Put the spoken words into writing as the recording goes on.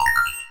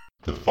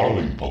The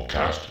following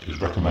podcast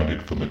is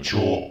recommended for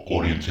mature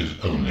audiences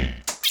only.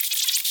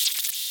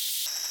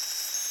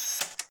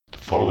 The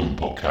following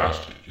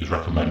podcast is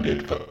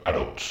recommended for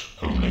adults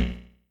only.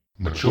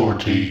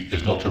 Maturity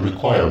is not a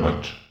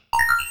requirement.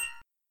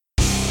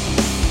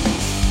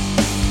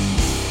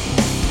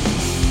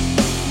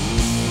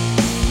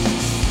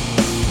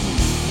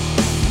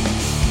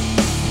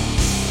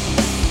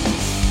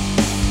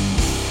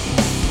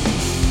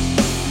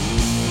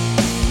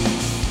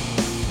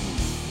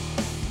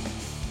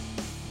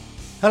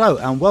 Hello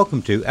and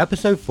welcome to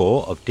episode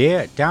 4 of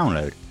Dear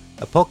Download,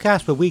 a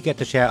podcast where we get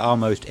to share our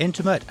most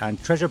intimate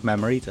and treasured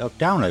memories of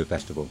Download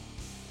Festival.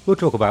 We'll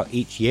talk about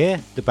each year,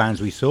 the bands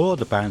we saw,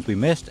 the bands we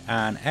missed,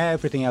 and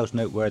everything else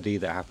noteworthy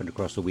that happened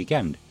across the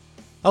weekend.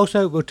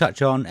 Also, we'll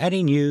touch on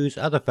any news,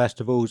 other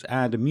festivals,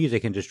 and the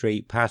music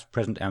industry, past,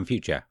 present, and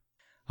future.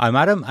 I'm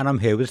Adam, and I'm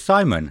here with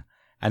Simon.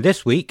 And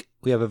this week,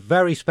 we have a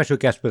very special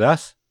guest with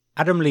us,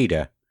 Adam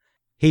Leader.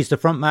 He's the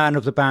frontman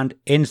of the band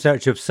In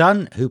Search of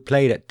Sun, who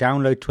played at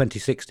Download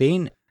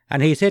 2016,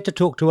 and he's here to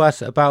talk to us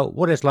about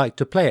what it's like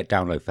to play at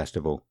Download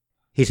Festival.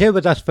 He's here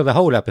with us for the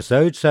whole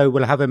episode, so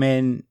we'll have him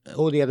in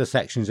all the other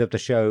sections of the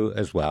show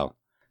as well.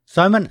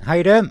 Simon, how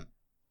you doing?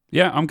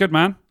 Yeah, I'm good,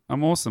 man.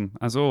 I'm awesome,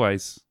 as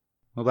always.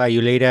 What about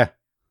you, Leader?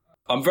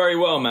 I'm very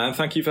well, man.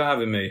 Thank you for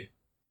having me.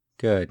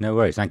 Good, no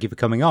worries. Thank you for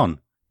coming on.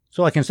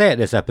 So I can say at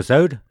this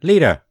episode,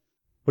 Leader,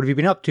 what have you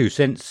been up to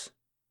since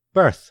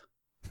birth?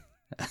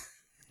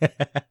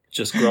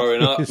 Just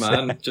growing up,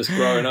 man. Just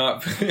growing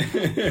up.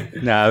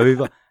 No,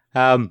 we've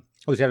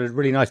obviously had a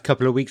really nice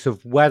couple of weeks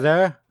of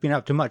weather. Been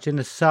up to much in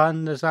the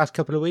sun this last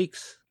couple of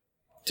weeks?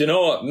 Do you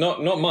know what?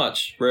 Not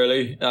much,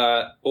 really.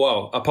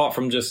 Well, apart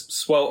from just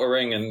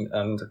sweltering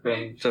and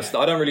just,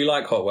 I don't really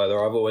like hot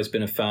weather. I've always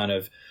been a fan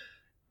of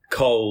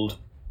cold,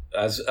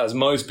 as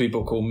most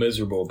people call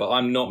miserable, but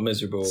I'm not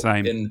miserable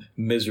in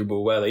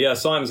miserable weather. Yeah,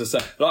 Simon's the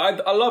same.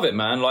 Like, I love it,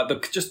 man. Like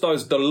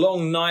the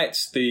long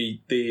nights,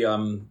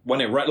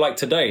 when it like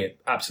today, it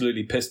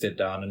absolutely pissed it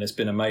down, and it's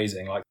been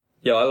amazing. Like,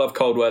 yeah, I love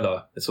cold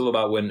weather. It's all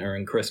about winter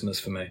and Christmas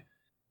for me.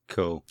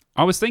 Cool.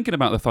 I was thinking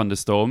about the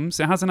thunderstorms.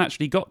 It hasn't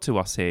actually got to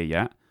us here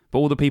yet, but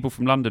all the people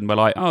from London were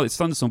like, "Oh, it's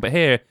thunderstorm," but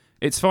here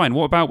it's fine.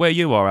 What about where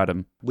you are,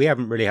 Adam? We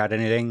haven't really had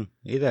anything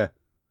either.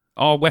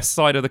 Our west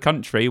side of the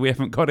country, we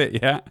haven't got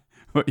it yet.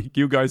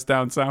 You guys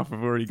down south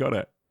have already got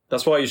it.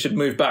 That's why you should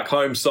move back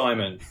home,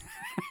 Simon.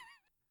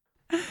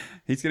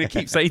 He's going to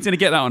he's going to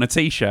get that on a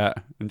t-shirt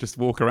and just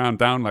walk around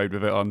Download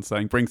with it on,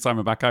 saying, "Bring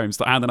Simon back home."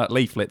 Start handing out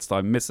leaflets that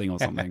I'm missing or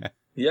something.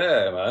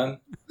 Yeah, man.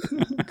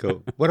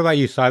 Cool. What about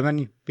you, Simon?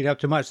 You been up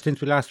to much since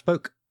we last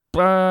spoke?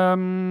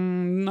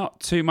 Not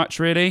too much,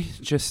 really.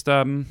 Just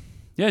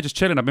just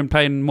chilling. I've been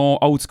playing more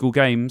old school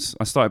games.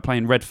 I started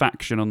playing Red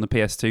Faction on the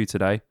PS2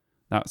 today.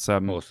 That's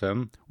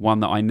awesome.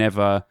 One that I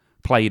never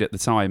played at the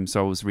time,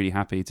 so I was really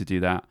happy to do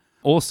that.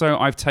 Also,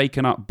 I've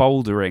taken up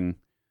bouldering,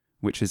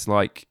 which is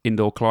like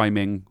indoor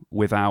climbing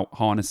without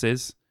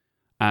harnesses,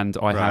 and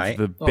I have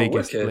the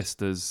biggest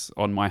blisters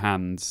on my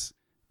hands.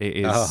 It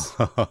is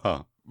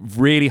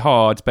really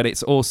hard, but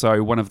it's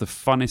also one of the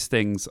funnest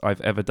things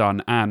I've ever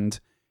done, and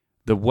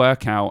the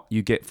workout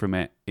you get from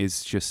it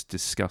is just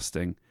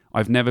disgusting.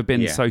 I've never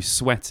been so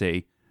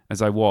sweaty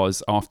as I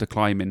was after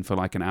climbing for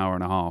like an hour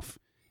and a half.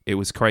 It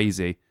was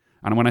crazy.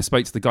 And when I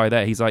spoke to the guy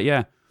there, he's like,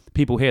 yeah,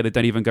 people here that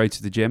don't even go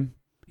to the gym.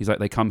 He's like,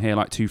 they come here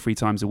like 2-3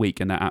 times a week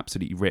and they're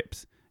absolutely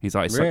ripped. He's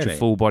like, it's such a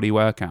full body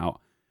workout.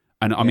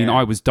 And I mean,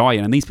 I was dying,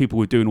 and these people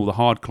were doing all the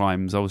hard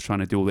climbs. I was trying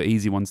to do all the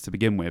easy ones to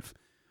begin with.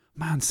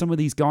 Man, some of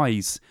these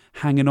guys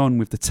hanging on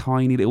with the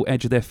tiny little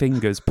edge of their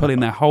fingers, pulling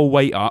their whole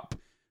weight up,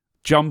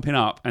 jumping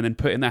up, and then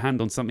putting their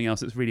hand on something else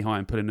that's really high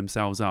and pulling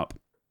themselves up.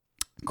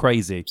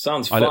 Crazy.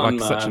 Sounds fun, I look like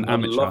man. such an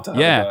amateur. I'd love to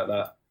have about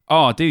that.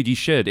 Oh, dude, you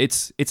should.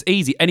 It's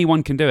easy.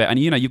 Anyone can do it. And,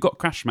 you've got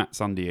crash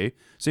mats under you.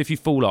 So if you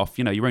fall off,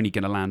 you're only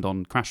going to land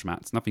on crash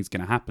mats. Nothing's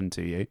going to happen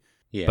to you.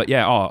 Yeah. But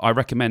yeah, I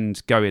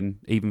recommend going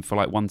even for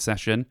like one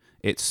session.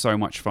 It's so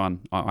much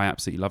fun. I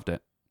absolutely loved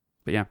it.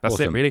 But yeah, that's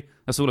it, really.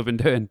 That's all I've been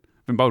doing.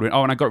 I've been bouldering.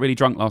 Oh, and I got really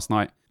drunk last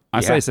night. I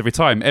say this every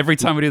time. Every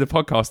time we do the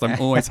podcast, I'm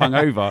always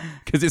hungover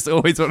because it's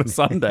always on a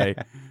Sunday.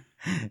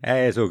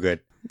 Hey, it's all good.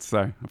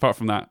 So apart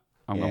from that,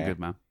 I'm good,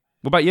 man.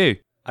 What about you?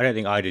 I don't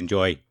think I'd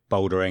enjoy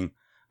bouldering.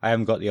 I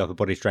haven't got the upper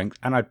body strength,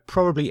 and I'd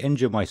probably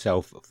injure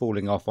myself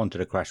falling off onto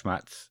the crash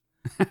mats.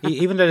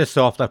 Even though they're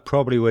soft, I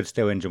probably would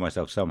still injure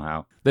myself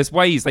somehow. There's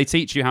ways they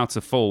teach you how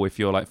to fall if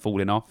you're like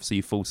falling off, so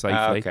you fall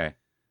safely. Okay,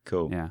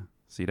 cool. Yeah,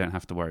 so you don't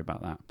have to worry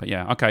about that. But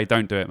yeah, okay,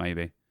 don't do it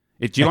maybe.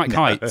 Do you like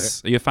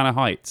heights? Are you a fan of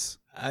heights?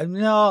 I'm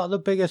not the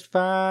biggest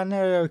fan.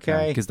 They're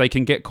okay. Because they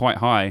can get quite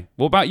high.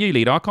 What about you,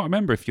 Leader? I can't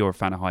remember if you're a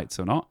fan of heights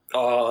or not.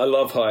 Oh, I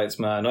love heights,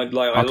 man. I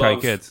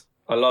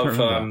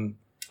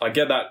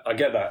get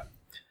that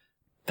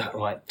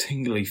like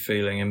tingly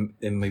feeling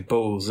in my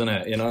balls,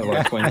 innit?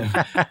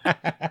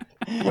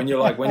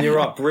 Like when you're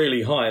up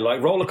really high.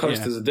 Like roller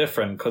coasters are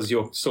different because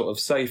you're sort of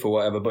safe or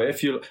whatever. But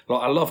if you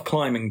like, I love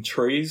climbing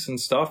trees and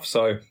stuff.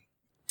 So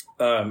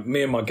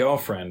me and my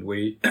girlfriend,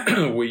 we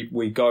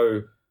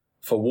go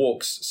for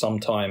walks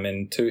sometime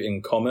in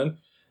Tooting Common,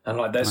 And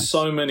like, there's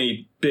so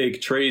many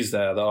big trees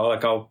there that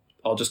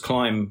I'll just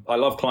climb. I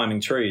love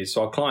climbing trees.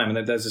 So I'll climb,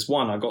 and there's this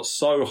one, I got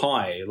so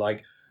high,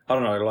 like, I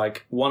don't know,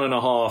 like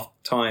 1.5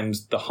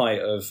 times the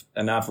height of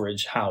an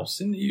average house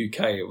in the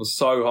UK. It was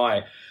so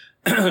high.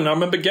 And I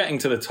remember getting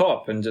to the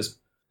top and just,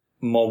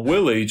 my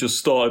willy just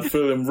started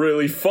feeling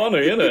really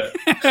funny, innit?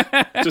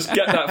 Just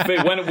get that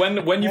feeling.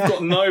 When you've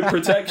got no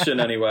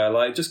protection anywhere,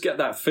 like, just get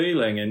that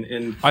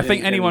feeling. I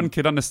think anyone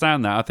could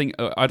understand that. I think,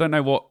 I don't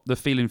know what the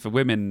feeling for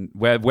women,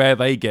 where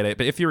they get it,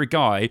 but if you're a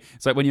guy,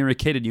 it's like when you were a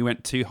kid and you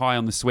went too high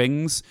on the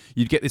swings,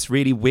 you'd get this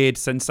really weird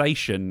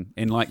sensation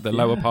in like the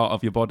lower part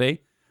of your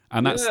body.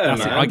 And that's it.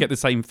 I get the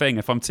same thing.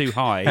 If I'm too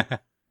high,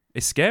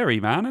 it's scary,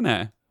 man, isn't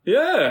it?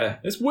 Yeah,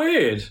 it's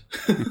weird.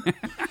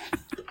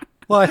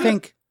 Well, I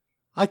think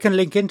I can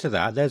link into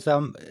that. There's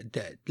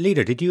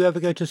Leader, did you ever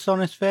go to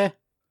Sonosphere?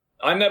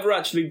 I never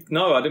actually.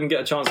 No, I didn't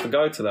get a chance to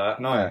go to that.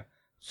 No. Yeah.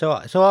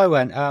 So I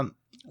went.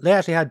 They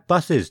actually had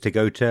buses to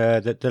go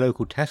to the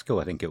local Tesco,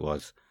 I think it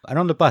was. And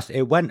on the bus,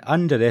 it went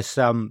under this.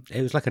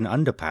 It was like an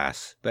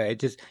underpass, but it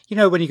just, you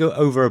know, when you go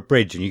over a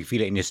bridge and you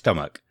feel it in your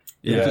stomach.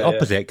 Yeah. It was the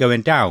opposite,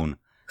 going down.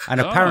 And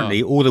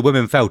apparently all the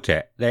women felt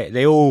it.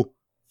 They all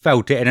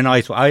felt it in a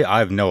nice way. I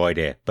have no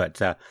idea.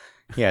 But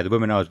yeah, the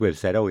women I was with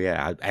said, oh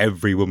yeah,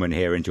 every woman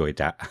here enjoyed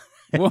that.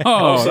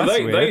 Whoa, so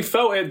they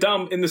felt it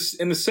down in the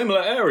similar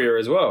area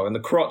as well, in the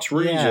crotch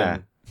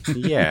region.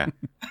 Yeah.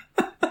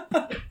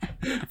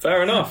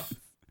 Fair enough.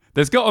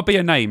 There's got to be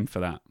a name for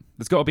that.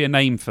 There's got to be a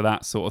name for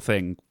that sort of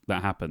thing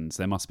that happens.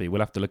 There must be.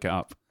 We'll have to look it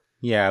up.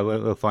 Yeah,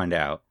 we'll find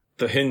out.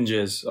 The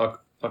hinges.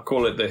 I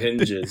call it the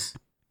hinges.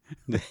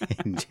 The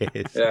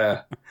hinges.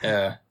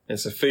 Yeah.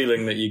 It's a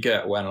feeling that you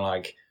get when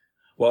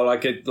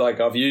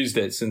I've used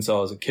it since I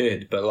was a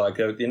kid, but like,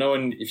 you know,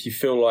 if you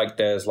feel like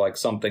there's like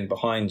something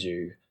behind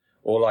you,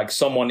 or like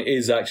someone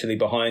is actually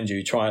behind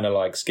you trying to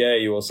like scare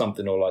you or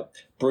something, or like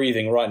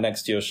breathing right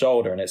next to your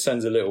shoulder, and it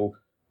sends a little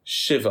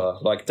shiver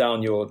like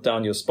down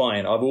your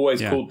spine. I've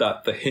always called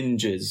that the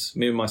hinges.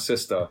 Me and my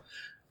sister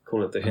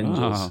call it the hinges.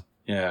 Oh.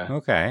 Yeah.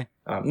 Okay.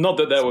 Not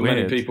that there were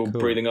many weird. people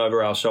breathing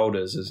over our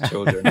shoulders as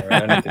children or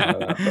anything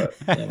like that.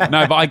 But, you know.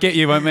 No, but I get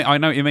you. I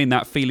know what you mean.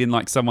 That feeling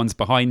like someone's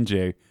behind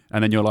you,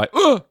 and then you're like,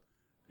 oh.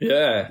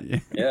 Yeah.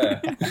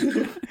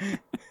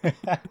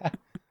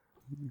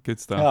 Good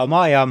stuff. Oh,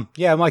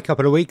 my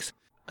couple of weeks.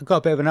 I got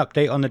a bit of an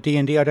update on the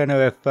D&D. I don't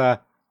know if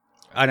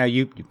I know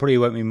you probably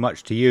won't mean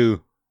much to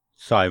you,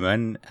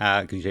 Simon,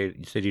 because you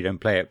said you don't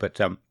play it. But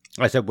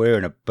I said we're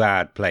in a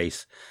bad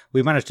place.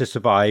 We managed to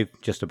survive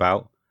just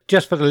about.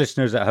 Just for the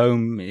listeners at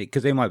home,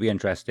 because they might be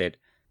interested.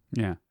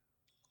 Yeah.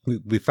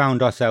 We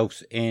found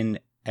ourselves in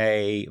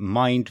a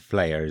mind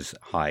flayer's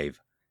hive,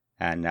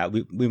 and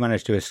we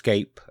managed to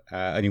escape.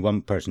 Only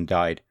one person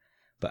died,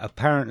 but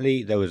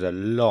apparently there was a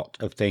lot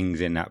of things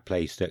in that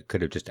place that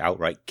could have just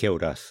outright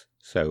killed us.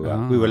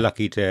 So we were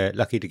lucky to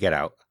get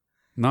out.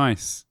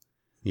 Nice.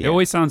 Yeah. It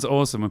always sounds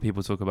awesome when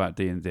people talk about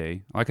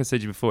D&D. Like I said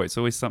to you before, it's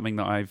always something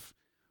that I've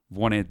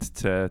wanted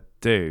to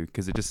do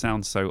because it just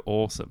sounds so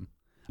awesome.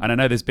 And I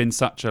know there's been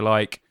such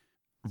a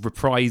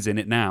reprise in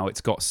it now.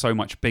 It's got so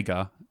much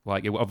bigger.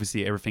 Like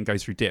obviously everything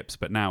goes through dips,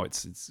 but now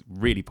it's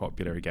really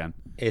popular again.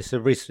 It's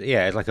it's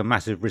like a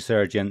massive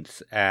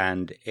resurgence,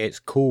 and it's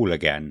cool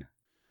again.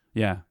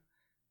 Yeah.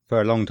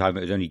 For a long time,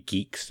 it was only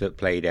geeks that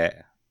played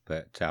it,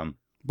 but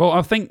well,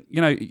 I think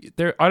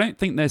I don't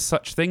think there's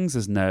such things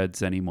as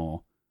nerds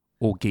anymore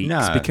or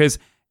geeks because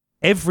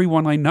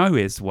everyone I know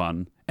is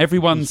one.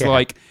 Everyone's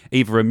like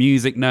either a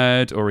music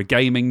nerd or a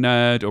gaming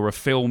nerd or a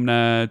film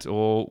nerd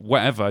or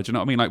whatever. Do you know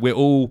what I mean? Like we're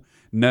all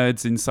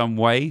nerds in some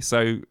way.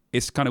 So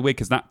it's kind of weird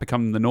because that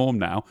become the norm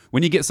now.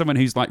 When you get someone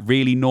who's like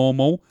really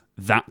normal,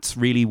 that's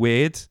really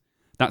weird.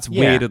 That's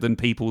weirder than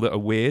people that are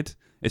weird.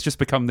 It's just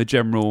become the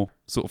general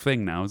sort of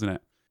thing now, isn't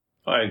it?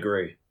 I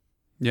agree.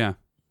 Yeah.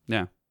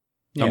 I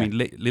mean,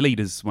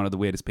 Leader's one of the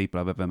weirdest people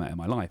I've ever met in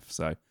my life.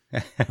 So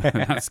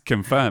that's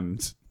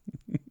confirmed.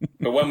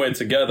 But when we're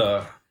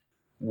together...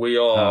 We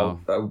are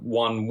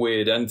one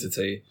weird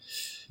entity.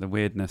 The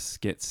weirdness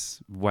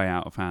gets way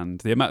out of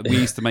hand. We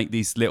used to make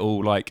these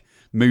little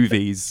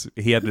movies.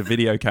 He had a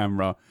video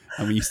camera,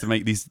 and we used to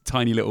make these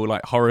tiny little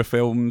horror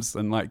films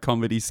and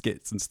comedy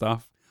skits and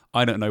stuff.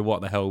 I don't know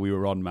what the hell we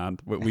were on, man.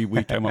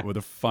 We came up with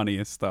the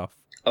funniest stuff.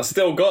 I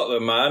still got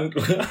them, man.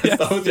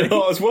 I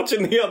was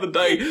watching the other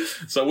day.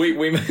 So we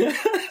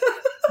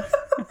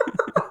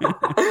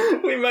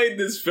we made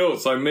this film.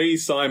 So me,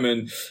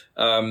 Simon,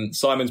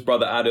 Simon's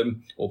brother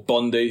Adam, or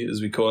Bondi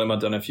as we call him. I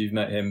don't know if you've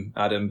met him,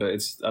 Adam, but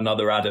it's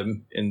another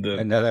Adam in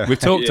the. We've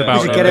talked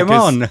about him. Get him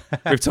on.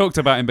 We've talked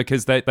about him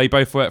because they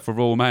both work for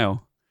Royal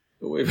Mail.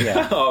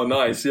 Oh,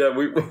 nice. Yeah,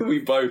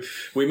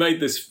 we made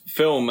this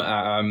film.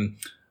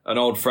 An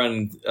old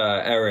friend,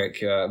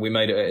 Eric, we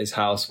made it at his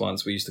house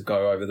once. We used to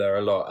go over there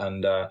a lot,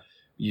 and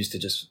we used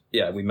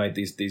to we made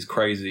these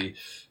crazy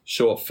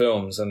short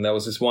films. And there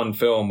was this one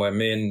film where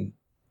me and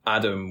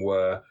Adam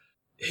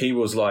he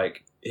was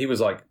like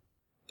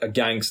a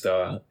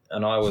gangster,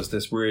 and I was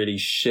this really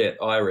shit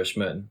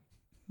Irishman.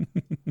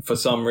 for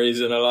some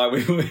reason. And like,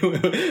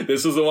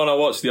 this was the one I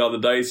watched the other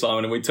day,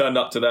 Simon, and we turned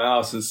up to the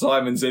house and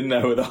Simon's in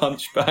there with a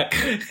hunchback.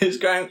 He's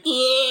going,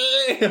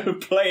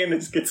 playing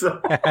his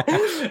guitar.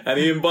 And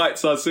he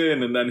invites us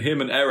in, and then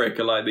him and Eric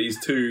are like these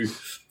two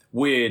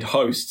weird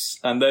hosts.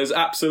 And there's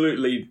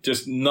absolutely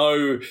just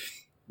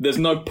there's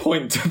no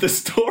point to the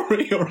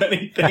story or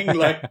anything.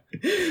 Like,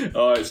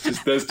 it's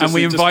just, there's just, and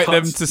we invite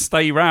them to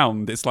stay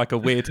round. It's like a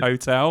weird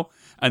hotel.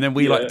 And then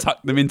we like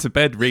tuck them into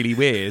bed really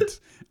weird.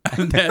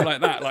 And they're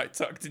like that, like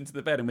tucked into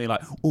the bed. And we're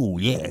like, oh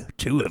yeah,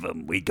 2 of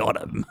them, we got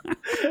them.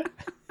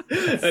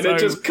 And it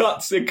just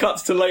cuts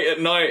to late at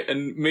night,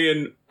 and me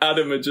and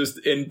Adam are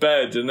just in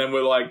bed. And then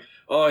we're like,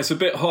 oh, it's a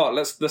bit hot.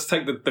 Let's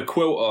take the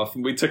quilt off.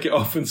 And we took it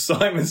off, and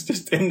Simon's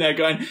just in there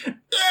going,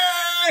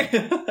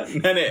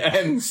 and then it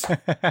ends.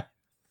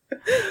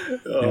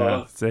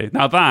 Yeah, see,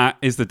 now that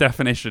is the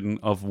definition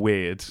of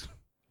weird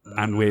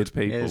and weird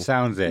people. It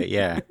sounds it,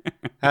 yeah.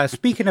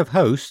 Speaking of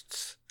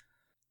hosts,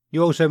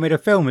 you also made a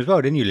film as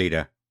well, didn't you,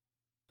 Leader?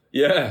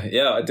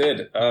 Yeah, I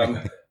did.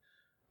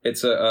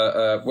 It's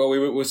well,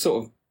 we were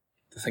sort of,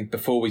 I think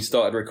before we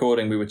started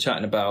recording, we were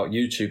chatting about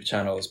YouTube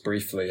channels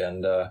briefly,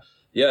 and that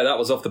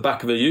was off the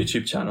back of a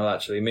YouTube channel.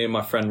 Actually, me and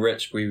my friend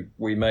Rich,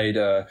 we made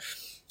a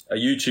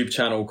YouTube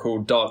channel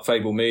called Dark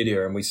Fable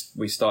Media, and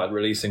we started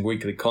releasing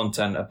weekly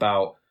content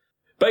about.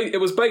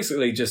 It was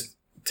basically just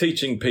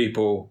teaching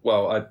people.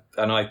 Well,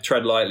 I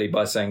tread lightly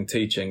by saying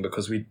teaching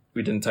because we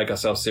didn't take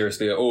ourselves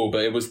seriously at all.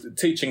 But it was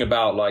teaching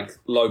about like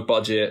low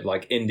budget,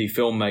 like indie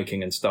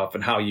filmmaking and stuff,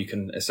 and how you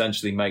can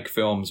essentially make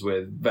films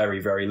with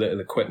very, very little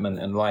equipment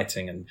and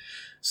lighting and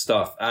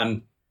stuff.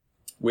 And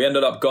we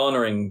ended up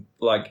garnering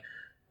like.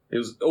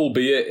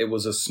 Albeit it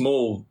was a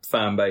small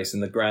fan base in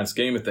the grand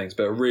scheme of things,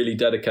 but a really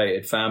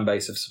dedicated fan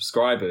base of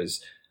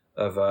subscribers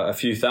of a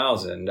few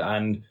thousand.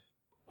 And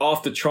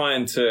after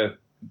trying to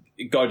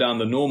go down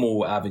the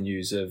normal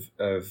avenues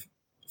of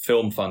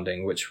film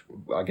funding, which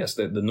I guess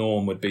the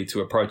norm would be to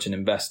approach an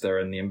investor,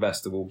 and the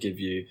investor will give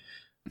you,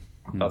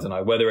 I don't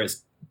know, whether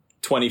it's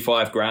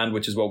 25 grand,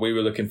 which is what we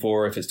were looking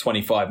for, or if it's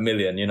 25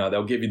 million,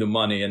 they'll give you the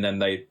money and then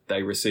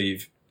they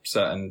receive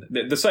certain,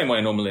 the same way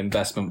a normal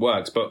investment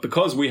works. But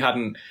because we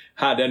hadn't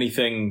had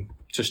anything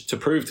to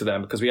prove to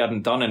them, because we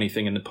hadn't done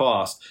anything in the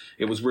past,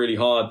 it was really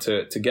hard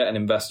to get an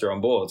investor on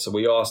board. So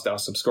we asked our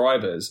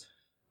subscribers,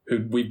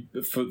 who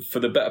for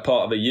the better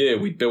part of a year,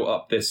 we built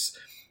up this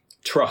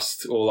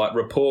trust or like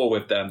rapport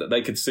with them, that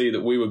they could see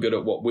that we were good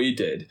at what we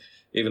did,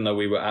 even though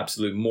we were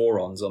absolute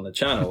morons on the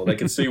channel. They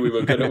could see we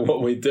were good at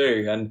what we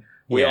do. And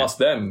we asked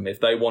them if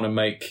they want to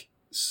make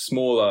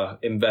smaller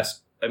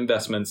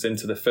investments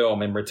into the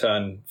film in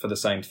return for the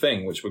same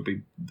thing, which would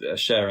be a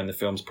share in the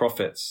film's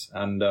profits.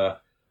 And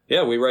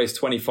we raised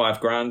 25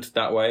 grand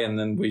that way, and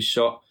then we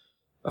shot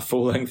a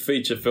full-length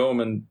feature film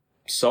and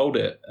sold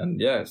it.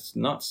 And it's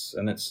nuts,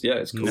 and it's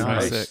cool.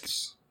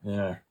 Nice.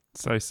 Yeah,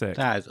 so sick.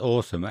 That is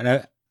awesome.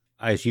 And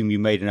I assume you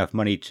made enough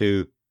money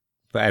for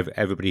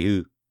everybody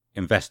who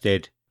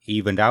invested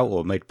evened out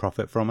or made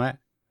profit from it.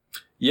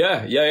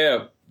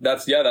 Yeah.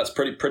 That's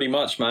pretty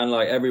much, man.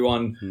 Like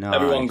everyone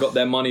got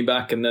their money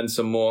back and then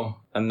some more.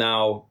 And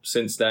now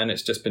since then,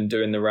 it's just been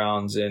doing the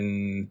rounds.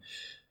 It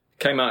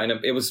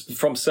was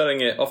from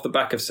selling it off the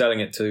back of selling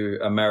it to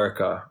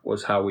America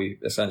was how we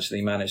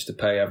essentially managed to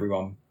pay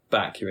everyone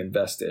back who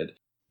invested.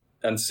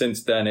 And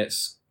since then,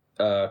 it's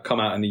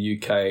come out in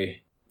the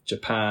UK,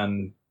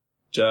 Japan,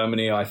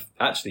 Germany.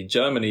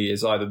 Germany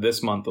is either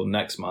this month or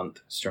next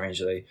month,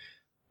 strangely.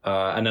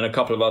 And then a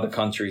couple of other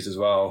countries as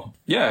well.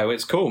 Yeah,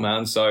 it's cool,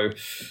 man. So,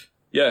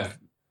 yeah,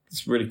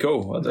 it's really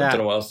cool. I don't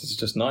know what else. It's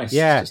just nice.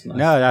 Yeah, just nice.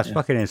 No, that's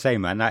fucking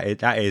insane, man.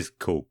 That is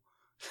cool.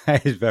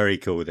 That is very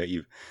cool that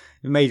you've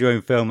made your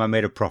own film and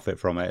made a profit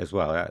from it as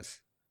well.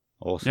 That's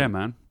awesome. Yeah,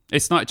 man.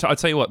 It's not. I'll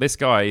tell you what. This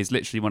guy is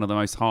literally one of the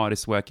most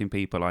hardest working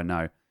people I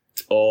know.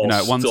 Oh,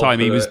 at one time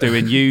he was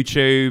doing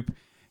YouTube.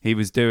 He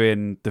was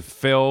doing the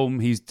film.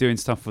 He's doing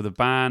stuff for the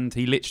band.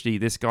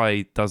 This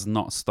guy does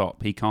not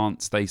stop. He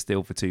can't stay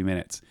still for 2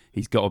 minutes.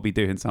 He's got to be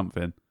doing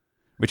something,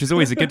 which is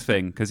always a good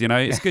thing because,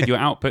 it's good. Your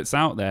output's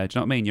out there. Do you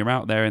know what I mean? You're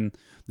out there in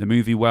the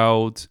movie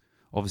world.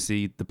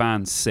 Obviously, the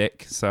band's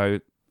sick, so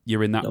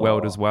you're in that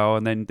world as well.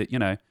 And then,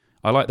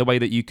 I like the way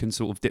that you can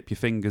sort of dip your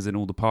fingers in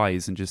all the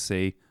pies and just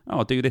see,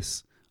 I'll do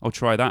this. I'll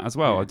try that as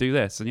well. I'll do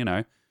this.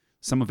 And,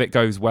 some of it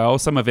goes well.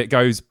 Some of it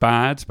goes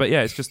bad. But,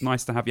 yeah, it's just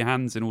nice to have your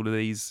hands in all of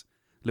these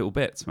little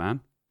bits, man.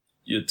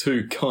 You're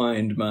too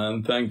kind,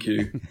 man. Thank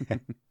you.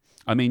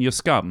 I mean, you're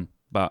scum,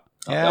 but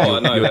I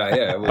know that.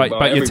 Yeah,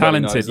 but you're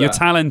talented. You're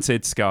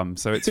talented, scum.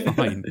 So it's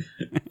fine.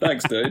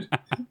 Thanks, dude.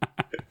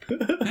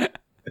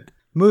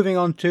 Moving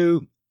on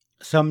to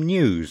some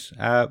news.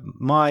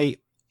 My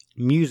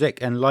music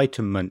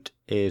enlightenment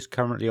is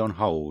currently on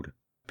hold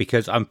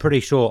because I'm pretty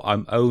sure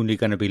I'm only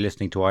going to be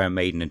listening to Iron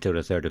Maiden until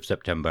the 3rd of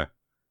September.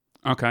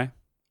 Okay,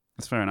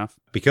 that's fair enough.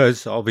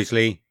 Because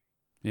obviously,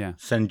 yeah,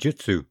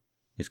 Senjutsu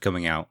is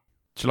coming out.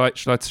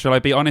 Shall I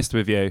be honest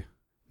with you?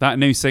 That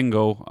new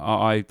single,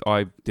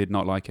 I did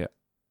not like it.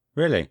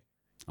 Really?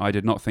 I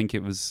did not think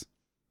it was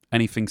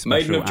anything special.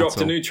 Maiden have dropped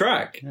a new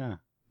track. Yeah.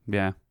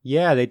 Yeah.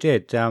 Yeah, they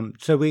did.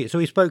 So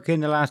we spoke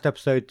in the last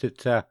episode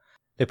that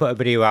they put a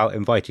video out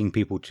inviting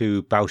people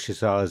to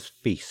Belshazzar's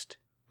feast,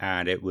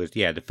 and it was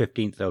the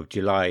 15th of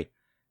July.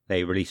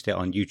 They released it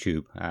on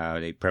YouTube.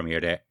 They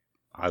premiered it.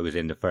 I was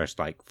in the first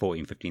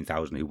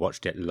 15,000 who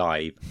watched it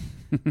live,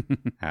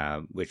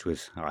 which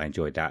was, I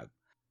enjoyed that.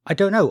 I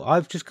don't know.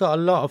 I've just got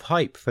a lot of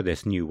hype for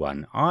this new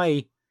one.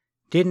 I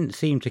didn't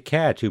seem to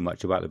care too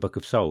much about the Book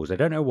of Souls. I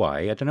don't know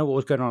why. I don't know what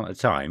was going on at the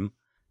time,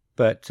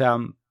 but I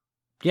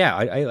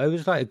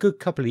was a good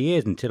couple of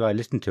years until I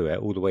listened to it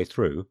all the way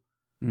through.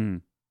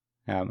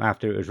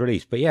 After it was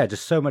released. But yeah,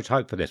 just so much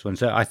hype for this one.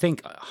 So I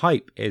think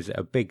hype is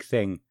a big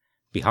thing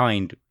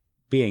behind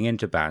being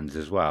into bands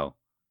as well.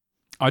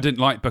 I didn't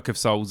like Book of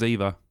Souls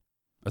either,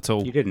 at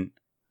all. You didn't?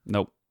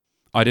 Nope.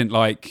 I didn't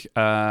like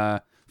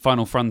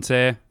Final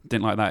Frontier.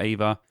 Didn't like that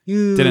either.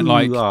 Didn't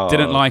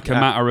like A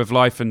Matter of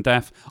Life and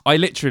Death. I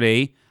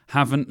literally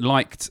haven't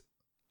liked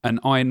an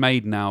Iron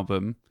Maiden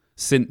album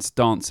since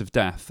Dance of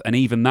Death, and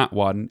even that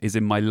one is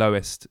in my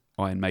lowest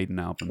Iron Maiden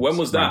album. When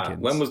was that? Rankings.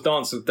 When was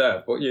Dance of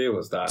Death? What year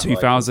was that?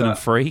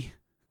 2003.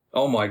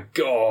 Oh my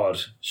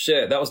God.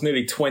 Shit, that was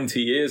nearly 20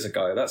 years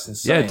ago. That's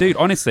insane. Yeah, dude,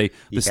 honestly,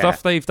 the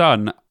stuff they've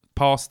done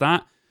past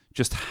that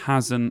just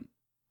hasn't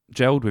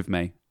gelled with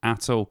me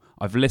at all.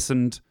 I've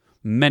listened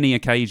many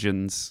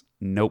occasions.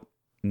 Nope,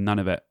 none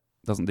of it.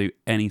 Doesn't do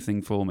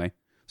anything for me.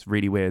 It's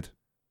really weird.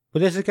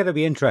 Well, this is going to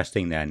be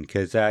interesting then,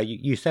 because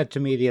you said to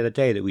me the other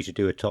day that we should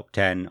do a top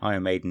 10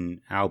 Iron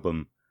Maiden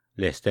album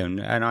list, and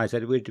I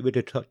said we'd do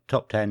a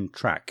top 10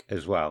 track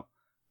as well.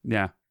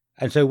 Yeah.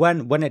 And so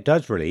when it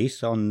does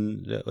release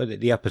on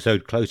the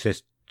episode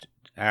closest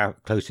to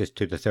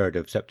the 3rd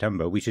of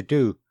September, we should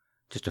do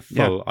just a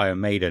full Iron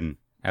Maiden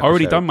episode. I've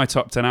already done my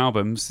top 10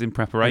 albums in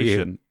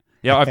preparation.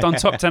 Yeah, I've done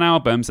top 10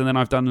 albums, and then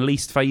I've done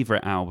least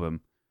favourite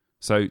album.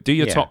 So do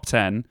your top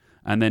 10,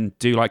 and then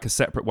do a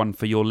separate one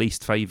for your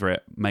least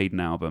favourite Maiden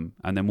album,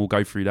 and then we'll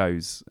go through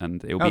those,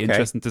 and it'll be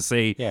interesting to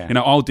see. Yeah.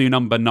 I'll do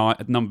number 10,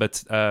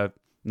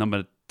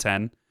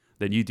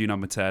 then you do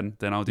number 10,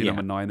 then I'll do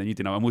number 9, then you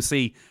do number, and we'll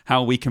see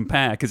how we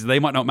compare, because they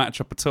might not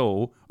match up at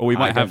all, or we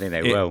might have. I don't think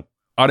they will.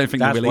 I don't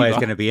think that's they will why either. It's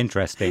going to be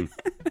interesting.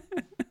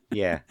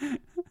 Yeah.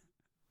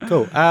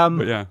 Cool.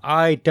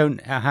 I don't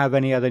have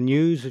any other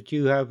news. Do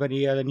you have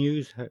any other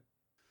news?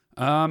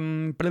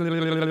 Nothing.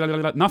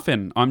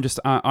 I'm just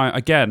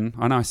again,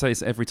 I know I say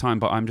this every time,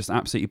 but I'm just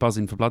absolutely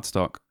buzzing for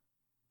Bloodstock.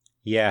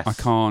 Yes. I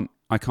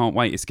can't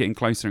wait. It's getting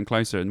closer and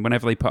closer, and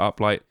whenever they put up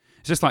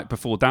it's just like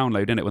before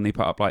download, isn't it? When they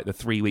put up the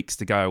 3 weeks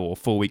to go or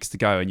 4 weeks to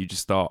go, and you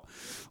just start,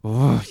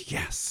 oh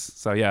yes.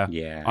 So yeah.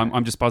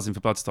 I'm just buzzing for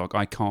Bloodstock.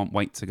 I can't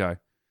wait to go.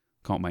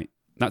 Can't wait.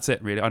 That's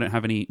it, really. I don't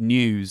have any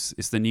news.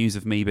 It's the news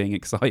of me being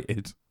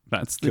excited.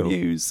 That's the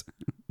news.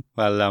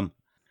 Well, if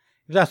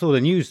that's all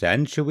the news,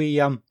 then should we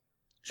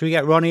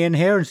get Ronnie in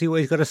here and see what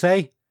he's got to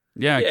say?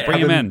 Yeah. Bring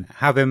him in.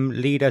 Have him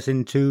lead us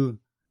into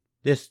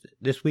this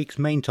week's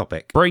main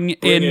topic. Bring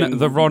in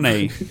the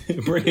Ronnie.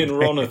 Bring in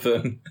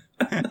Ronathan.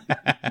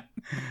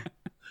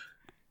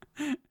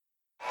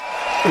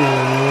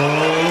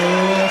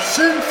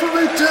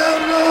 Symphony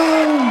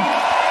Download!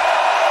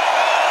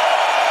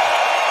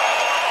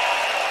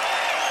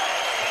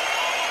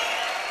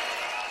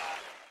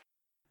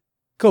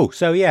 Cool.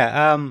 So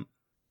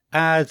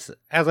as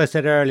I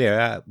said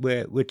earlier,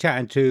 we're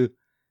chatting to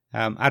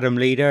Adam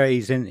Leader.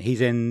 He's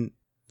in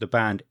the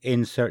band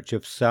In Search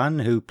of Sun,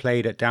 who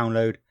played at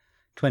Download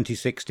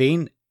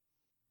 2016.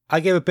 I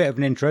gave a bit of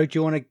an intro. Do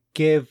you want to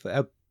give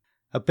a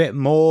bit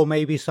more,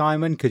 maybe,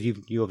 Simon? Because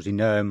you obviously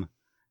known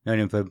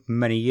him for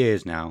many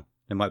years now.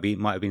 There might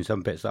have been some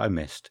bits that I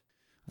missed.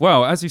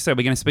 Well, as you said,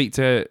 we're going to speak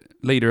to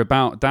Leader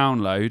about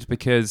Download,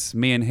 because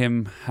me and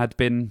him had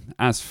been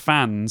as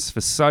fans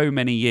for so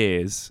many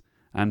years,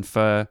 and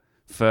for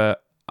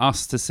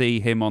us to see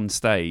him on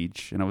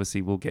stage, and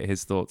obviously we'll get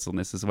his thoughts on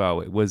this as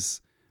well, it was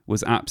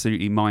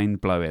absolutely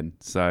mind-blowing.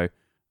 So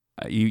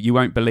you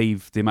won't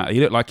believe the amount.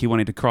 He looked like he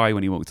wanted to cry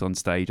when he walked on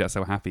stage. That's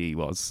how happy he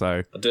was.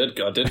 So I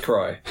did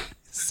cry.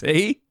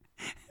 See?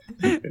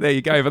 There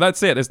you go. But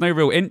that's it. There's no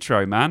real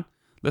intro, man.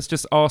 Let's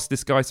just ask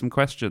this guy some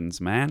questions,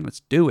 man.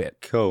 Let's do it.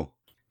 Cool.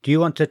 Do you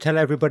want to tell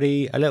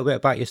everybody a little bit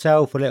about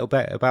yourself, a little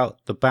bit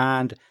about the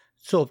band,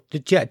 sort of the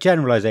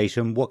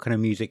generalization, what kind of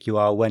music you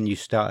are, when you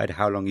started,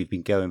 how long you've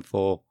been going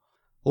for,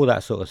 all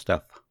that sort of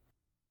stuff?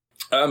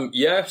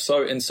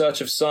 So In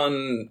Search of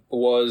Sun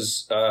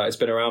was, it's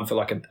been around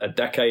for a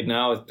decade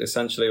now,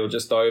 essentially, or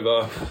just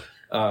over.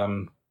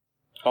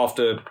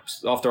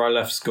 After I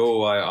left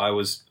school,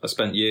 I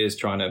spent years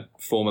trying to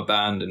form a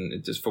band, and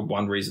it just for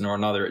one reason or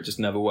another, it just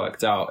never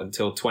worked out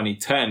until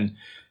 2010,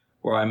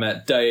 where I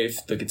met Dave,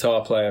 the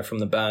guitar player from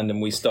the band,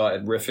 and we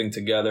started riffing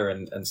together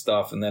and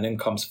stuff. And then in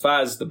comes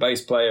Faz, the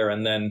bass player,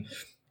 and then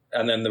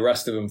the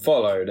rest of them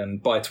followed.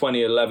 And by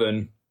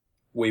 2011,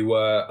 we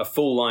were a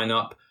full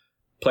lineup,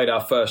 played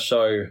our first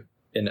show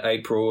in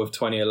April of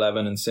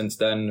 2011, and since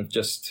then have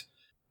just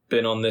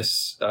been on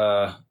this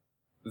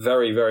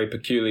very, very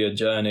peculiar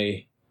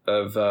journey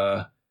of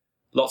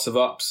lots of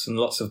ups and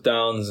lots of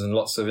downs and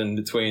lots of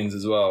in-betweens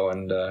as well.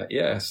 And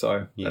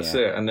so that's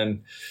it. And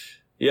then,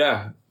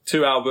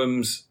 2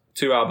 albums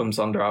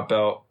under our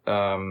belt.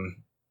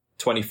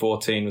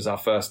 2014 was our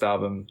first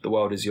album, The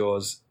World Is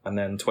Yours. And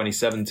then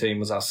 2017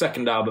 was our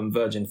second album,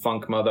 Virgin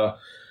Funk Mother.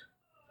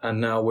 And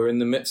now we're in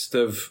the midst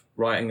of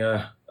writing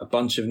a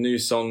bunch of new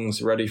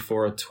songs ready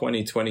for a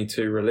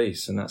 2022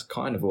 release. And that's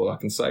kind of all I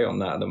can say on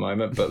that at the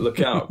moment. But look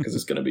out, because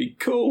it's going to be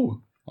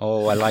cool.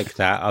 Oh, I like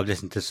that. I've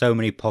listened to so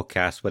many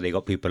podcasts where they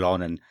got people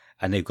on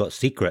and they've got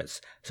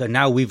secrets. So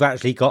now we've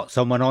actually got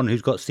someone on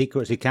who's got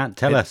secrets he can't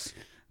tell us.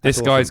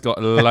 This guy's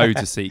got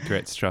loads of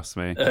secrets, trust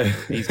me.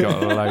 He's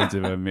got loads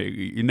of them.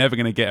 You're never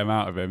going to get him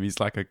out of him. He's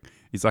like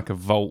a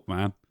vault,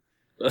 man.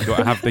 You got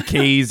to have the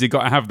keys. You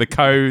got to have the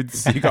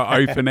codes. You got to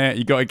open it.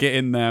 You got to get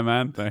in there,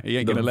 man. He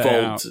ain't going to let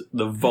it out.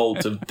 The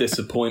vault of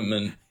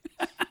disappointment.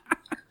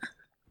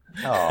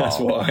 That's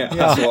what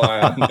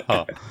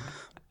I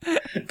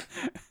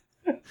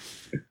am.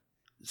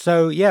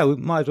 So yeah, we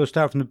might as well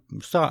start from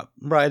the start,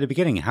 right at the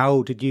beginning.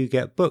 How did you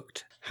get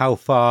booked? How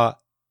far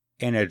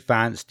in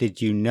advance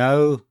did you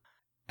know?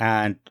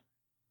 And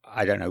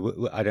I don't know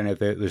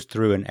if it was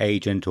through an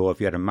agent or if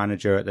you had a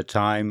manager at the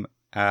time.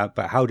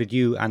 But how did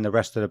you and the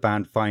rest of the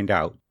band find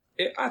out?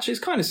 It's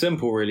kind of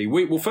simple, really.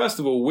 First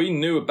of all, we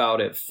knew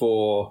about it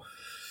for,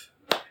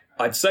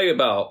 I'd say,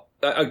 about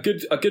a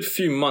good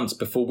few months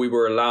before we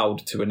were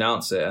allowed to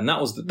announce it, and that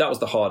was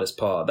the hardest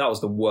part. That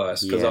was the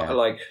worst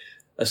because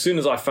as soon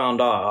as I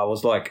found out, I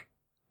was like,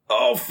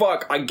 oh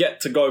fuck, I get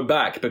to go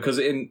back, because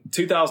in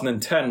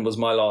 2010 was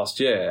my last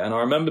year, and I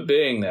remember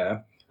being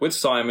there with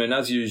Simon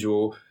as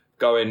usual,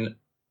 going,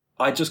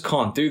 I just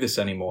can't do this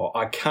anymore.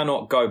 I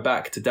cannot go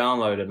back to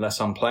Download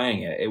unless I'm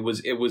playing it.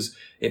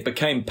 It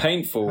became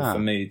painful for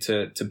me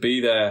to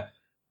be there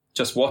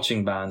just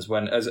watching bands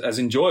when as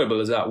enjoyable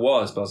as that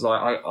was. But I was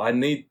like,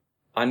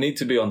 I need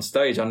to be on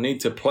stage. I need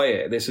to play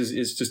it.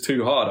 It's just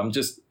too hard.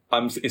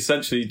 I'm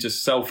essentially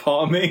just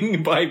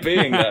self-harming by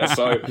being there.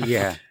 So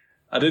yeah,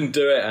 I didn't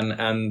do it.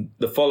 And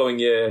the following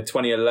year,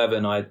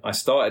 2011, I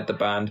started the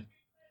band,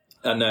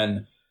 and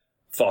then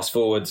fast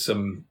forward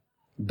some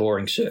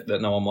boring shit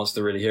that no one wants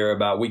to really hear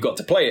about. We got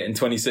to play it in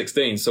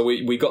 2016. So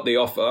we got the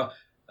offer.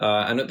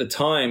 And at the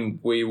time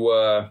we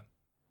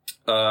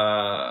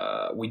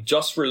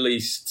just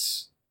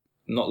released,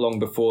 not long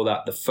before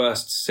that, the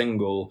first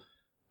single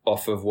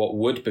off of what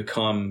would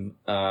become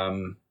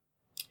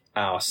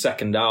our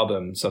second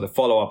album. So the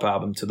follow-up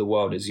album to The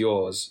World Is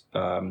Yours,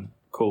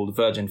 called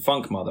Virgin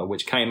Funk Mother,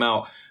 which came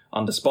out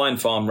under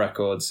Spinefarm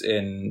Records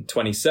in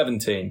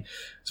 2017.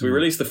 So we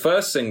released the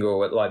first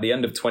single at the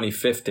end of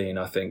 2015,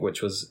 I think,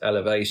 which was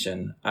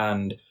Elevation.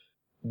 And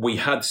we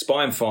had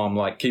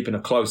Spinefarm keeping a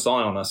close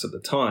eye on us at the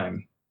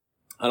time.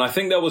 And I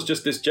think there was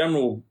just this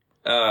general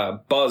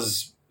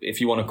buzz, if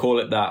you want to call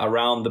it that,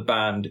 around the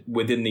band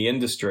within the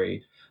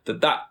industry,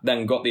 that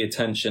then got the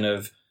attention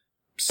of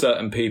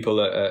certain people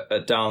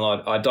at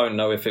Download. I don't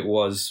know if it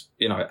was,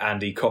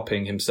 Andy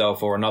copying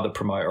himself or another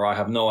promoter. I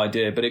have no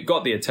idea, but it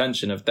got the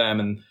attention of them.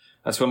 And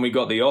that's when we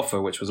got the offer,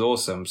 which was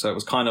awesome. So it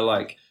was kind of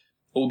like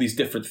all these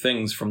different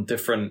things from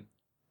different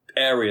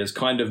areas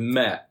kind of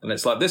met. And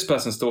it's like, this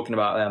person's talking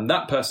about them.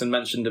 That person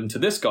mentioned them to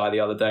this guy the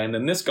other day. And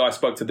then this guy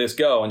spoke to this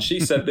girl and she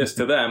said this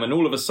to them. And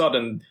all of a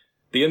sudden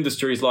the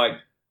industry's like,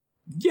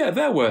 yeah,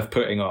 they're worth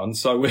putting on.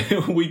 So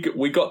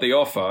we got the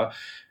offer,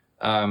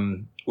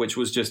 which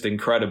was just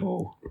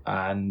incredible.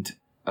 And,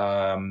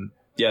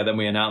 then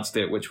we announced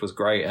it, which was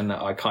great. And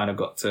I kind of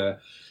got to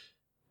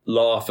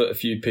laugh at a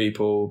few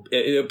people,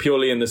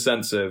 purely in the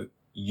sense of,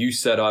 you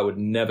said I would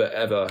never,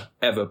 ever,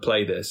 ever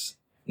play this.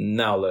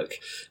 Now look,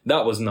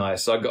 that was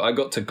nice. I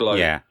got to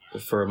gloat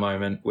for a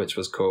moment, which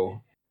was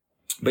cool.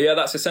 But yeah,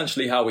 that's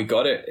essentially how we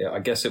got it. I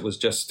guess it was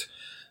just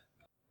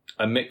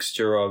a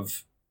mixture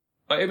of,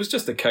 it was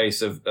just a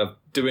case of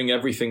doing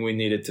everything we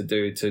needed to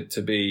do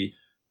to be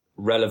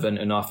relevant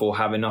enough or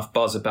have enough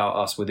buzz about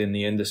us within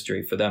the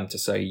industry for them to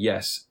say,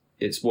 yes,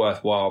 it's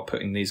worthwhile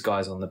putting these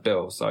guys on the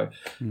bill. So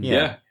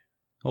yeah.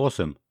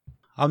 Awesome.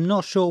 I'm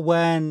not sure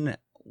when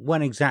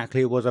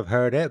exactly it was I've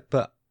heard it,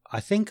 but I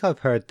think I've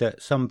heard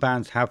that some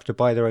bands have to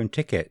buy their own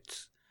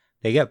tickets.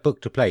 They get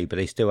booked to play, but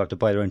they still have to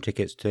buy their own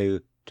tickets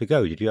to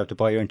go. Did you have to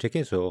buy your own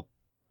tickets or?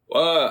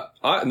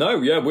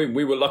 No, yeah,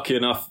 we were lucky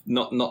enough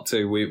not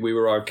to. We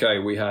were okay.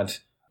 We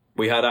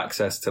had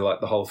access to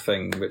the whole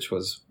thing, which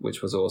was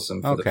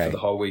awesome for the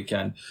whole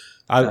weekend.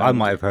 I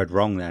might have heard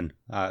wrong then.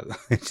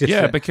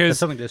 Because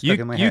something that stuck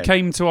in my head. You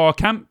came to our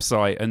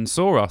campsite and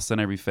saw us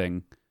and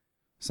everything.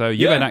 So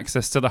you had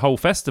access to the whole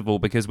festival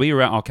because we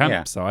were at our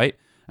campsite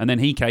and then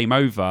he came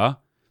over.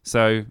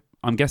 So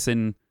I'm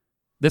guessing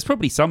there's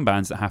probably some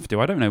bands that have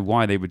to. I don't know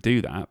why they would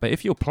do that. But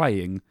if you're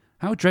playing,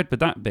 how dread would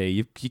that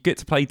be? You get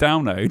to play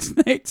Download and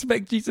they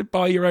expect you to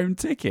buy your own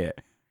ticket.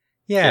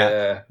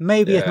 Yeah.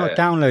 Maybe it's not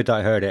Download that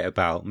I heard it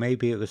about.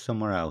 Maybe it was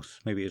somewhere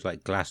else. Maybe it was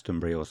like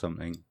Glastonbury or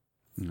something.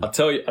 I'll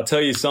tell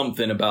you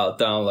something about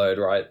Download,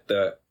 right?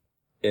 That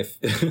if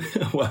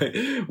well,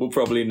 we'll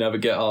probably never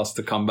get asked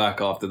to come back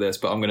after this,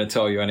 but I'm going to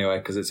tell you anyway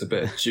because it's a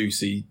bit of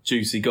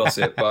juicy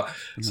gossip. But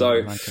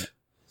so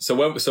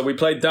we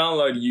played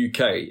Download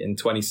UK in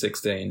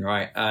 2016,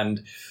 right?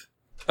 And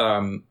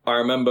I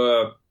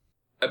remember,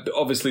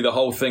 obviously the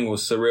whole thing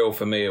was surreal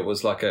for me. It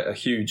was like a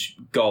huge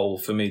goal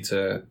for me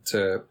to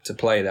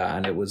play that,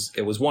 and it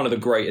was one of the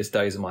greatest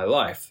days of my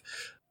life.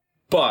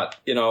 But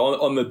you know,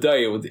 on the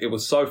day it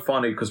was so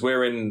funny because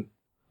we're in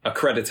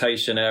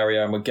accreditation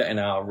area and we're getting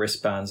our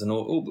wristbands and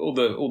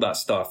all that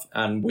stuff,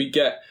 and we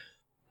get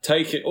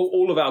taken,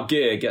 all of our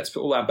gear gets,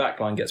 all our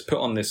backline gets put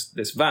on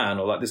this van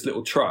or like this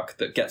little truck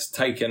that gets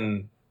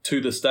taken to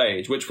the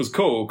stage, which was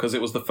cool because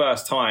it was the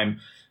first time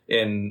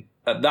in,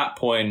 at that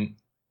point,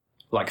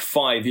 like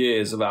 5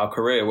 years of our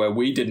career where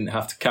we didn't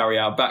have to carry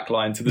our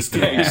backline to the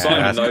stage. Yeah,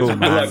 Simon knows, cool,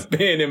 like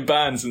being in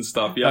bands and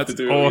stuff, you have to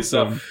do it all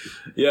yourself.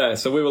 Yeah,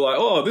 so we were like,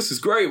 oh, this is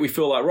great. We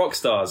feel like rock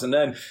stars. And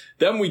then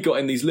we got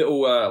in these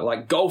little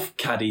like golf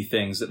caddy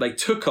things that they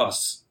took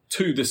us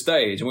to the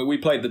stage. And we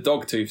played the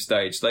Dogtooth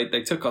stage.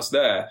 They took us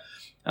there,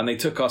 and they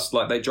took us,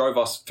 like, they drove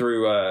us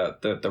through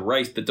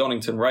the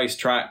Donington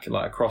racetrack,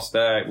 like across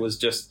there. It was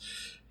just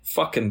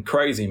fucking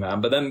crazy,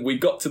 man. But then we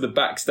got to the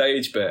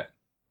backstage bit,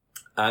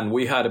 and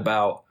we had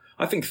about,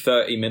 I think,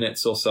 30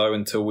 minutes or so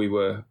until we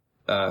were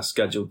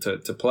scheduled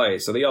to play.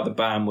 So the other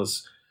band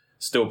was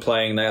still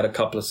playing. They had a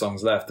couple of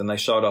songs left, and they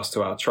showed us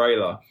to our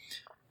trailer.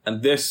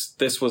 And this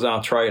was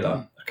our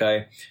trailer,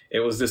 okay?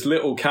 It was this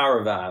little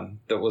caravan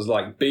that was,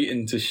 like,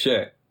 beaten to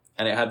shit.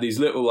 And it had these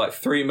little, like,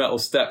 3 metal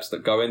steps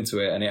that go into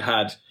it. And it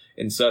had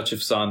 "In Search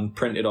of Sun"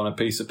 printed on a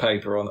piece of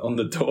paper on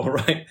the door,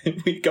 right?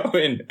 We go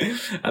in,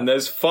 and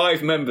there's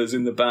 5 members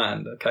in the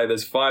band, okay?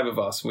 There's 5 of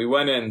us. We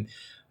went in.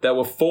 There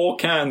were 4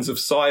 cans of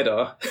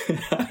cider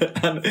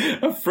and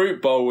a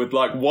fruit bowl with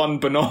like 1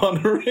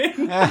 banana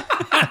in.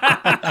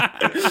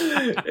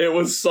 It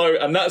was so,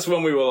 and that's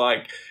when we were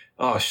like,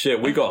 oh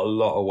shit, we got a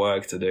lot of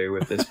work to do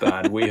with this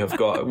band. We've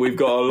got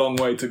a long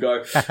way to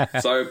go.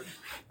 So,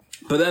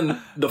 but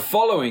then the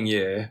following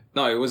year,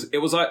 I think it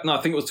was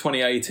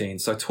 2018.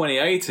 So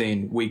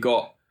 2018, we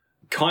got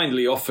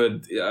kindly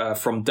offered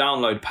from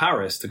Download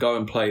Paris to go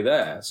and play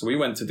there. So we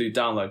went to do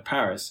Download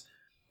Paris.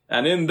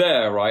 And in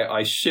there, right,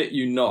 I shit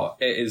you not,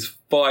 it is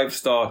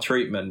 5-star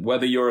treatment,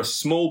 whether you're a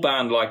small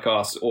band like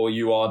us or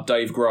you are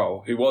Dave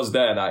Grohl, who was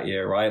there that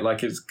year, right?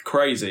 Like, it's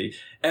crazy.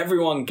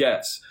 Everyone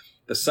gets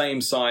the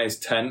same size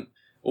tent.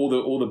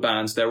 All the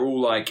bands, they're all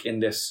like in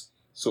this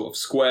sort of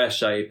square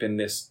shape in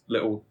this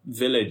little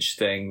village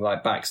thing,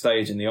 like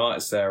backstage in the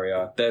artists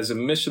area. There's a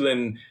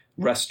Michelin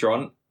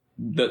restaurant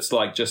that's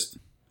like just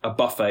a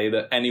buffet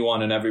that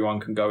anyone and everyone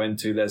can go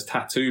into. There's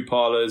tattoo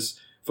parlors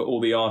for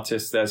all the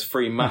artists. There's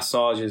free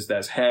massages.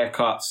 There's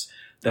haircuts.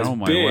 There's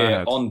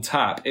beer on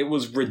tap. It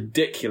was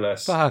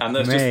ridiculous. And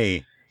there's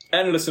just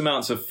endless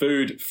amounts of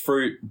food,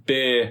 fruit,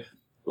 beer,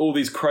 all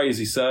these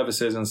crazy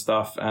services and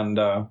stuff. And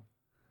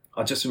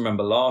I just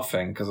remember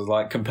laughing because I was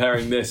like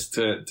comparing this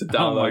to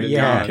Download in the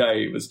UK.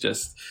 It was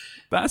just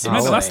that's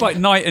like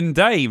night and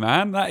day,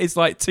 man. That is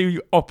like 2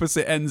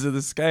 opposite ends of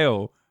the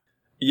scale.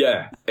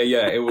 Yeah,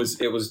 it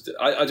was.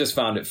 I just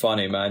found it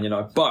funny, man. You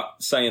know, but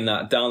saying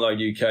that, Download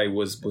UK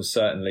was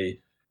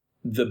certainly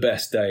the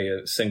best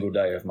single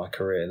day of my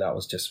career. That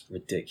was just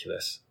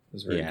ridiculous. It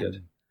was really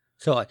good.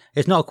 So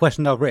it's not a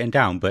question I've written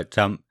down, but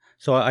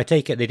so I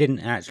take it they didn't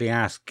actually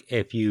ask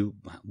if you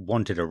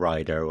wanted a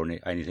rider or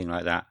anything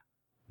like that.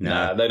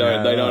 No, they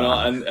don't. They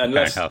don't.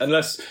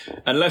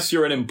 Unless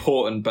you're an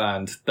important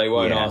band, they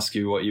won't ask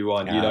you what you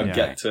want. You don't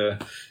get to.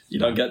 You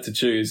don't get to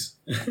choose.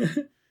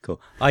 Cool.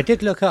 I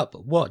did look up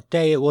what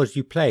day it was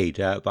you played,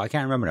 but I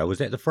can't remember now. Was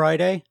it the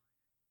Friday?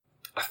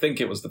 I think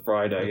it was the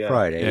Friday. Yeah,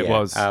 Friday. It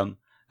was.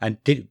 And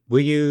were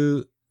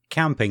you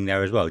camping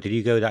there as well? Did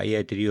you go that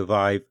year? Did you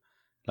arrive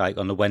like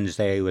on the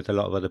Wednesday with a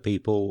lot of other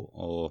people,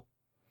 or?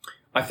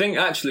 I think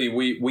actually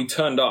we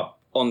turned up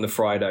on the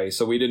Friday,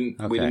 so we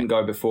didn't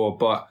go before,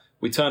 but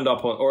we turned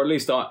up on, or at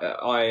least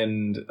I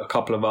and a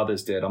couple of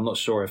others did. I'm not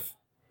sure if,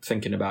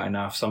 thinking about it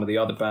now, if some of the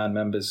other band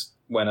members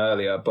went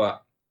earlier,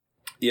 but.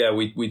 Yeah,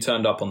 we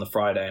turned up on the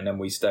Friday and then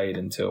we stayed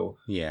until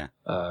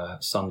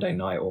Sunday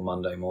night or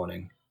Monday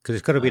morning. Because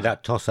it's got to be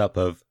that toss-up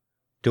of,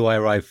 do I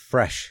arrive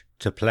fresh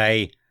to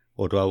play,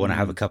 or do I want to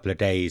have a couple of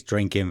days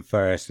drinking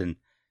first and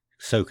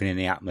soaking in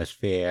the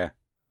atmosphere?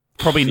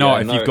 Probably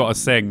not if you've got to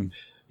sing.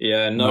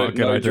 Yeah, no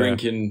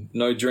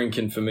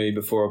drinking for me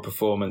before a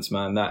performance,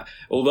 man. That,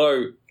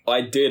 although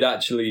I did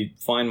actually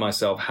find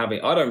myself I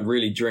don't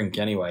really drink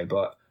anyway,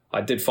 but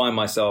I did find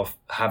myself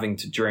having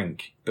to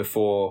drink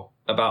before.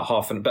 About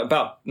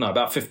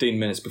 15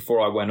 minutes before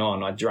I went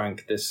on, I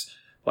drank this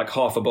like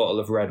half a bottle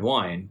of red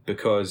wine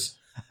because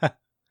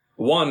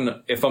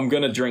one, if I'm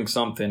going to drink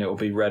something, it will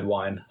be red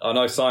wine. I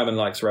know Simon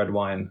likes red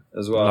wine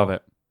as well. Love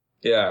it.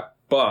 Yeah.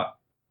 But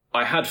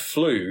I had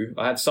flu.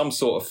 I had some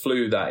sort of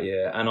flu that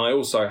year. And I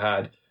also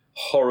had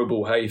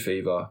horrible hay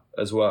fever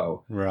as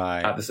well.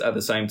 Right. At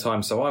the same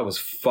time. So I was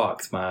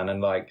fucked, man. And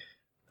like,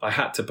 I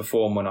had to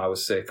perform when I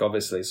was sick,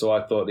 obviously. So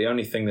I thought the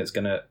only thing that's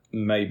going to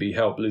maybe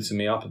help loosen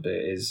me up a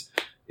bit is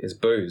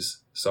booze.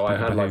 So I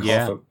had like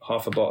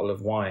half a bottle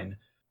of wine.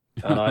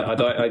 And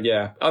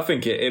I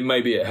think it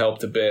maybe it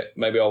helped a bit.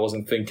 Maybe I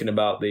wasn't thinking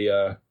about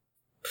the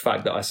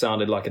fact that I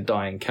sounded like a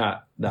dying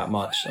cat that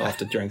much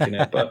after drinking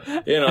it. But,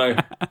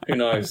 who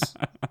knows?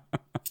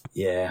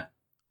 Yeah.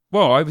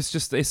 Well,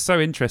 it's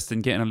so interesting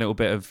getting a little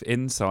bit of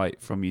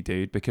insight from you,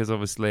 dude, because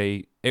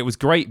obviously it was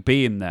great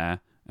being there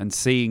and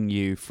seeing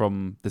you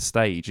from the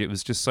stage. It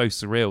was just so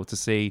surreal to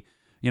see,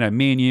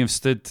 me and you have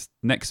stood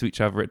next to each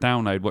other at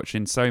Download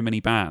watching so many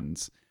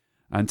bands.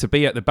 And to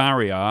be at the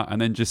barrier and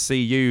then just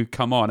see you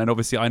come on. And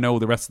obviously I know all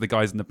the rest of the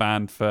guys in the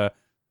band for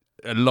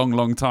a long,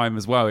 long time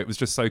as well. It was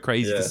just so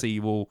crazy to see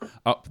you all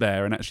up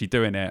there and actually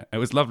doing it. It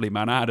was lovely,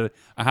 man. I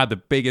had the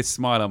biggest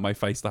smile on my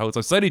face the whole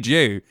time. So did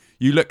you.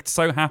 You looked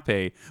so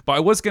happy. But I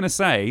was going to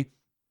say,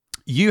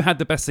 you had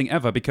the best thing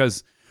ever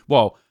because,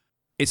 well,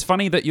 it's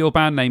funny that your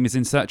band name is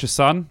In Search of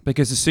Sun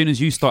because as soon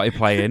as you started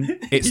playing,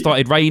 it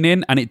started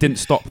raining and it didn't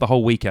stop the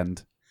whole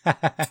weekend.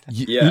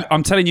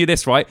 I'm telling you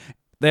this, right?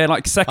 They're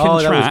like second track.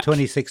 Oh, that was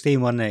 2016,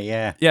 wasn't it?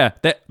 Yeah. Yeah,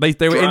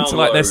 they were into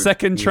like their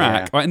second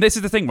track. Yeah. Right? And this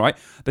is the thing, right?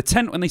 The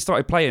tent when they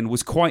started playing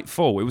was quite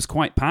full. It was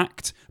quite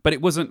packed, but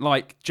it wasn't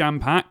like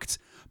jam-packed.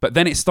 But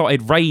then it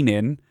started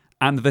raining,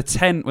 and the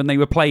tent when they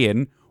were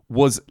playing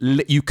was...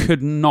 you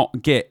could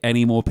not get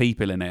any more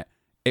people in it.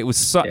 It was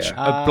such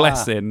a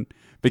blessing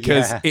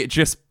because it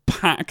just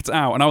packed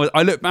out. And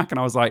I looked back and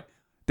I was like,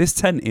 this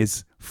tent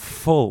is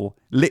full,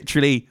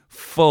 literally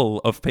full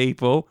of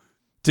people.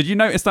 Did you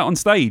notice that on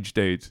stage,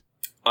 dude?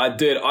 I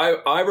did.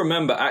 I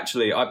remember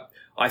actually.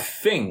 I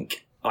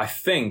think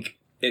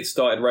it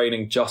started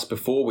raining just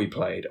before we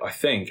played. I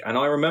think, and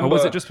I remember. Oh,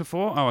 was it just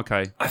before? Oh,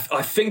 okay.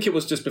 I think it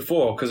was just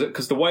before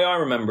because the way I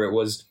remember it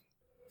was,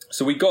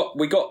 so we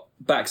got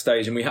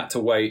backstage and we had to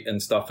wait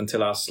and stuff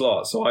until our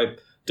slot. So I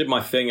did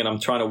my thing and I'm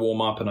trying to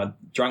warm up and I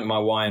drank my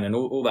wine and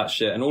all that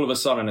shit. And all of a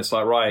sudden it's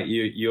like, right,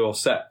 your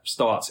set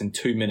starts in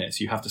 2 minutes.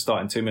 You have to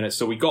start in 2 minutes.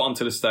 So we got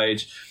onto the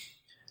stage,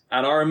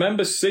 and I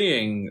remember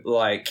seeing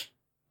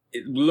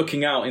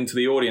looking out into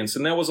the audience,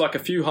 and there was like a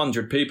few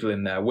hundred people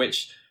in there,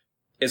 which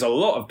is a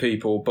lot of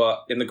people,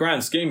 but in the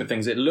grand scheme of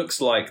things, it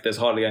looks like there's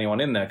hardly anyone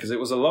in there because it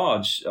was a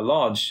large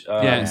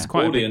it's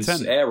quite audience a big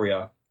tent.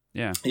 area.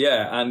 Yeah.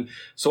 And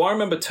so I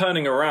remember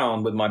turning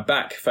around with my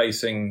back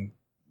facing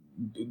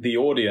the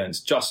audience,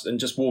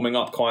 just warming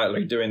up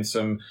quietly, doing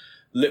some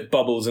lip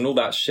bubbles and all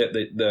that shit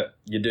that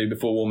you do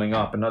before warming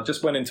up. And I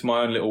just went into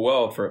my own little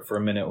world for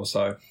a minute or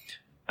so.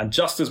 And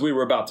just as we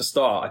were about to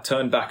start, I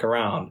turned back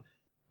around.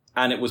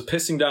 And it was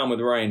pissing down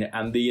with rain,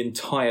 and the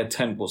entire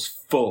tent was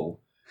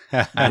full.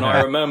 And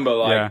I remember,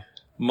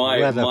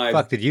 where the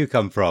fuck did you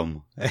come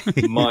from?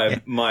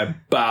 my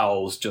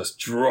bowels just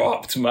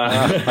dropped,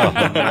 man.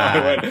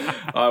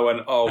 I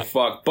went, oh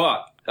fuck!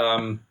 But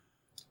on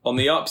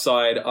the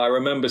upside, I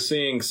remember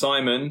seeing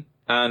Simon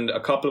and a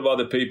couple of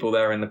other people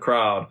there in the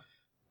crowd,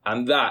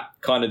 and that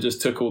kind of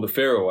just took all the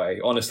fear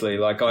away. Honestly,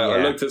 I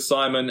looked at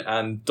Simon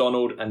and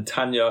Donald and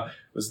Tanya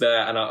was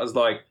there, and I was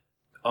like,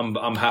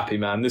 I'm happy,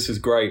 man. This is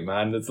great,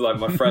 man. It's like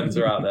my friends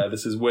are out there.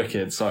 This is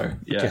wicked. So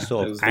yeah, just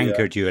sort of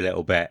anchored you a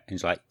little bit.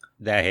 It's like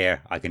they're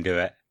here. I can do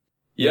it.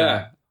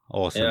 Yeah,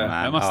 awesome, man.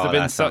 That must have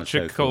been such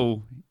a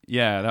cool.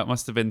 Yeah, that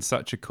must have been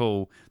such a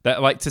cool. That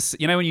when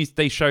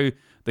they show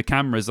the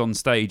cameras on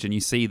stage and you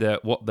see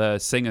what the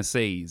singer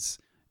sees.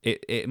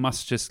 It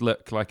must just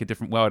look like a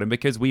different world. And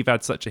because we've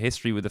had such a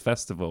history with the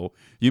festival,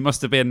 you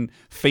must have been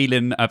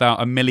feeling about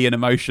a million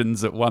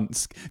emotions at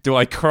once. Do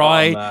I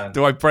cry? Oh,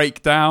 do I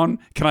break down?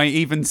 Can I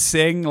even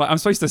sing? Like, I'm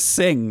supposed to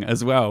sing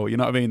as well. You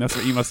know what I mean? That's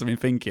what you must have been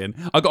thinking.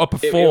 I got to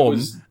perform.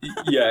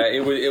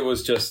 It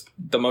was just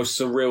the most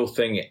surreal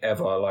thing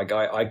ever. Like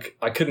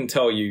I couldn't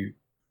tell you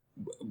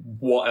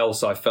what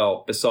else I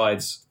felt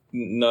besides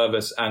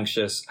nervous,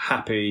 anxious,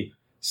 happy,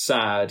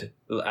 sad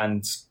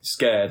and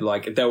scared.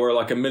 Like there were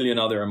like a million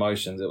other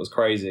emotions. It was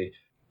crazy.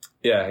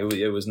 Yeah,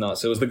 it was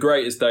nuts. It was the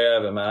greatest day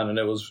ever, man, and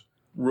it was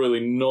really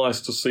nice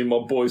to see my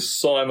boy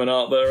Simon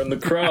out there in the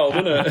crowd,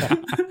 isn't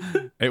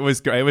it? It was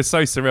great. It was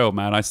so surreal,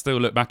 man. I still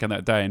look back on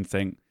that day and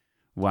think,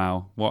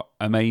 wow, what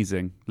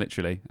amazing.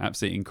 Literally,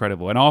 absolutely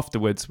incredible. And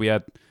afterwards we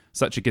had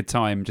such a good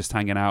time just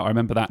hanging out. I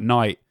remember that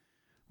night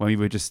when we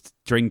were just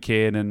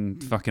drinking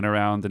and fucking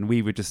around, and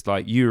we were just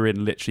like, you were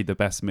in literally the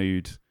best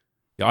mood.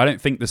 I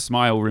don't think the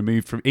smile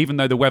removed from, even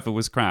though the weather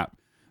was crap,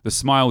 the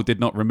smile did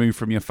not remove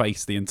from your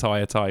face the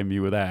entire time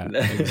you were there.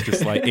 It was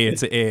just like ear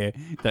to ear.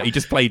 That you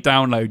just played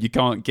Download. You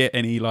can't get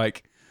any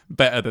like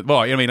better than, well,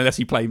 I mean, unless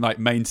you play like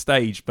main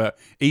stage, but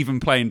even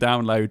playing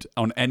Download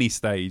on any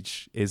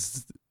stage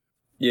is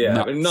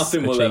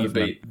nothing will ever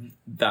beat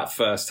that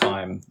first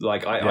time.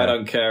 Like I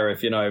don't care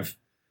if,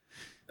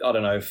 I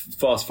don't know,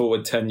 fast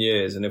forward 10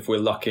 years, and if we're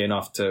lucky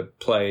enough to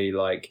play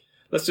like,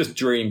 let's just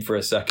dream for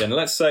a second.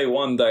 Let's say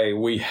one day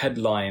we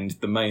headlined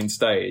the main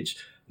stage.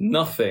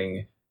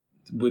 Nothing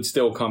would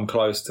still come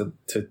close to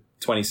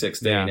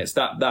 2016. Yeah, it's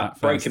that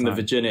breaking the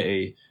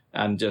virginity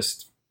and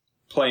just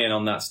playing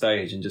on that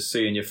stage and just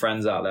seeing your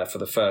friends out there for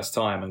the first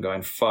time and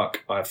going,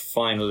 fuck, I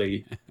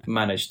finally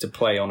managed to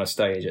play on a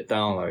stage at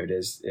Download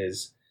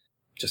is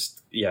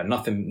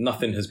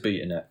nothing has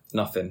beaten it.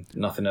 Nothing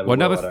ever. Well, will,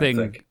 another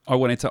thing I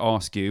wanted to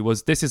ask you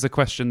was, this is a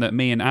question that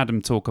me and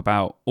Adam talk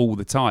about all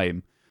the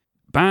time.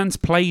 Bands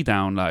play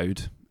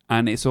Download,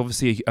 and it's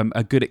obviously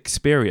a good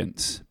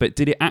experience, but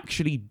did it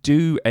actually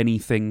do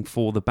anything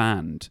for the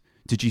band?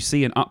 Did you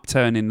see an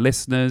upturn in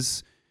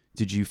listeners?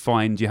 Did you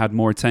find you had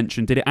more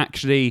attention? Did it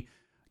actually,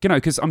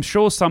 because I'm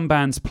sure some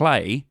bands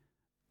play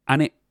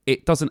and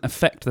it doesn't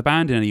affect the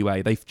band in any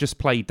way. They've just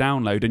played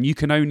Download, and you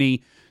can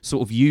only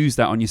sort of use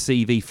that on your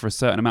CV for a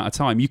certain amount of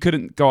time. You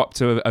couldn't go up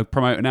to a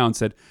promoter now and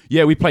said,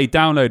 yeah, we played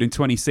Download in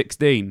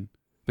 2016,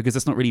 because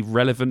that's not really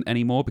relevant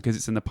anymore because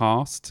it's in the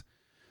past.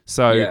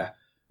 So yeah.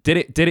 Did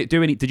it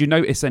do any? Did you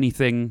notice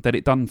anything that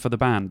it done for the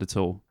band at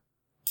all?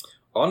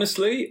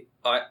 Honestly,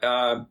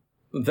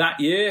 that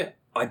year,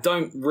 I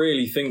don't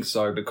really think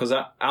so, because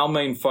our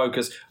main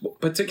focus,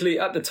 particularly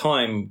at the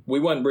time, we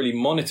weren't really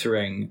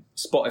monitoring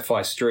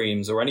Spotify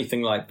streams or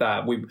anything like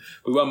that. We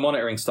weren't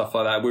monitoring stuff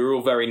like that. We were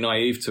all very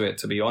naive to it,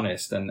 to be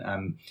honest.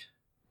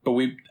 But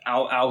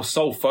our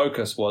sole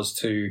focus was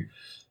to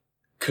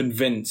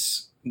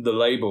convince the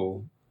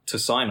label to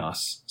sign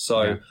us.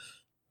 So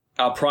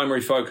our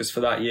primary focus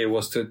for that year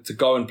was to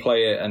go and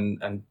play it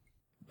and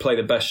play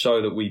the best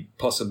show that we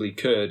possibly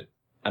could,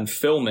 and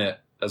film it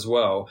as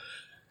well,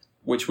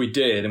 which we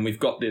did. And we've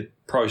got the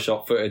pro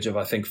shop footage of,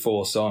 I think,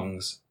 4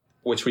 songs,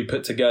 which we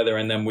put together.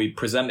 And then we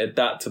presented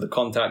that to the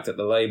contact at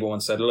the label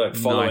and said, look,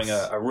 following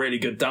a really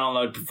good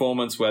Download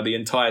performance where the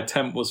entire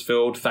tent was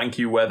filled. Thank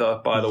you, weather,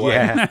 by the way.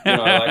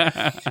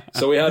 Yeah.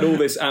 So we had all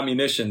this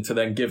ammunition to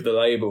then give the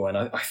label. And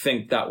I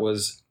think there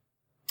was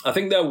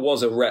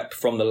a rep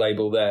from the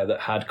label there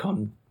that had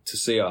come to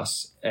see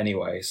us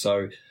anyway.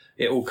 So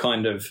it all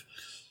kind of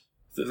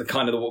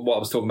what I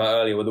was talking about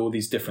earlier, with all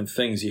these different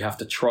things, you have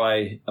to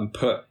try and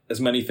put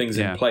as many things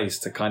in place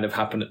to kind of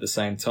happen at the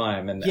same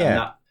time. And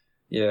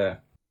that.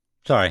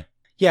 Sorry.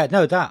 Yeah,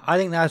 no, I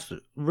think that's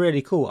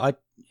really cool.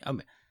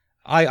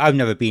 I've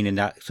never been in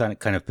that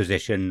kind of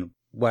position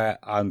where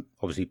I'm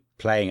obviously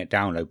playing at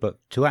Download, but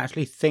to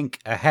actually think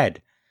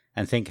ahead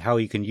and think how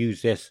you can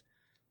use this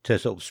to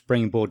sort of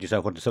springboard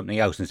yourself onto something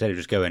else instead of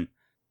just going,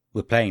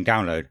 we're playing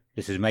Download,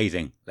 this is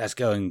amazing, let's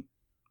go and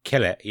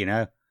kill it,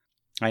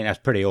 I think that's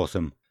pretty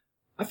awesome.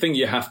 I think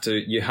you have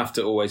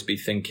to always be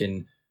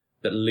thinking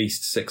at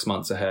least 6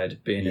 months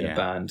ahead, being in a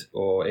band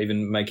or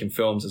even making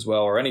films as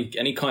well, or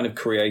any kind of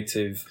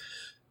creative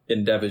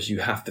endeavors. You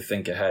have to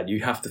think ahead.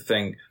 You have to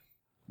think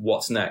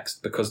what's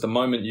next, because the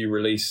moment you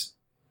release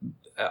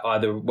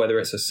either, whether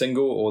it's a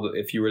single or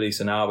if you release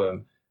an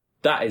album,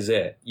 that is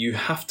it. You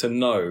have to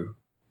know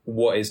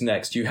what is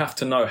next. You have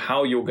to know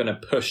how you're going to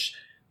push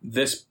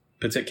this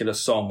particular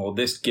song or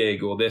this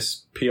gig or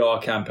this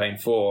PR campaign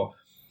for.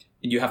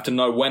 You have to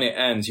know when it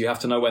ends. You have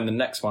to know when the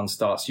next one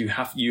starts. You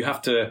have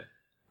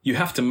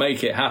to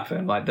make it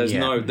happen. Like there's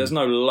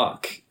no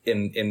luck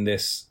in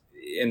this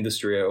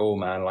industry at all,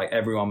 man. Like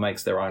everyone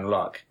makes their own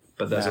luck,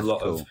 but there's a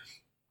lot of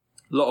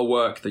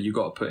work that you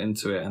got to put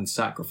into it and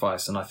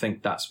sacrifice. And I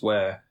think that's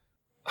where,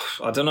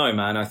 I don't know,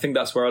 man. I think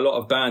that's where a lot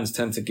of bands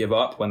tend to give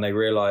up when they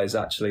realize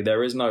actually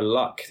there is no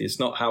luck. It's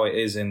not how it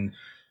is in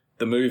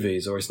the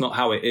movies, or it's not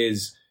how it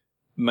is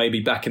maybe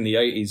back in the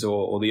 80s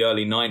or the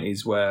early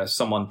 90s, where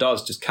someone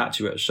does just catch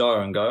you at a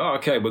show and go, oh,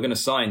 okay, we're going to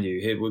sign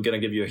you. Here, we're going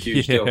to give you a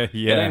huge deal. It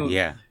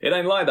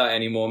ain't like that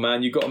anymore,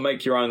 man. You got to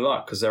make your own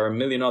luck, because there are a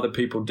million other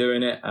people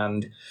doing it.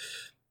 And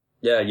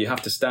you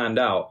have to stand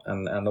out.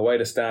 And the way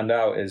to stand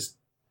out is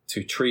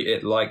to treat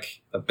it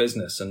like a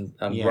business and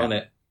run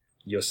it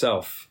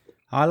yourself.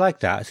 I like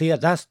that. See,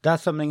 that's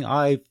something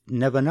I've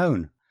never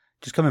known.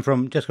 Just coming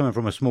from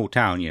a small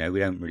town,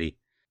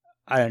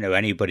 I don't know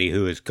anybody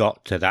who has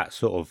got to that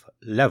sort of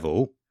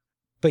level.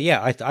 But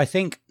yeah, I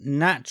think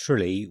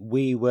naturally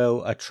we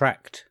will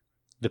attract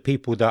the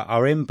people that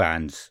are in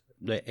bands,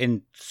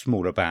 in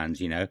smaller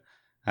bands,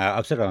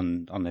 I've said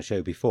on the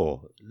show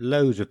before,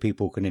 loads of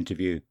people can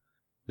interview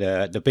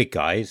the big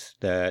guys,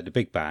 the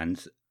big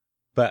bands,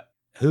 but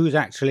who's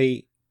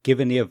actually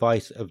giving the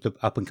advice of the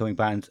up-and-coming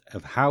bands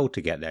of how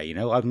to get there,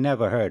 I've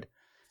never heard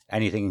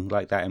anything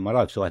like that in my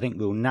life. So I think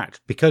we'll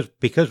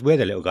because we're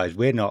the little guys,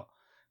 we're not,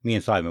 me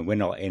and Simon, we're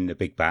not in the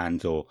big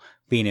bands or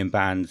being in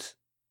bands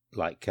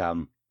like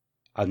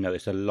I've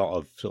noticed a lot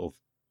of sort of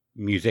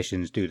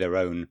musicians do their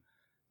own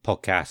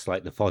podcasts,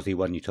 like the Fozzy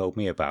one you told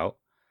me about.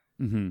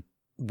 Mm-hmm.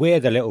 We're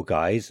the little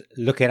guys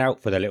looking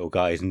out for the little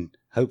guys and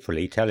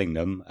hopefully telling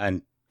them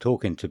and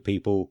talking to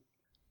people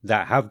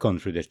that have gone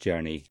through this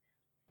journey.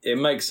 It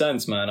makes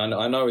sense, man.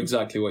 I know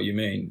exactly what you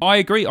mean. I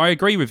agree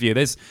with you.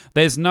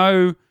 There's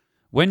no...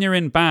 When you're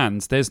in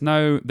bands, there's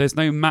no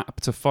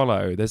map to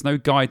follow. There's no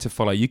guide to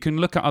follow. You can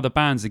look at other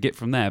bands and get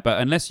from there,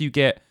 but unless you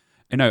get,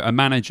 a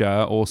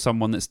manager or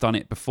someone that's done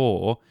it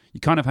before, you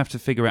kind of have to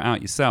figure it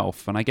out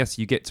yourself. And I guess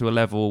you get to a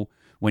level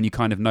when you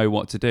kind of know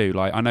what to do.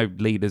 Like I know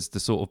Leader's the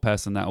sort of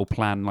person that will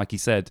plan, like he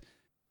said,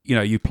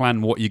 you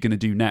plan what you're going to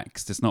do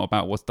next. It's not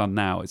about what's done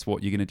now. It's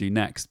what you're going to do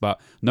next. But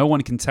no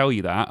one can tell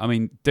you that. I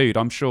mean, dude,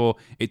 I'm sure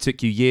it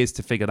took you years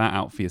to figure that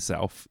out for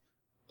yourself.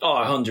 Oh,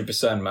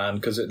 100%, man.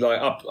 Because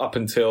up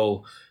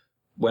until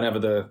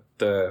whenever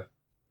the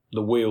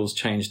wheels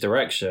changed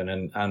direction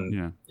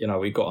and you know,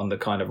 we got on the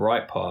kind of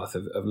right path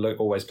of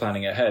always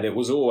planning ahead, it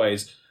was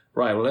always,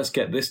 right, well, let's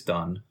get this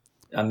done.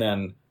 And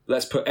then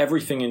let's put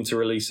everything into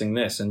releasing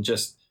this and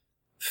just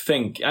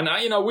think. And,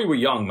 you know, we were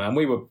young, man.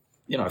 We were,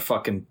 you know,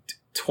 fucking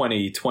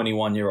 20,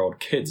 21-year-old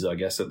kids, I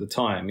guess, at the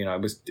time. You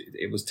know,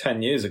 it was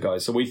 10 years ago.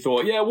 So we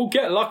thought, yeah, we'll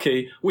get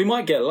lucky. We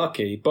might get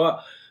lucky.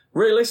 But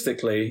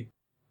realistically,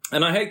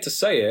 and I hate to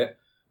say it,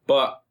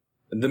 but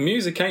the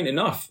music ain't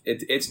enough.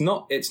 It's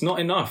not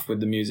enough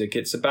with the music.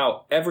 It's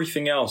about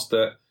everything else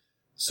that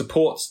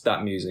supports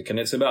that music. And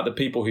it's about the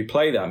people who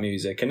play that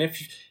music. And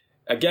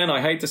again,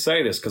 I hate to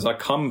say this because I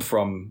come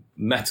from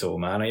metal,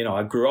 man. You know,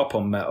 I grew up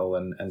on metal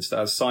and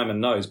as Simon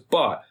knows,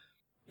 but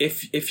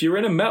if you're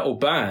in a metal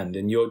band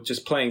and you're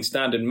just playing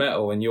standard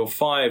metal and you're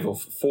 4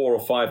 or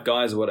 5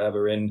 guys or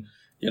whatever in,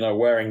 you know,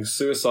 wearing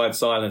Suicide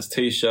Silence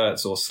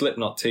t-shirts or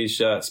Slipknot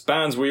t-shirts,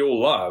 bands we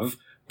all love,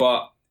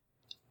 but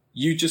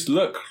you just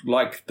look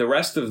like the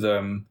rest of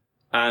them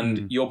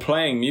and you're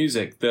playing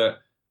music that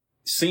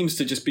seems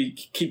to just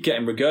keep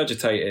getting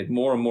regurgitated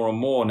more and more and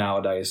more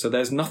nowadays. So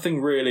there's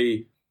nothing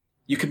really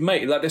you could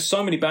make. Like, there's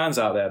so many bands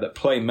out there that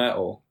play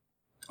metal.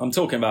 I'm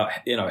talking about,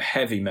 you know,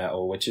 heavy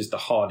metal, which is the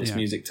hardest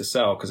music to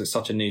sell because it's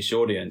such a niche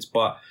audience.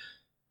 But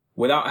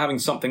without having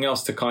something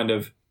else to kind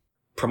of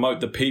promote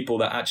the people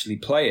that actually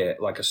play it,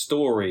 like a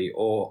story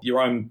or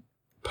your own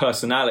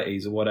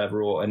personalities or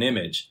whatever, or an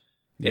image,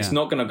 it's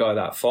not going to go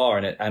that far.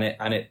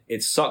 And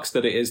it sucks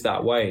that it is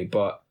that way,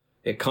 but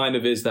it kind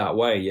of is that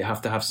way. You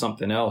have to have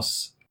something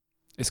else.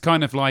 It's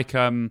kind of like,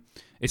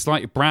 it's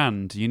like a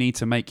brand. You need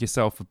to make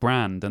yourself a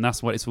brand. And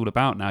that's what it's all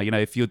about now. You know,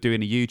 if you're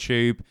doing a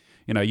YouTube,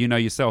 you know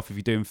yourself, if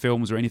you're doing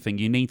films or anything,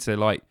 you need to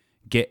like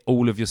get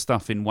all of your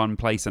stuff in one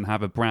place and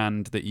have a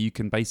brand that you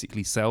can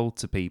basically sell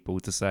to people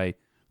to say,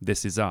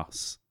 this is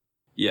us.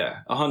 Yeah,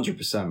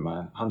 100%,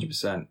 man.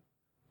 100%.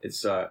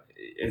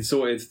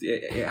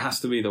 It has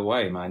to be the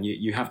way, man.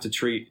 You have to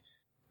treat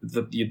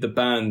the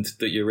band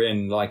that you're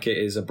in like it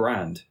is a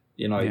brand.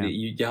 You know,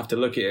 you have to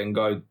look at it and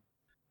go,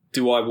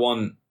 do I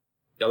want,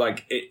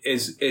 like,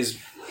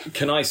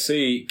 can I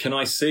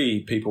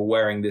see people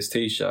wearing this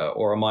t-shirt,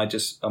 or am I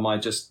just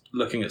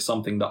looking at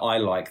something that I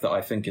like, that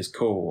I think is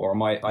cool, or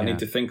I need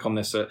to think on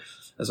this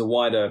as a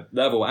wider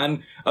level?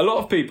 And a lot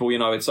of people, you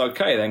know, it's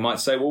okay. They might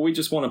say, well, we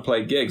just want to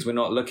play gigs. We're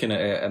not looking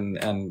at it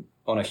and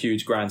on a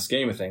huge grand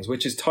scheme of things,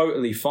 which is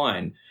totally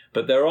fine.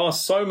 But there are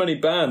so many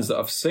bands that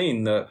I've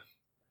seen that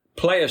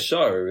play a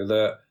show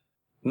that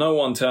no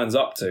one turns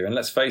up to. And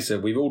let's face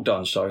it, we've all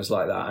done shows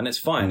like that, and it's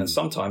fine. And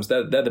sometimes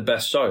they're the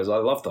best shows. I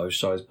love those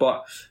shows,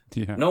 but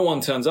no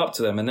one turns up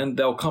to them, and then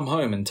they'll come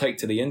home and take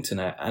to the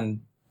internet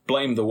and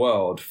blame the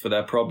world for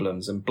their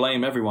problems and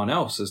blame everyone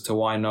else as to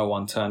why no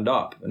one turned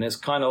up. And it's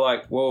kind of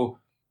like, well,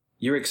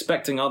 you're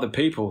expecting other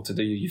people to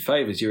do you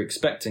favors. You're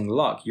expecting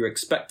luck. You're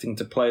expecting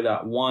to play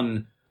that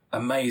one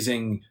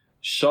amazing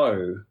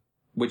show,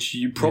 which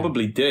you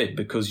probably did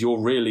because you're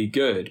really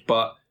good,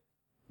 but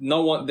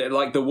no one,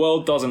 like, the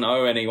world doesn't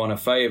owe anyone a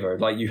favor.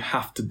 Like, you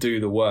have to do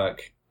the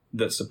work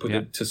to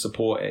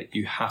support it.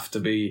 You have to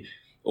be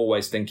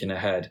always thinking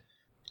ahead.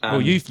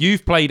 Well,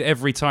 you've played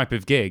every type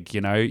of gig.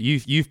 You know,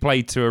 you've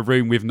played to a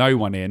room with no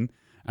one in,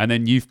 and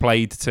then you've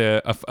played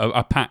to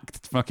a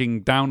packed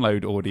fucking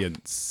download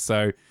audience.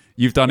 So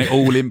you've done it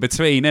all in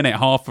between, innit?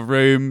 Half a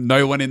room,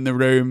 no one in the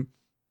room,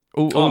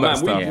 all that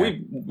stuff.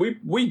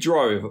 We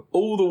drove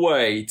all the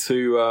way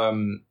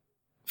to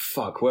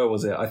where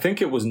was it? I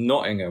think it was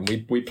Nottingham.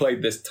 We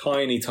played this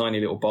tiny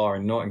little bar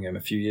in Nottingham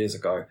a few years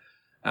ago,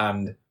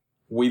 and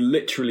we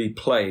literally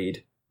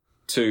played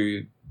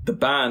to the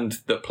band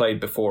that played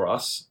before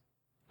us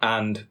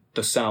and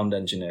the sound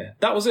engineer.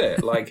 That was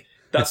it. Like,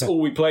 that's all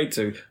we played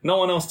to. No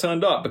one else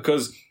turned up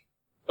because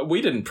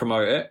we didn't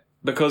promote it,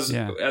 because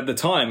at the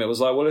time it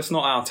was like, well, it's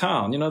not our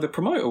town. You know, the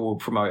promoter will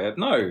promote it.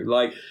 No,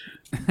 like,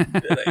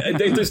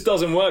 it just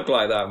doesn't work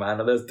like that,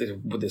 man. There's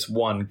this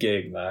one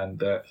gig, man,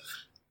 that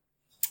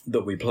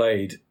we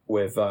played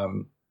with,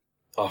 I'm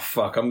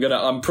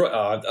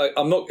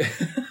not.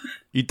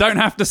 You don't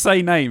have to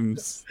say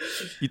names.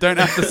 You don't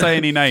have to say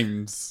any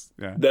names.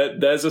 Yeah.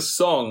 There's a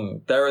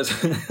song. There's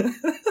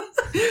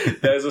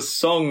a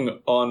song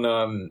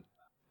on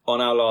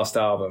our last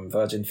album,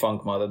 Virgin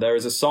Funk Mother. There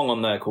is a song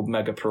on there called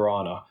Mega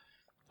Piranha,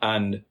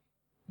 and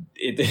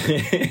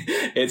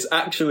it's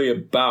actually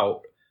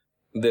about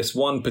this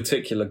one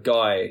particular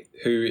guy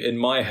who, in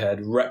my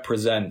head,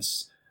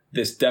 represents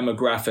this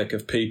demographic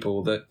of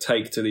people that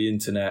take to the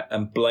internet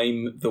and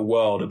blame the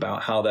world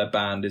about how their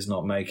band is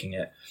not making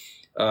it.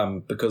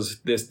 Because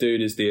this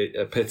dude is the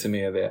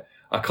epitome of it.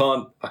 I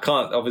can't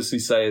obviously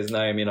say his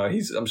name, you know,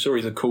 I'm sure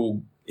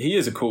he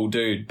is a cool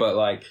dude, but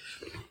like,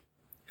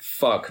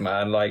 fuck,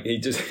 man, like,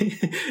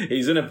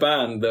 he's in a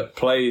band that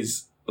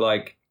plays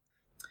like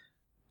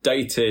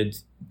dated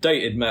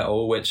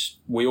metal, which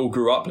we all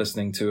grew up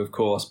listening to, of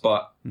course,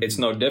 but it's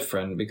no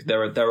different, because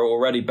there are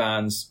already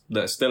bands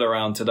that are still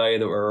around today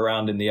that were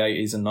around in the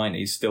 80s and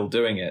 90s still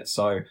doing it.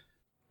 So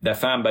their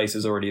fan base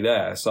is already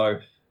there. So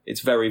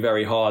it's very,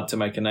 very hard to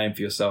make a name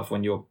for yourself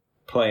when you're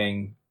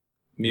playing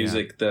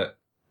music that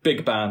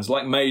big bands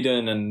like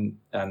Maiden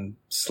and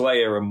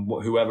Slayer and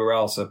whoever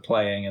else are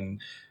playing,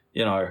 and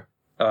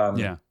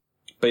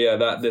But yeah,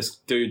 that this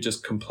dude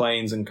just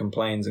complains and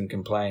complains and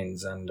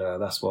complains, and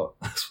that's what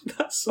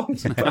that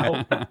song's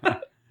about.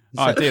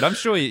 Oh, dude, I'm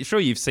sure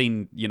you've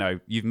seen,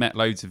 you've met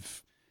loads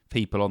of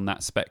people on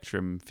that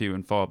spectrum, few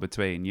and far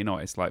between.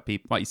 It's like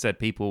people, like you said,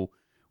 people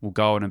will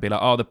go on and be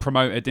like, oh, the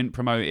promoter didn't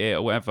promote it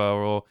or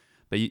whatever,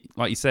 but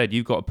like you said,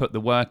 you've got to put the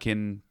work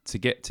in to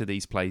get to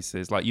these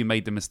places. Like you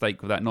made the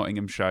mistake with that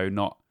Nottingham show,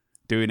 not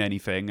doing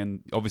anything,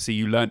 and obviously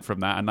you learnt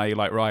from that, and now you're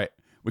like, right,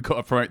 we've got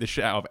to promote the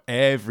shit out of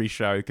every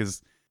show,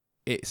 because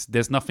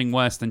there's nothing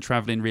worse than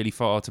travelling really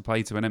far to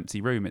play to an empty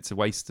room. It's a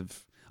waste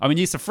of... I mean,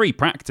 it's a free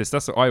practice.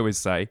 That's what I always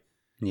say.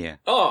 Yeah.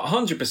 Oh,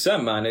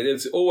 100%, man.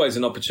 It's always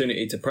an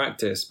opportunity to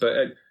practice.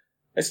 But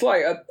it's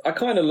like, I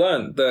kind of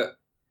learned that,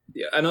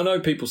 and I know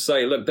people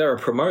say, look, they're a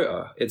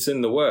promoter. It's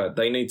in the word.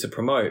 They need to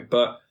promote.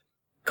 But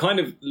kind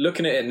of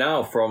looking at it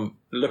now from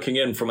looking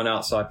in from an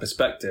outside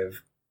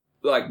perspective,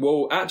 like,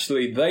 well,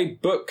 actually, they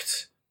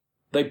booked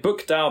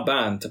our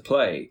band to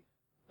play.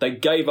 They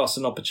gave us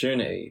an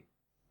opportunity.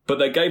 But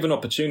they gave an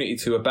opportunity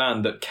to a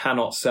band that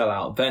cannot sell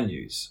out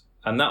venues.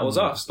 And that was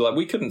us. Like,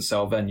 we couldn't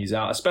sell venues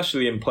out,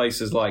 especially in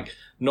places like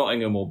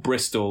Nottingham or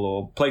Bristol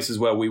or places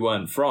where we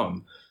weren't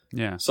from.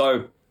 Yeah.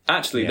 So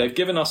actually, they've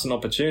given us an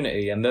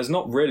opportunity, and there's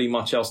not really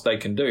much else they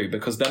can do,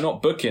 because they're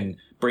not booking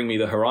Bring Me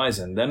the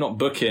Horizon. They're not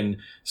booking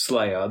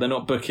Slayer. They're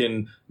not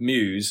booking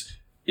Muse.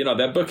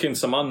 They're booking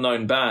some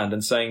unknown band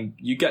and saying,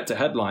 you get to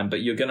headline,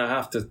 but you're going to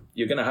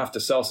have to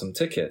sell some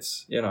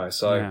tickets,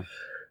 So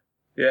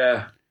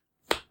yeah.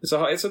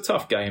 It's a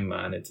tough game,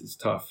 man. It's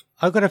tough.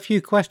 I've got a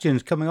few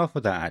questions coming off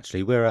of that,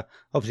 actually. We're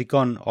obviously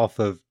gone off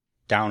of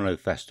Download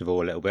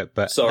Festival a little bit,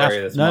 but sorry,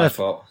 that's my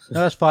fault.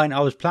 No, that's fine. I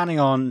was planning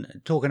on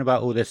talking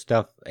about all this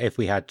stuff if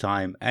we had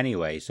time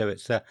anyway, so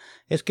it's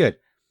good.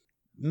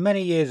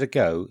 Many years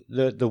ago,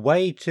 the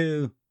way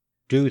to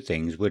do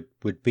things would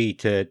be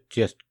to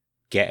just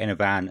get in a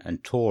van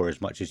and tour as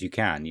much as you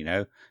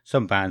can,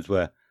 Some bands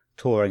were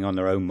touring on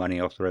their own money,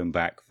 off their own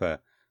back for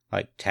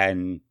like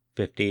 10,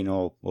 15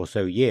 or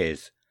so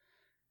years.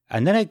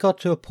 And then it got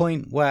to a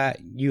point where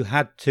you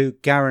had to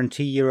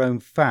guarantee your own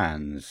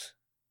fans,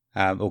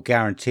 or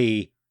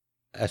guarantee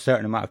a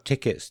certain amount of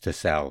tickets to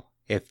sell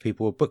if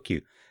people would book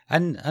you.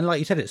 And like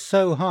you said, it's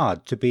so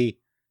hard to be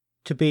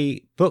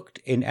booked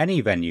in any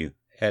venue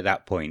at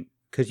that point,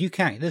 because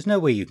there's no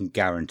way you can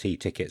guarantee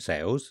ticket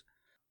sales.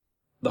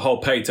 The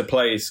whole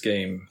pay-to-play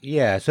scheme.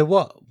 Yeah. So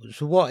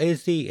what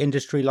is the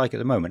industry like at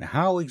the moment?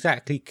 How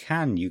exactly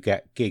can you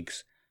get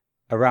gigs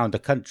around the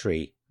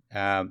country?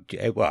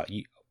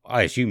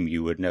 I assume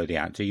you would know the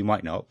answer. You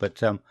might not, but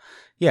can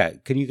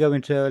you go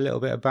into a little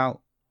bit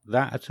about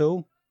that at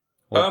all?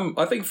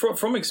 I think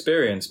from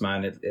experience,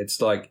 man,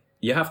 it's like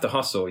you have to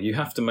hustle. You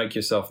have to make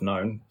yourself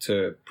known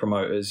to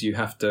promoters. You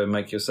have to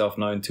make yourself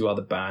known to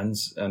other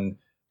bands and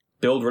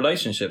build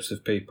relationships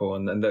with people.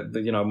 And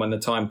then when the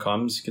time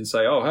comes, you can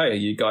say, "Oh, hey,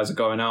 you guys are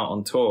going out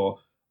on tour.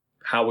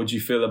 How would you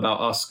feel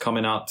about us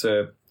coming out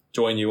to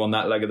join you on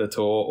that leg of the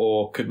tour,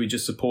 or could we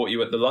just support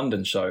you at the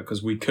London show,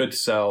 because we could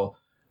sell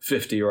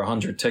 50 or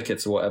 100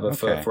 tickets or whatever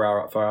for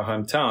our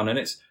hometown." And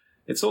it's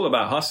all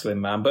about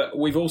hustling, man. But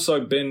we've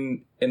also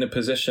been in a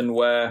position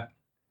where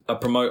a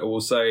promoter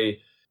will say,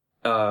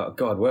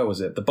 where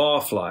was it? The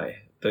Barfly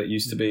that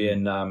used to be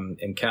in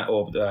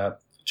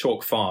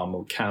Chalk Farm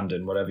or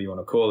Camden, whatever you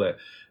want to call it.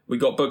 We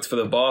got booked for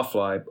the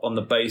Barfly on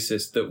the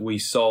basis that we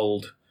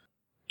sold,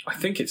 I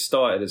think it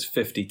started as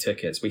 50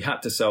 tickets. We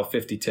had to sell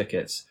 50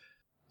 tickets.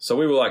 So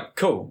we were like,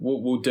 cool,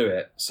 we'll do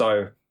it.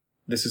 So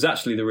this is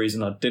actually the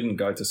reason I didn't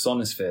go to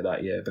Sonisphere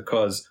that year,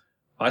 because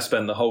I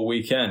spent the whole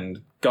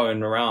weekend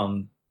going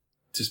around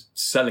just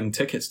selling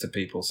tickets to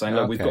people, saying,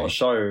 look, we've got a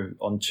show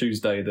on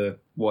Tuesday, the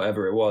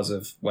whatever it was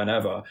of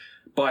whenever,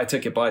 buy a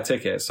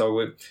ticket.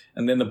 So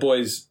and then the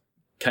boys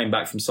came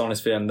back from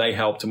Sonisphere and they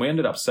helped, and we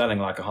ended up selling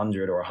like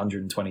 100 or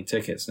 120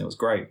 tickets, and it was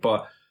great.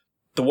 But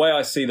the way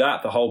I see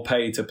that, the whole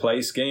pay to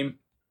play scheme,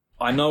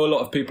 I know a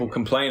lot of people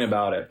complain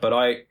about it, but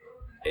I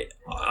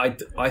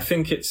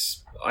think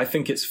it's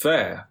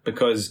fair,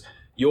 because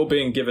you're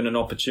being given an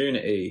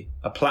opportunity,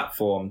 a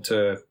platform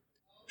to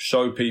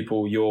show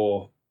people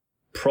your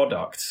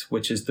product,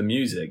 which is the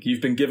music.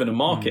 You've been given a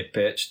market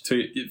pitch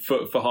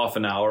for half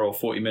an hour or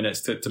 40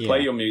 minutes to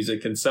play your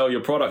music and sell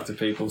your product to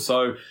people.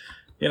 So,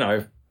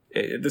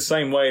 the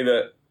same way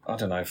that, I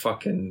don't know,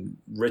 fucking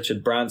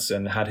Richard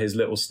Branson had his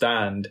little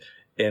stand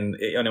in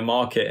a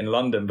market in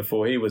London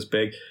before he was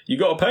big. You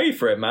got to pay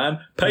for it,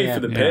 man. Pay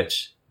for the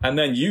pitch. And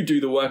then you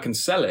do the work and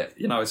sell it.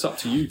 It's up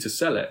to you to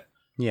sell it.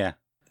 Yeah.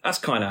 That's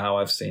kind of how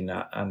I've seen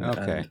that.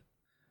 I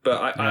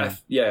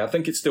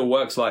think it still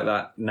works like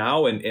that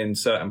now in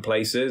certain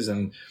places.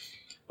 And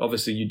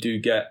obviously you do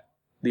get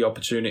the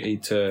opportunity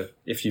to,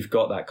 if you've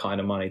got that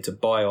kind of money, to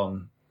buy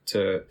on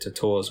to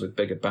tours with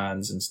bigger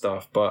bands and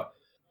stuff. But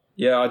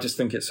yeah, I just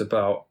think it's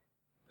about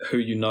who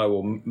you know,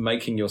 or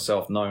making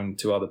yourself known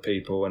to other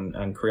people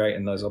and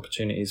creating those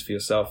opportunities for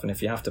yourself. And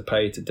if you have to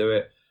pay to do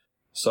it,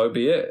 so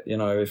be it. You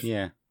know, if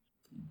Yeah.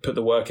 put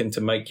the work in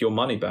to make your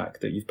money back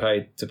that you've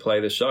paid to play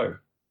the show.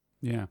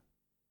 Yeah.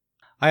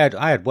 I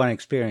had one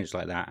experience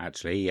like that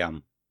actually.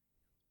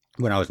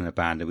 When I was in a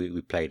band,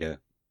 we played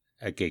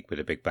a gig with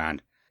a big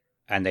band,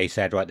 and they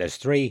said, right, there's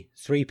three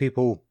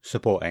people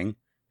supporting.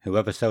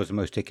 Whoever sells the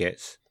most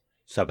tickets,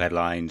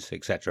 sub-headlines,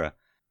 etc.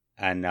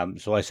 And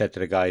so I said to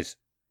the guys,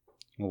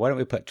 well, why don't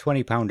we put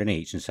 £20 in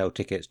each and sell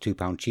tickets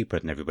 £2 cheaper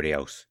than everybody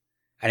else?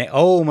 And it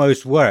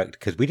almost worked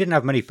because we didn't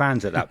have many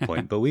fans at that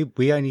point, but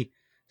we only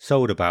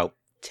sold about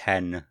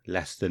 10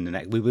 less than the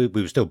next. We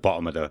were still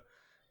bottom of the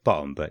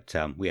bottom, but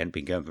we hadn't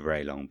been going for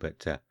very long.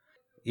 But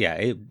yeah,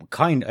 it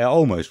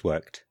almost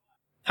worked.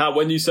 How,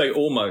 when you say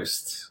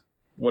almost,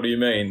 what do you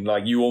mean?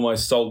 Like you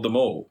almost sold them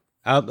all?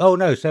 Oh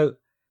no, so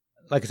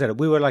like I said,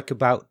 we were like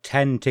about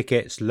 10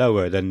 tickets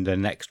lower than the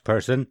next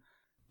person,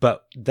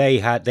 but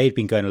they'd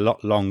been going a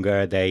lot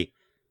longer. They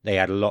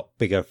had a lot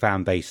bigger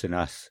fan base than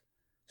us.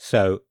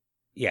 So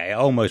yeah, it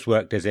almost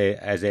worked as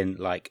in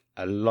like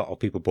a lot of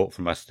people bought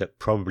from us that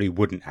probably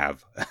wouldn't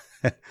have.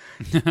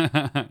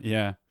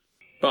 Yeah.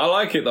 But I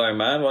like it though,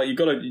 man. Like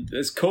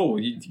it's cool.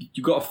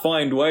 You got to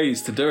find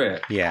ways to do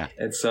it. Yeah.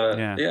 It's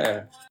Yeah.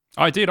 yeah.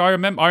 I did. I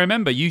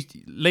remember you,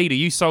 Leader.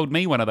 You sold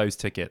me one of those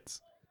tickets.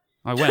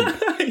 I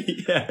went.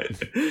 Yeah.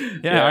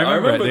 I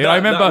remember it, dude.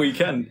 That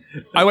weekend.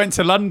 I went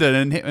to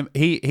London, and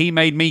he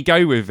made me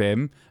go with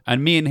him,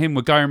 and me and him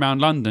were going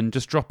around London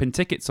just dropping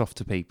tickets off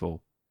to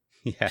people.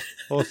 Yeah,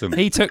 awesome.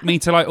 He took me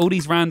to like all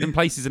these random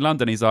places in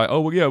London. He's like,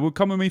 "Oh well, yeah, well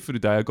come with me for the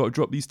day. I got to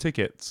drop these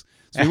tickets."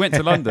 So we went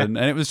to London,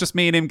 and it was just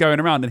me and him going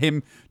around, and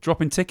him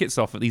dropping tickets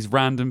off at these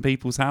random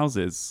people's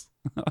houses.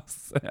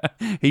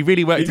 He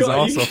really worked his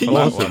arse off for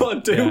that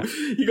one.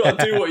 You got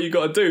to do what you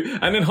got to do.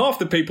 And then half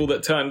the people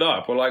that turned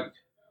up were like,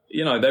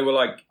 you know, they were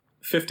like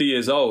 50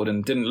 years old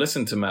and didn't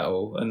listen to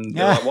metal, and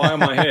they're like, why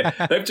am I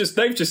here? They've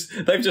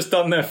just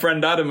done their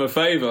friend Adam a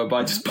favor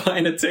by just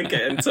buying a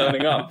ticket and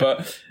turning up.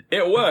 But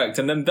it worked,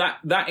 and then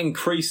that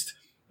increased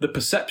the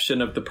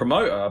perception of the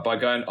promoter by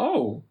going,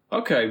 oh,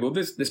 okay, well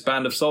this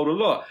band have sold a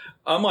lot.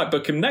 I might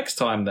book him next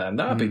time then.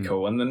 That'd be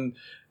cool. And then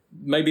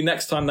maybe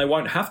next time they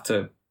won't have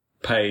to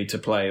pay to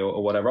play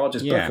or whatever. I'll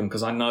just book them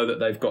because I know that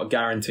they've got a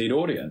guaranteed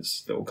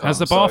audience that will come. Has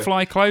the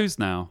Barfly closed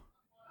now?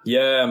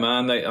 Yeah,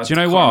 man. Do you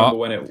know what? Remember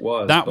when it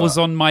was. That was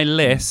on my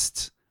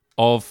list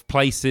of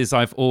places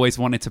I've always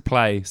wanted to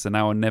play, so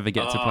now I'll never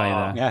get to play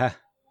there. Yeah.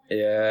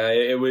 Yeah,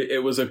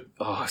 it was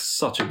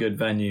such a good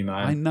venue,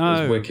 man. I know.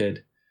 It was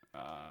wicked.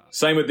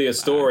 Same with the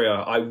Astoria.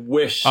 I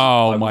wish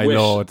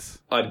Lord,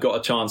 I'd got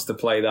a chance to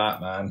play that,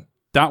 man.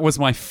 That was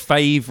my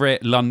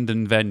favourite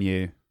London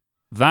venue.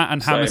 That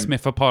and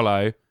Hammersmith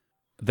Apollo,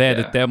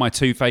 they're my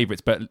two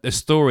favourites. But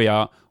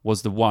Astoria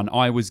was the one.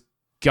 I was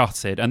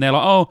gutted. And they're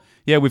like, oh,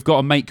 yeah, we've got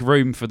to make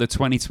room for the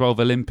 2012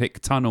 Olympic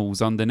tunnels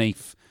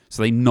underneath.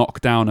 So they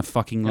knocked down a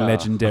fucking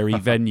legendary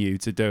venue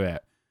to do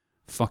it.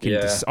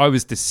 I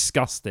was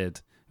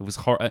disgusted. It was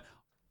horrible.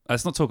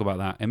 Let's not talk about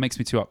that. It makes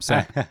me too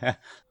upset. I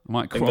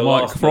might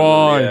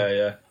cry.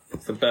 Yeah.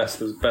 It's the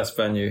best. It was the best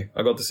venue.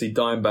 I got to see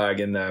Dimebag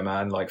in there,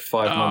 man, like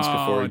 5 months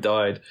before he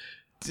died.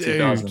 Dude.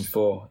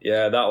 2004.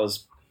 Yeah, that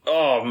was...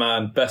 Oh,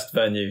 man, best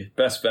venue.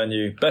 Best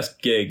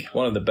gig.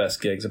 One of the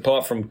best gigs,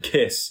 apart from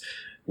Kiss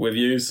with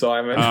you,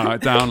 Simon.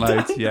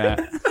 Download,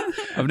 yeah.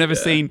 I've never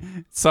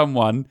seen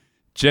someone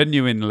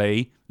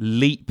genuinely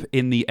leap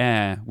in the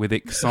air with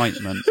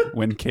excitement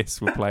when Kiss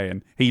were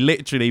playing. He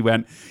literally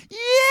went,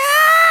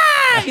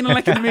 yeah! You know,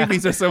 like in the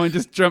movies where someone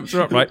just jumps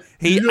up, right?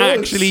 He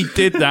actually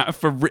did that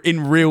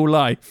in real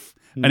life.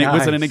 And it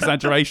wasn't an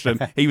exaggeration.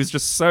 He was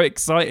just so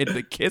excited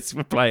that Kiss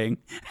were playing.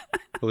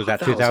 What was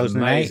that,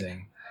 2008?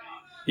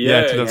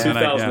 Yeah,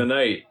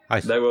 2008. Yeah.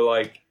 They were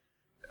like,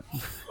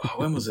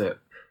 when was it?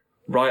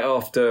 Right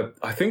after,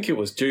 I think it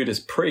was Judas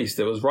Priest.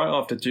 It was right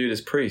after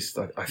Judas Priest,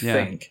 I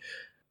think.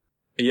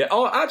 Yeah.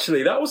 Oh,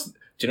 actually, that was...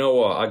 Do you know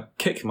what? I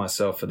kicked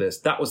myself for this.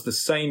 That was the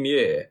same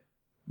year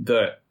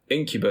that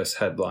Incubus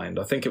headlined.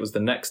 I think it was the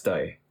next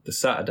day, the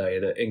Saturday,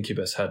 that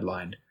Incubus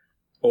headlined.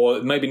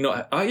 Or maybe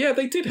not. Oh, yeah,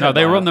 they did headline. No,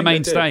 they were on the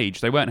main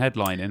stage. They weren't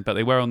headlining, but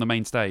they were on the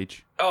main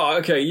stage. Oh,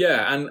 okay,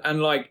 yeah.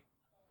 And like,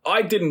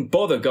 I didn't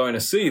bother going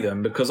to see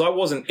them because I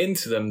wasn't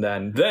into them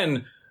then.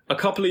 Then, a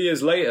couple of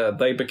years later,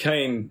 they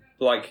became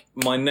like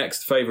my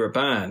next favourite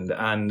band,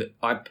 and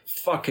I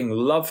fucking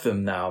love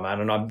them now, man.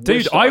 And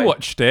I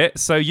watched it,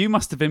 so you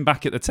must have been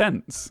back at the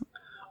tents.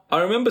 I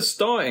remember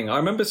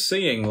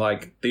seeing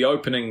like the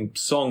opening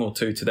song or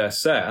two to their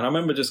set, and I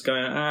remember just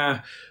going,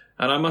 and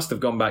I must have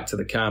gone back to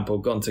the camp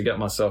or gone to get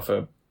myself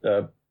a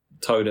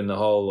toad in the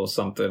hole or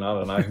something. I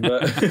don't know.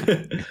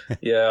 But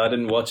yeah, I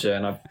didn't watch it,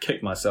 and I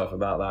kicked myself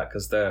about that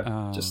because they're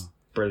just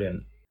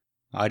brilliant.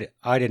 I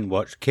didn't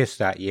watch Kiss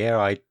that year.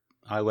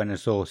 I went and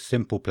saw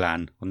Simple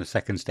Plan on the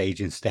second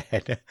stage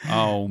instead.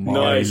 Oh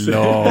my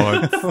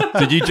Lord.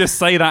 Did you just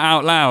say that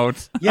out loud?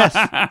 Yes.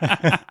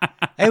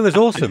 It was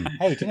awesome.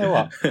 Hey, do you know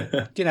what?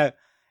 Do you know,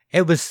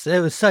 it was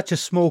such a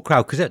small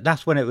crowd because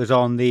that's when it was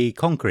on the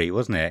concrete,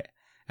 wasn't it?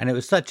 And it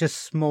was such a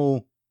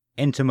small,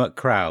 intimate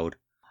crowd.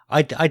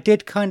 I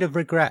did kind of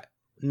regret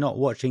not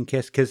watching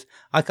Kiss because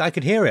I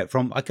could hear it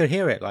from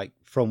like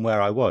from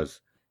where I was,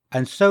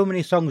 and so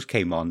many songs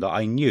came on that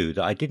I knew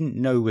that I didn't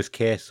know was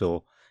Kiss,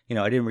 or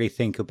I didn't really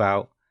think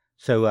about.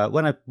 So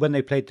when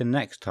they played the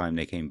next time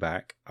they came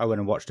back, I went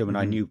and watched them, and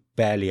I knew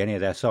barely any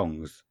of their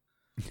songs.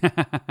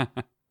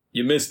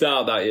 You missed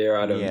out that year,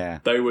 Adam. Yeah.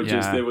 They were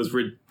it was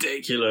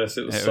ridiculous.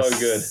 It was so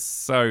good.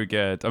 So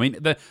good. I mean,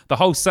 the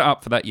whole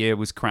setup for that year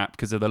was crap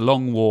because of the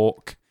long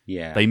walk.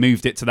 Yeah. They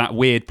moved it to that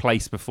weird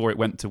place before it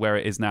went to where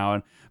it is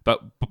now.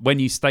 But when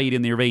you stayed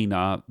in the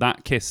arena,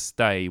 that Kiss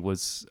day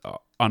was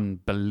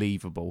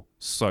unbelievable.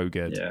 So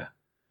good. Yeah.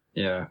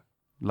 Yeah.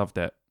 Loved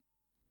it.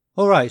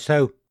 All right,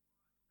 so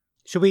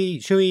should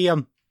we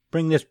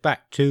bring this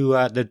back to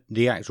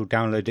the actual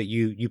download that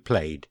you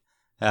played?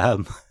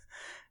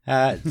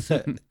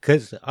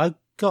 Because I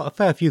got a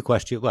fair few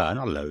questions. Well,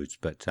 not loads,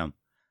 but I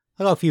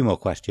got a few more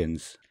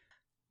questions.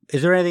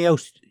 Is there anything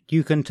else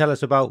you can tell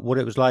us about what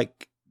it was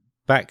like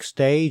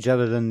backstage,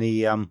 other than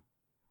the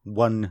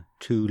 1-2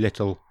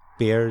 little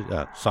beers,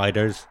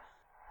 ciders,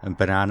 and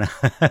banana?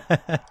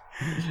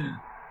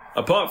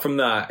 Apart from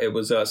that, it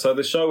was so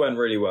the show went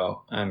really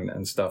well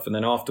and stuff, and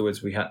then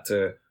afterwards we had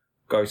to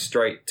go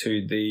straight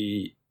to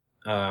the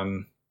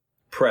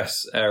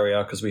press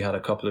area because we had a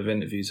couple of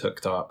interviews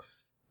hooked up.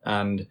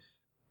 And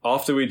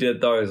after we did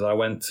those, I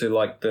went to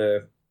like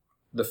the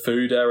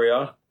food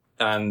area,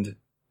 and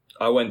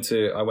I went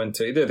to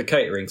the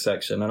catering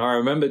section, and I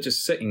remember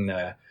just sitting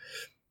there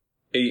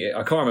eating.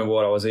 I can't remember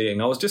what I was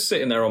eating. I was just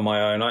sitting there on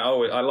my own.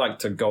 I like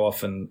to go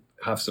off and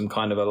have some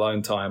kind of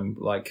alone time,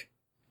 like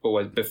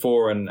always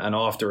before and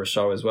after a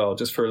show as well,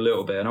 just for a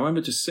little bit. And I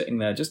remember just sitting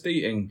there, just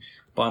eating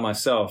by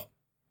myself.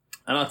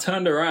 And I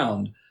turned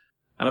around,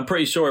 and I'm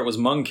pretty sure it was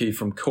Monkey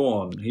from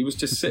Korn. He was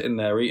just sitting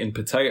there eating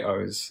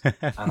potatoes.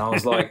 And I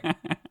was like,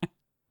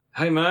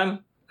 hey, man.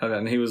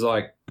 And he was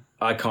like,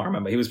 I can't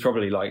remember. He was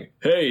probably like,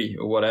 hey,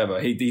 or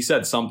whatever. He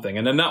said something.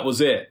 And then that was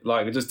it.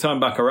 Like, I just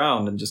turned back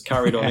around and just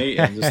carried on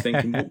eating, just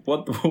thinking,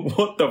 what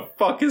the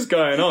fuck is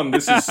going on?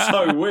 This is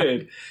so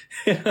weird.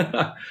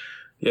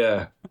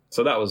 Yeah.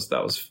 So that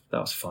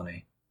was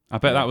funny. I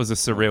bet that was a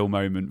surreal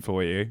moment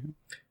for you.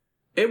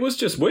 It was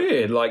just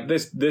weird. Like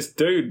this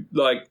dude,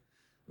 like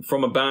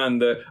from a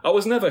band that I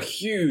was never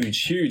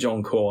huge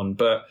on Korn,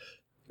 but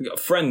got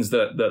friends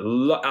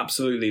that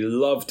absolutely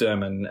loved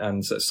him.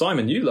 And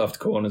Simon, you loved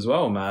Korn as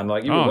well, man.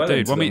 Like you were well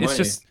into them, it's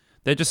just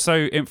they're just so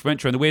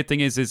influential. And the weird thing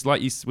is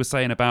like you were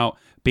saying about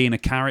being a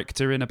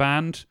character in a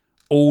band.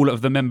 All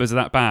of the members of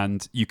that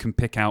band you can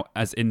pick out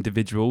as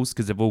individuals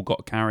because they've all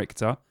got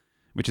character,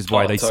 which is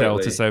why they sell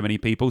to so many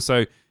people.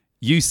 So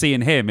you seeing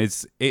him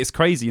it's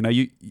crazy.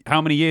 How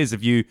many years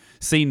have you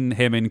seen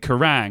him in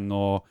Kerrang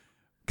or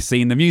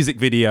seen the music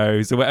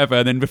videos or whatever,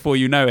 and then before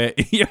you know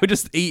it, you're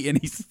just eating.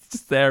 He's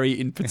just there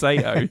eating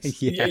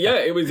potatoes. Yeah,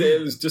 it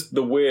was just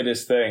the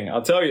weirdest thing.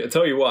 I'll tell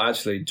you what.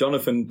 Actually,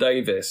 Jonathan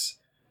Davis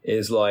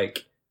is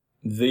like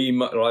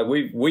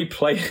we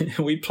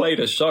played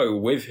a show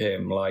with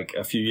him like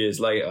a few years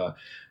later.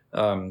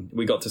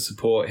 We got to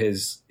support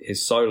his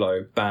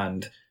solo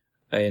band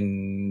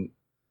in,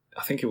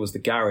 I think it was the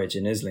Garage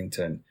in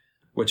Islington,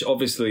 which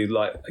obviously,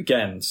 like,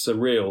 again,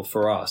 surreal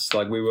for us.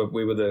 Like we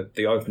were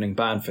the opening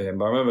band for him.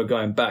 But I remember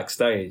going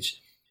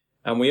backstage,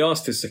 and we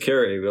asked his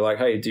security, we were like,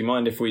 hey, do you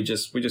mind if we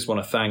just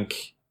want to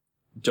thank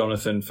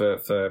Jonathan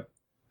for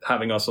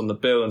having us on the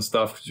bill and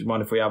stuff? Do you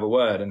mind if we have a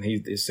word? And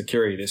his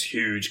security, this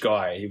huge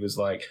guy, he was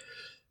like,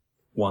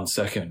 1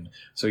 second.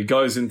 So he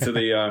goes into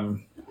the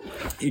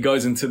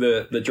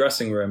the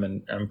dressing room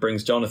and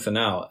brings Jonathan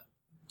out.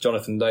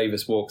 Jonathan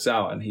Davis walks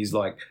out, and he's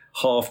like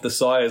half the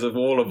size of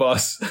all of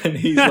us. And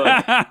he's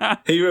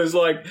like, he was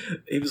like,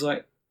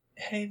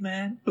 hey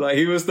man, like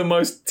he was the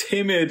most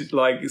timid,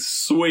 like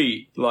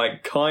sweet,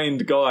 like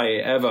kind guy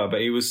ever,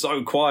 but he was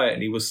so quiet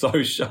and he was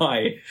so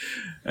shy.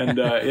 And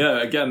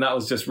again, that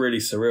was just really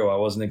surreal. I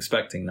wasn't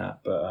expecting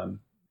that, but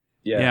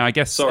I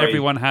guess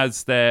everyone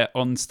has their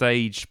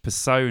onstage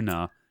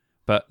persona.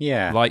 But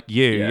like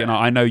you,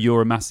 I know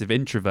you're a massive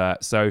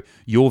introvert, so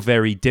you're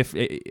very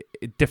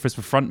it differs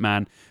for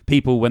frontman.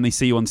 People, when they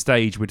see you on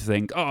stage, would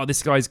think, oh,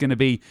 this guy's going to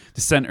be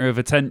the center of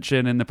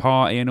attention and the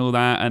party and all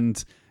that.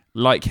 And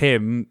like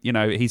him,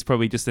 he's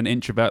probably just an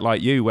introvert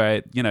like you,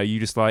 where, you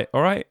just like,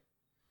 all right.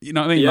 You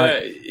know what I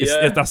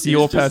mean? That's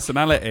your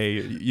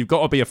personality. You've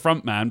got to be a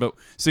frontman, but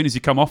as soon as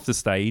you come off the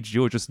stage,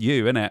 you're just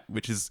you, innit?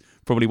 Which is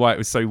probably why it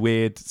was so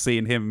weird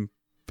seeing him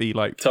be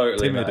like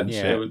totally timid and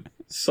shit. It was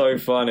so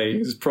funny. He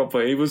was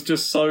proper. He was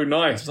just so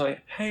nice.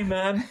 Like, hey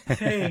man,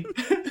 hey.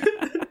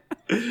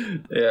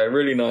 Yeah,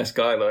 really nice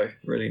guy though.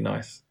 Really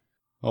nice.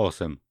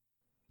 Awesome.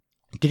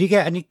 Did you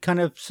get any kind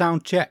of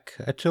sound check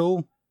at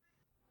all?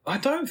 I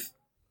don't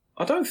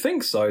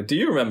think so. Do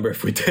you remember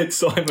if we did,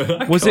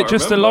 Simon? Was it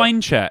just a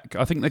line check?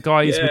 I think the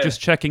guys were just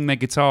checking their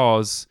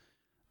guitars,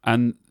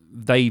 and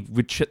they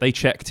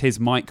checked his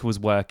mic was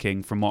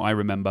working, from what I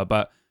remember.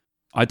 But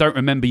I don't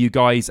remember you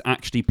guys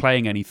actually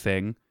playing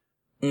anything.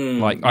 I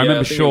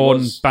remember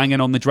Sean banging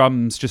on the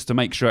drums just to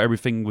make sure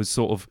everything was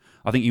sort of.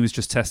 I think he was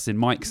just testing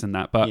mics and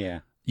that. But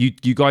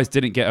you guys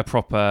didn't get a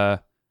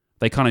proper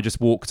they kind of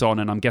just walked on,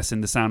 and I'm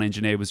guessing the sound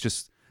engineer was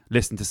just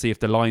listening to see if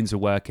the lines were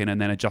working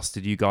and then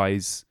adjusted you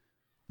guys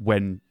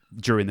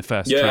during the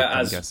first track,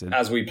 I'm guessing.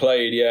 As we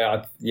played,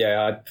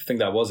 I think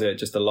that was it,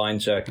 just a line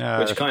check,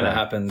 which kind of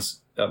happens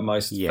at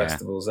most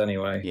festivals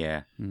anyway.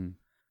 Yeah.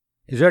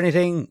 Is there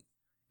anything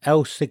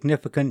else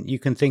significant you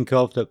can think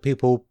of that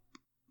people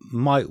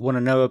might want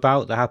to know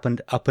about that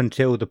happened up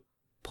until the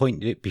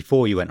point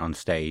before you went on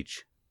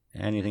stage?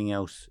 Anything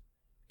else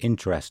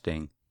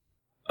interesting?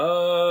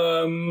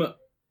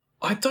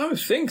 I don't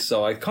think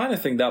so. I kind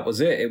of think that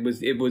was it. It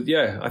was.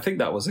 I think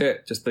that was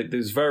it. Just that it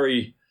was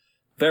very,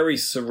 very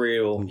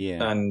surreal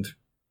and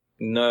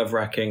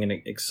nerve-wracking and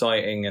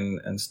exciting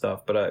and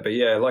stuff. But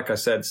yeah, like I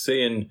said,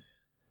 seeing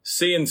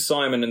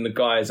Simon and the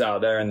guys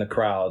out there in the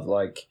crowd,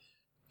 like,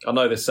 I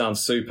know this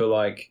sounds super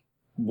like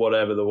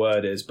whatever the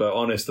word is, but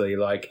honestly,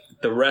 like,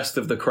 the rest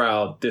of the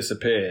crowd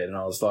disappeared, and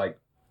I was like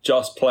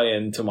just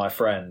playing to my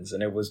friends,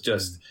 and it was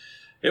just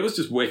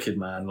wicked,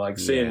 man. Like,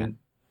 seeing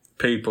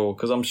people,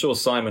 because I'm sure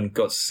Simon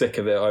got sick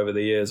of it over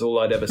the years. All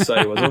I'd ever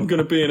say was, I'm going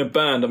to be in a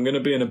band, and I'm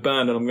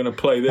going to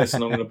play this,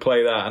 and I'm going to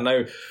play that. And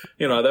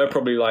they're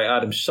probably like,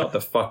 Adam, shut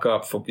the fuck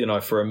up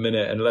for a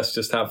minute, and let's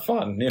just have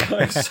fun.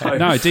 So,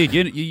 no,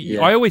 dude,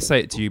 I always say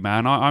it to you,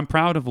 man. I'm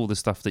proud of all the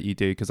stuff that you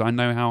do, because I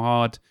know how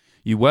hard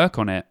you work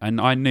on it. And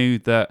I knew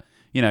that,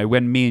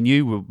 when me and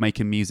you were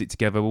making music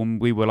together, when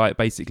we were like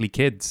basically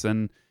kids,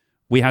 and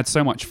we had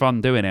so much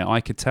fun doing it,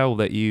 I could tell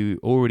that you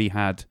already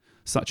had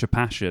such a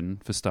passion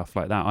for stuff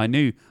like that. I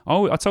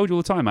told you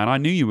all the time, man, I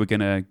knew you were going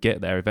to get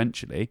there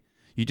eventually.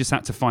 You just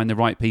had to find the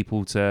right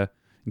people to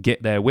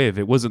get there with.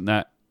 It wasn't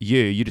that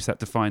you just had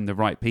to find the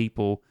right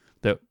people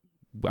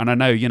and I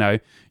know,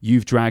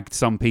 you've dragged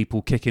some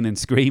people kicking and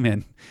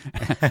screaming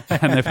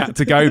and they've had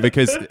to go,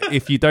 because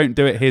if you don't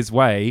do it his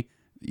way,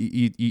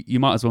 you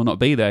might as well not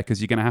be there,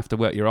 because you're going to have to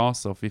work your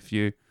ass off if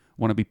you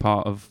want to be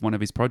part of one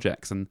of his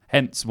projects. And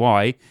hence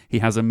why he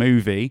has a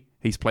movie,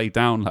 he's played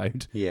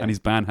Download, and his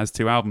band has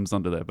 2 albums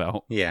under their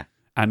belt. Yeah.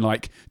 And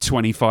like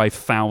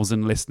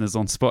 25,000 listeners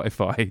on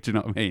Spotify. Do you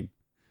know what I mean?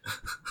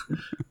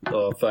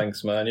 Oh,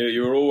 thanks, man.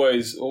 You're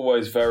always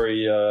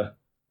very...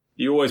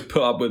 you always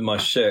put up with my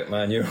shit,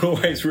 man. You're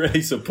always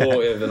really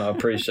supportive, and I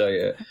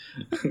appreciate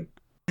it.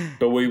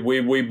 But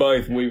we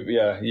both,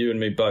 you and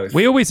me both.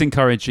 We always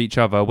encourage each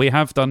other. We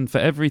have done for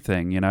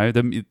everything,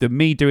 The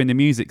me doing the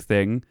music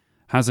thing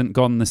hasn't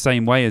gone the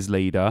same way as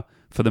Leader,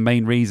 for the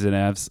main reason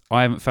as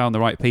I haven't found the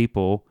right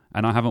people,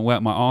 and I haven't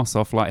worked my arse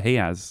off like he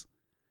has.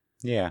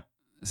 Yeah.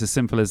 It's as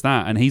simple as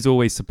that. And he's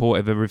always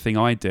supportive of everything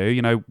I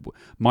do.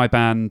 My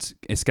band,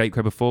 Escape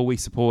Code Before, we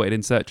supported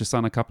In Search of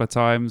Sun a couple of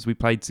times. We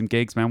played some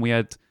gigs, man. We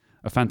had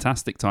a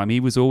fantastic time.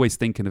 He was always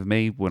thinking of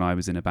me when I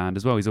was in a band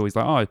as well. He's always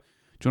like, oh, do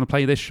you want to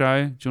play this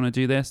show? Do you want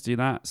to do this, do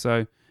that?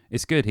 So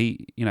it's good.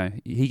 He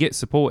gets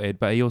supported,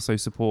 but he also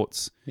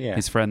supports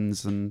his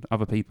friends and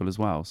other people as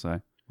well.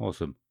 So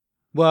awesome.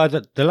 Well,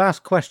 the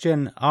last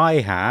question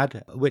I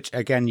had, which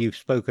again you've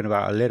spoken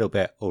about a little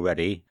bit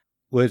already,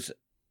 was,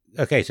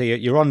 okay, so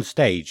you're on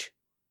stage.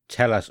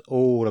 Tell us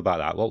all about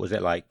that. What was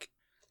it like?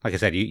 Like I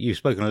said, you've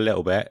spoken a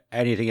little bit.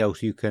 Anything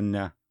else you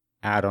can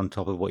add on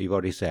top of what you've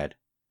already said?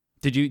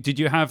 Did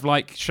you have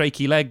like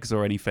shaky legs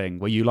or anything?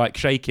 Were you like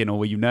shaking, or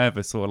were you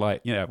nervous, or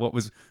like, what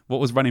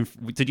was running?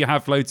 Did you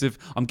have loads of?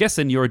 I'm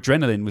guessing your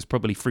adrenaline was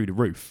probably through the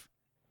roof.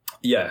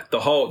 Yeah, the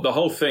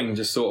whole thing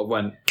just sort of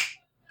went,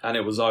 and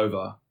it was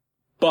over.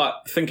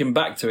 But thinking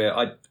back to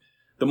it,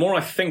 the more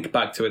I think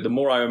back to it, the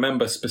more I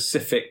remember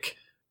specific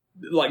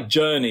like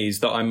journeys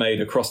that I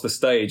made across the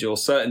stage, or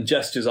certain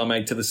gestures I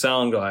made to the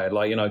sound guy,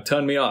 like,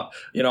 turn me up.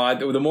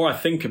 The more I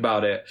think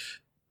about it,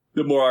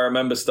 the more I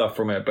remember stuff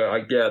from it.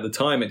 But at the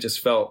time it just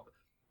felt,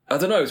 I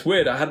don't know, it's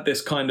weird. I had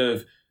this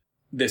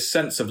this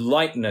sense of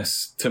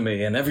lightness to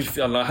me, and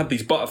I had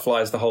these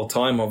butterflies the whole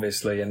time,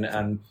 obviously,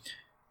 and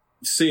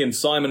seeing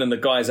Simon and the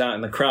guys out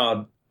in the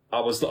crowd,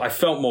 I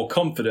felt more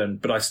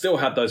confident, but I still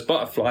had those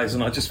butterflies,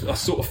 and I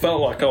sort of felt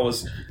like I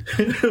was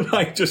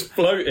like just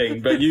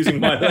floating, but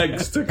using my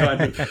legs to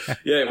kind of,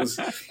 it was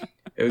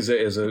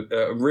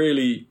a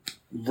really,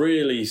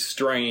 really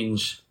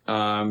strange,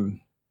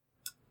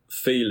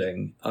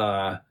 feeling,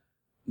 that,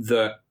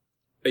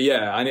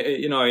 and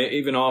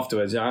even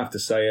afterwards, I have to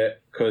say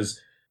it,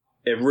 because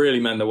it really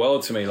meant the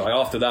world to me. Like,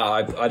 after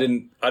that, I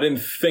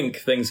didn't think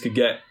things could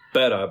get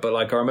better, but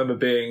like, I remember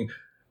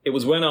it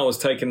was when I was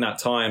taking that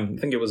time, I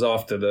think it was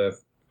after the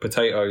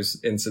potatoes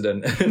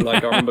incident.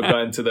 Like, I remember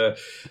going to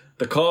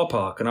the car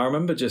park, and I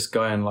remember just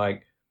going,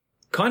 like,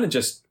 kind of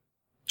just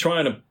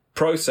trying to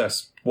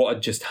process what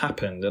had just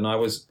happened. And I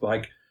was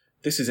like,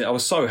 this is it. I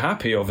was so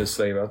happy,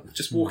 obviously.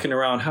 Just walking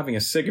around having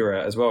a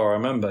cigarette as well. I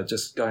remember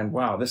just going,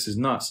 wow, this is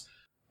nuts.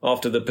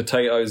 After the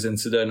potatoes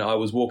incident, I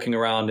was walking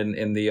around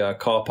in the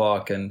car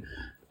park, and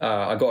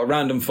I got a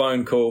random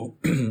phone call,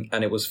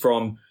 and it was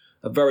from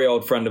a very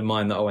old friend of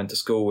mine that I went to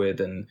school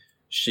with, and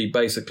she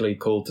basically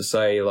called to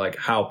say like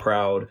how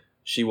proud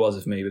she was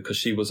of me, because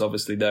she was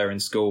obviously there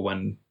in school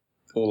when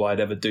all I'd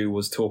ever do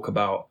was talk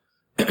about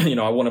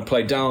I want to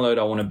play Download.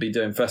 I want to be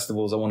doing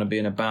festivals. I want to be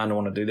in a band. I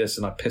want to do this.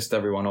 And I pissed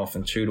everyone off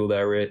and chewed all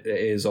their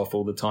ears off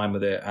all the time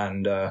with it.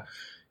 And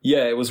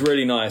it was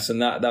really nice.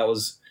 And that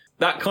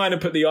kind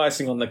of put the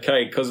icing on the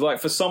cake. Because like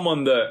for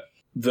someone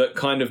that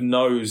kind of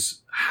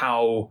knows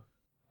how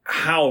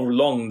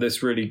long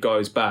this really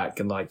goes back,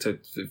 and like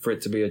for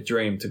it to be a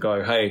dream to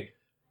go, hey,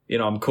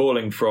 I'm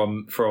calling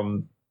from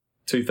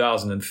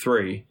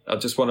 2003. I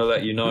just want to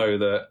let you know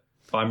that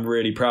I'm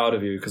really proud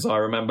of you because I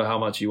remember how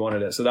much you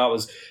wanted it. So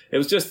it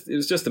was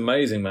just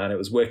amazing, man. It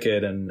was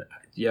wicked. And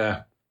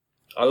yeah,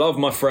 I love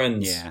my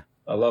friends. Yeah.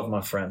 I love my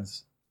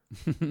friends.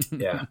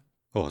 Yeah.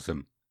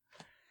 Awesome.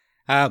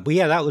 But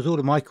yeah, that was all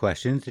of my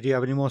questions. Did you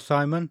have any more,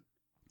 Simon?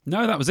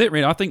 No, that was it,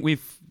 really. I think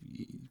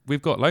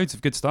we've got loads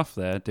of good stuff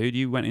there, dude.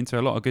 You went into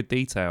a lot of good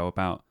detail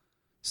about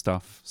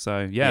stuff.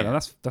 So yeah.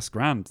 That's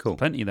grand. Cool.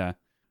 Plenty there.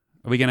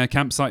 Are we going to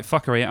campsite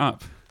fuckery it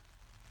up?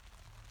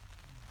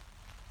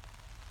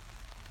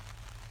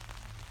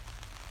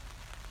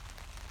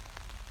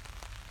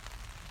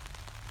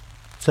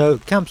 So,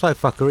 Campsite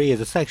Fuckery is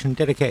a section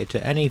dedicated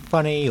to any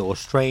funny or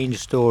strange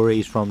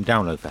stories from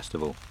Download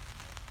Festival.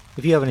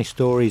 If you have any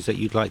stories that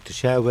you'd like to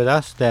share with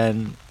us,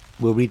 then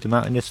we'll read them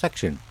out in this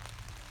section.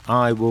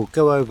 I will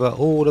go over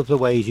all of the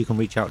ways you can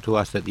reach out to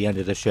us at the end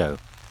of the show.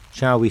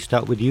 Shall we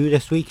start with you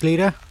this week,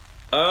 leader?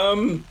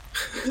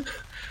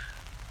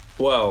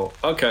 Well,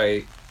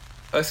 okay.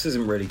 This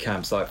isn't really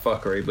Campsite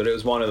Fuckery, but it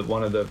was one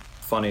of the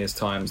funniest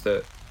times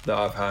that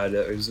I've had.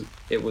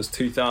 It was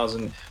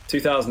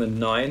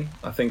 2009,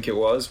 I think it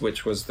was,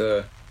 which was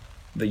the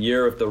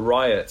year of the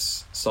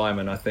riots.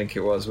 Simon, I think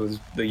it was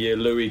the year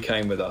Louis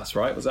came with us,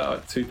 right? Was that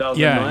like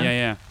 2009?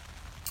 Yeah.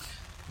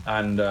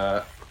 And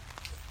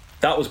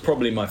that was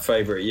probably my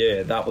favorite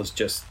year. That was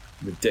just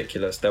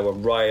ridiculous. There were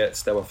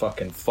riots, there were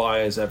fucking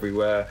fires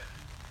everywhere.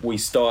 We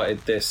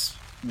started this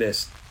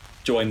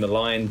Join the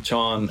Line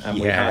chant, and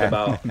we had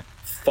about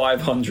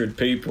 500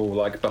 people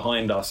like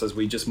behind us as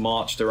we just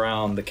marched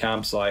around the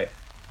campsite.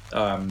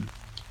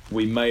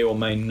 We may or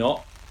may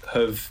not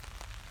have,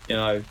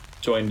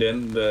 joined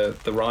in the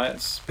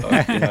riots.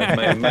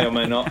 May or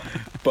may not.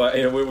 But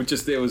it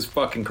was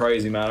fucking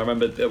crazy, man. I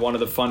remember one of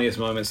the funniest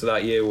moments of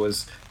that year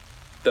was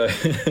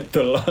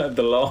the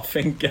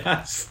laughing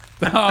gas.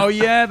 Oh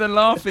yeah, the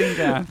laughing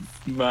gas.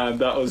 Man,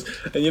 that was,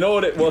 and you know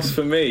what it was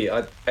for me?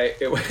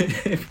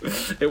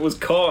 It was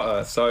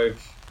Carter. So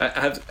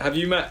have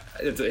you met?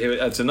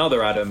 It's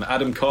another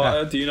Adam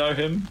Carter. Do you know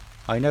him?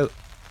 I know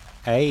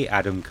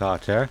Adam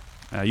Carter.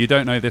 You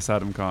don't know this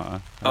Adam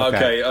Carter.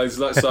 Okay.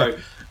 So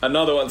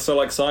another one. So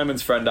like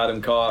Simon's friend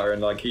Adam Carter,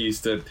 and like he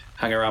used to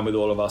hang around with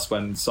all of us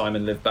when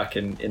Simon lived back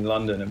in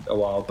London a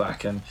while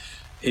back, and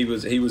he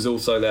was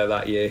also there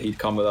that year. He'd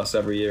come with us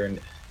every year, and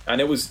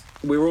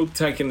we were all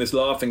taking this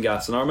laughing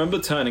gas, and I remember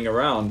turning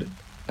around,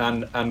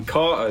 and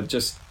Carter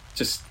just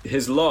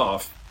his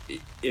laugh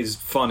is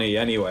funny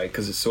anyway,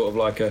 because it's sort of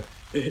like a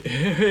but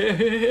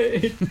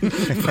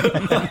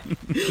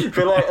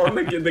like on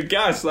the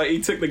gas, like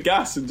he took the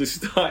gas and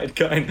just started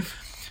going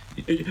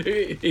and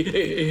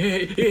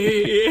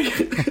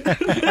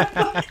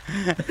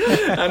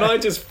I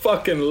just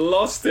fucking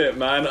lost it,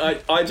 man.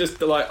 I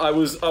just like I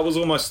was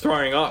almost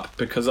throwing up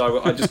because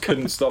I just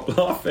couldn't stop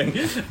laughing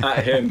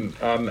at him.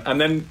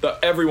 And then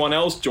everyone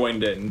else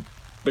joined in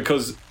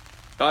because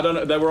I don't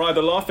know, they were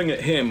either laughing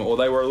at him or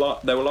they were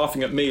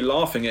laughing at me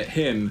laughing at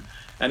him,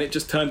 and it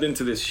just turned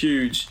into this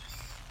huge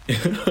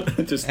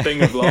just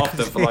thing of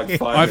laughter for like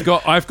 5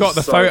 minutes. I've got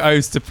the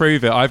photos to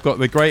prove it. I've got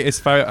the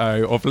greatest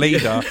photo of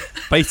Leader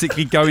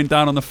basically going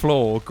down on the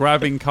floor,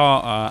 grabbing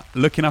Carter,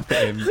 looking up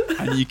at him,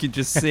 and you can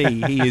just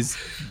see he is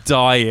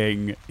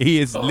dying. He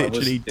is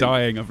literally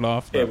dying of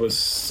laughter. It was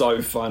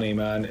so funny,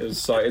 man. It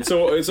was so. It's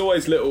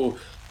always little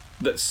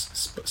that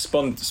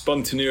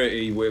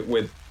spontaneity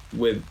with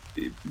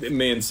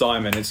me and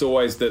Simon. It's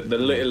always the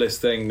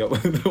littlest thing that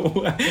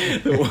will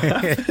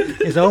happen.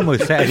 It's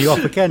almost setting you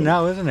off again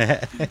now, isn't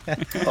it?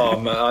 Oh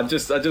man, I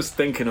just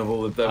thinking of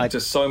all of them.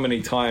 Just so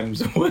many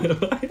times.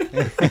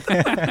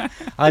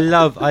 I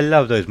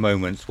love those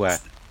moments where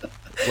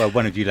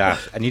one of you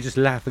laughs and you're just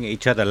laughing at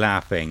each other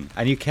laughing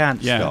and you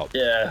can't stop.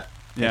 Yeah.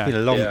 It's been a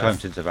long time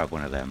since I've had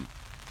one of them.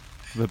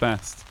 The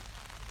best.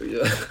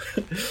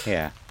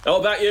 Yeah.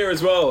 Oh, that year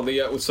as well.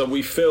 So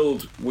we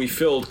filled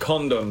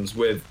condoms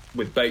with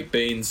baked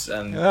beans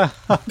and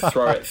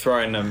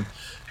throwing them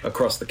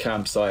across the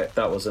campsite.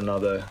 That was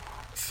another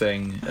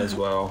thing as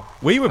well.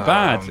 We were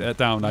bad at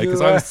Download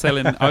because I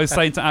was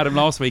saying to Adam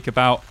last week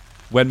about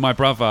when my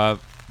brother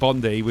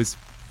Bondi was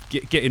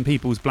getting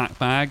people's black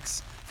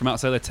bags from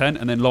outside their tent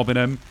and then lobbing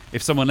them.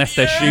 If someone left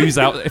their shoes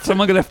out, if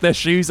someone left their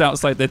shoes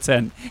outside their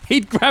tent,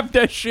 he'd grab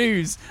their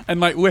shoes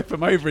and like whip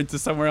them over into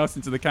somewhere else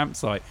into the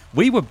campsite.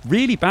 We were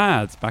really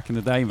bad back in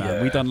the day, man.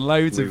 Yeah, we'd done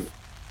loads of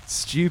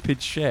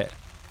stupid shit.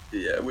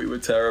 Yeah, we were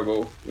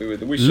terrible.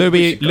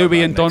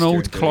 Louis and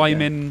Donald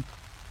climbing,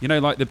 you know,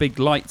 like the big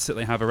lights that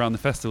they have around the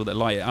festival that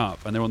light it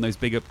up, and they're on those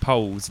bigger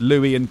poles.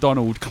 Louis and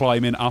Donald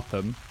climbing up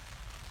them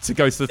to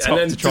go to the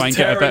top to try and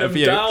get a better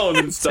view. Tearing them down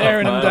and stuff.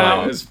 Tearing them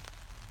down.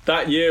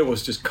 that year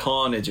was just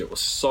carnage. It was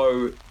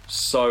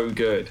so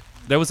good.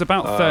 There was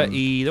about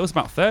 30. There was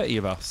about 30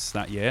 of us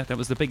that year. That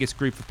was the biggest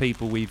group of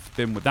people we've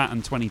been with. That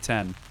and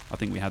 2010, I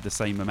think we had the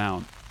same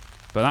amount.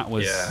 But that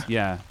was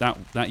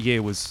that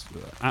year was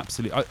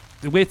absolutely.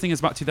 The weird thing is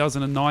about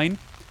 2009.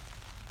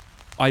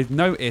 I've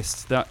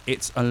noticed that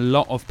it's a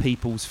lot of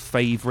people's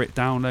favourite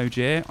download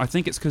year. I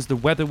think it's because the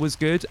weather was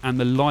good and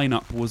the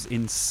lineup was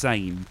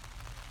insane.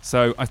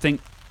 So I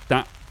think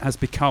that has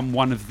become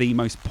one of the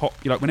most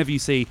popular. Like, whenever you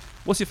see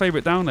what's your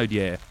favourite download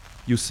year,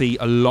 you'll see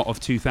a lot of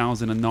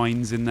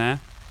 2009s in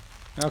there.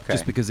 Okay.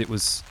 Just because it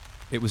was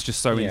just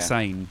so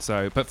insane.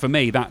 So, but for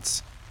me,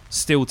 that's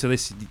still to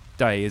this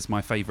day is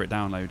my favourite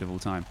download of all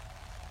time.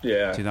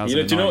 Yeah. Do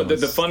you know what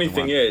the funny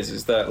thing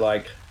is that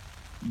like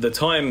the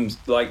times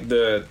like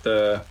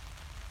the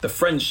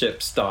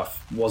friendship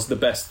stuff was the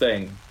best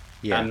thing.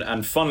 Yeah.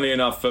 And funnily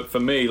enough for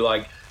me,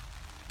 like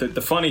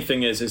the funny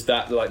thing is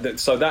that like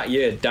so that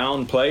year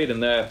Down played,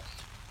 and they're,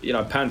 you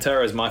know,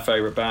 Pantera is my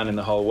favourite band in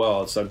the whole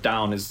world. So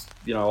Down is,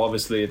 you know,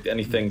 obviously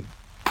anything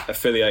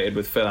affiliated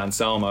with Phil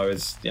Anselmo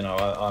is, you know,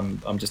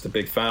 I'm just a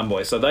big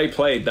fanboy. So they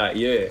played that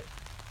year,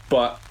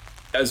 but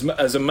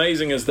as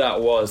amazing as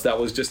that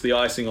was just the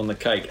icing on the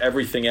cake.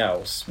 Everything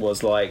else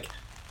was like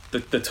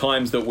the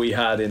times that we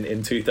had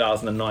in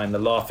 2009, the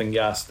laughing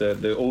gas,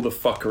 the all the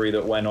fuckery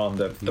that went on,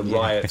 the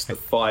riots, the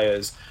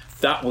fires.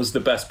 That was the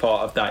best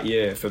part of that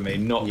year for me,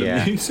 not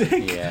the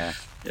music.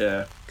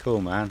 Yeah. Cool,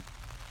 man.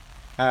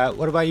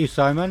 What about you,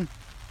 Simon?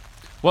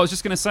 Well, I was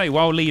just going to say,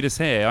 while Leader's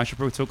here, I should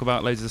probably talk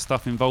about loads of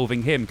stuff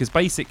involving him, because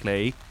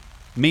basically,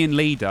 me and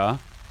Leader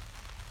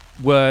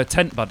were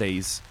tent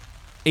buddies.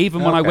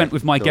 Even when I went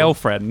with my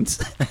girlfriend,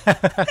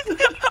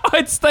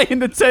 I'd stay in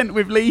the tent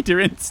with Leader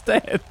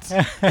instead.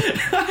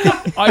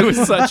 I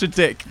was such a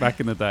dick back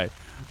in the day.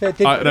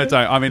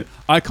 I mean,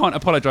 I can't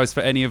apologise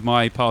for any of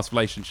my past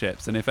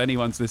relationships, and if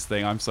anyone's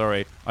listening, I'm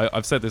sorry.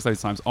 I've said this loads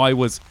of times. I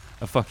was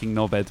a fucking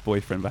knobhead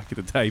boyfriend back in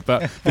the day,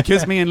 but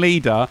because me and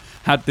Leader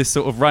had this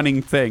sort of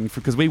running thing,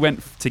 because we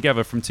went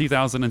together from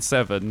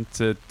 2007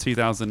 to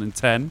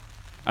 2010,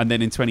 and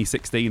then in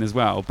 2016 as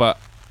well, but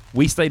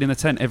we stayed in the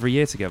tent every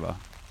year together,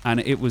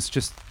 and it was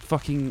just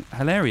fucking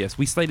hilarious.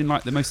 We stayed in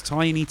like the most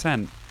tiny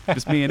tent,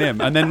 just me and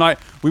him, and then like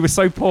we were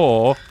so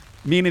poor.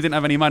 Me and he didn't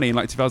have any money in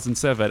like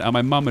 2007, and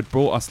my mum had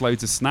brought us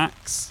loads of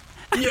snacks.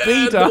 Yeah,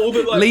 Leader, all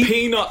the like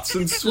peanuts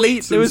and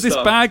sweets. There was this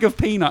bag of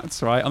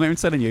peanuts, right? I'm even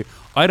telling you,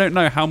 I don't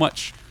know how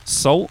much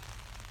salt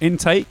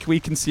intake we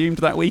consumed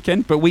that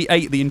weekend, but we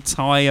ate the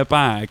entire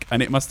bag,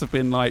 and it must have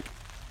been like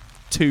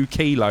 2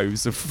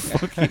 kilos of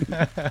fucking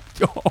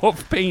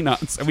of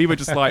peanuts, and we were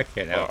just like,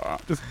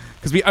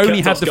 because we only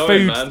had the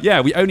food. Man.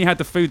 Yeah, we only had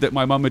the food that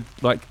my mum had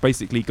like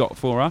basically got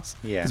for us,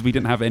 because we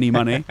didn't have any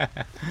money.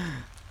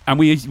 And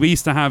we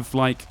used to have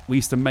like we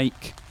used to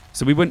make,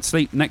 so we would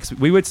sleep next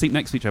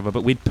to each other,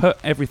 but we'd put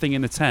everything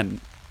in the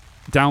tent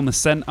down the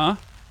centre.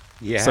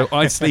 Yeah. So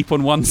I'd sleep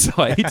on one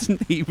side and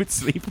he would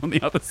sleep on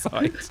the other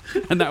side,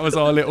 and that was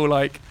our little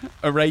like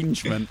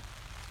arrangement.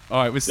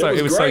 Oh, it was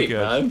great, so good.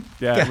 Man.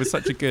 Yeah, it was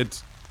such a good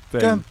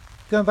thing.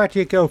 Going back to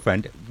your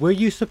girlfriend, were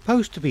you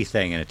supposed to be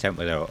staying in a tent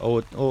with her,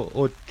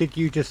 or did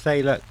you just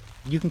say, look,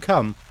 you can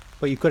come,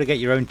 but you've got to get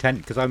your own tent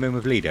because I'm in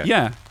with Leader?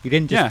 Yeah. You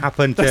didn't just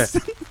happen to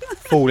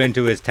fall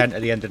into his tent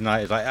at the end of the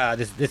night. It's like,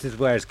 this is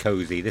where it's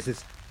cozy.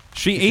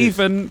 She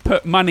even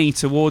put money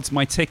towards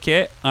my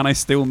ticket, and I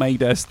still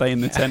made her stay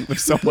in the tent with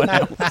someone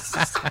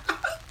else.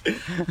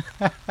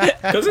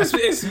 Because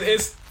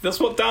it's that's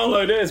what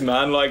Download is,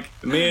 man. Like,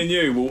 me and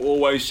you will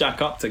always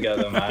shack up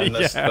together, man.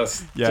 That's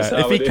just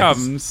how if he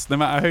comes, no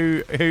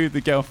matter who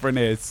the girlfriend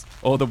is,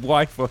 or the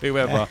wife, or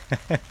whoever,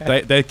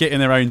 they're getting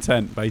their own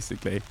tent,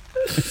 basically.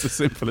 It's as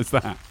simple as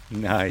that.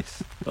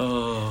 Nice.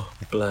 Oh,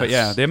 bless. But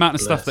yeah, the amount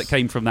of stuff that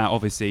came from that,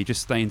 obviously,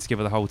 just staying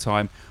together the whole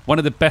time. One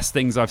of the best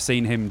things I've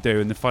seen him do,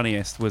 and the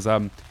funniest, was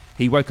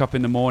he woke up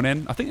in the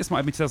morning, I think this might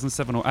have been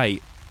 2007 or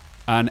 8,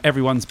 and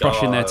everyone's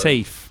brushing their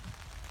teeth.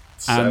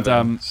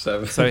 Seven.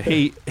 So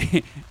he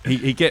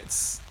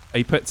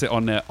puts it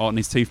on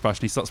his toothbrush,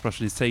 and he starts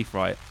brushing his teeth,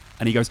 right?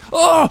 And he goes,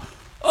 oh,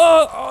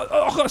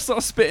 I've got to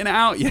start spitting it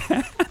out,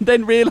 yeah. And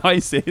then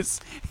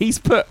realises he's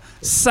put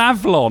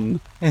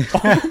Savlon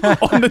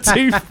on the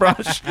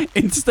toothbrush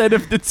instead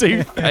of the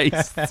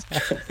toothpaste.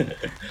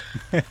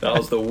 That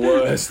was the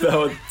worst.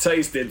 That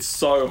tasted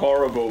so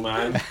horrible,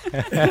 man.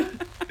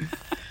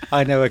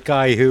 I know a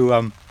guy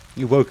who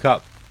woke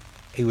up.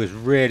 He was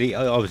really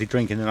obviously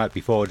drinking the night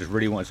before, just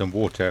really wanted some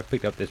water,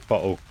 picked up this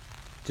bottle,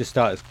 just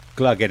started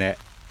glugging it,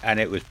 and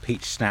it was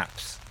peach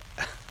schnapps.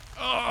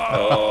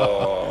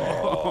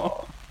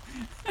 Oh.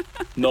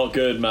 Not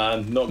good,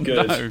 man. Not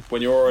good. No.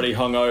 When you're already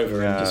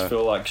hungover and just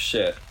feel like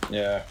shit.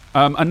 Yeah.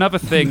 Another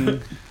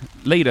thing,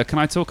 Leader, can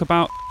I talk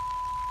about?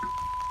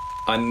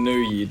 I knew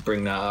you'd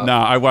bring that up. No,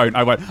 I won't.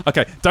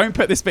 Okay, don't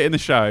put this bit in the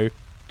show.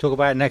 Talk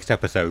about it next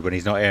episode when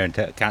he's not here and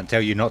can't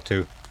tell you not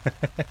to.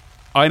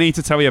 I need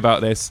to tell you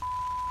about this.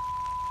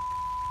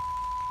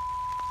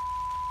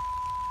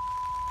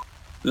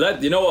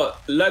 You know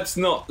what? Let's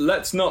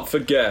not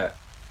forget.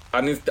 I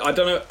mean, I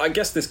don't know. I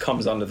guess this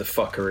comes under the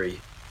fuckery.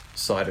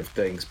 side of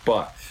things.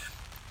 But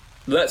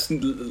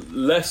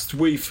lest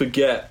we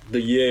forget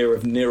the year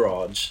of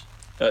Niraj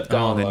at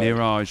Download. Oh, the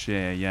Niraj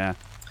year, yeah.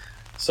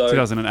 So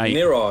 2008.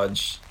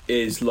 Niraj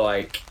is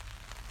like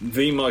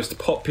the most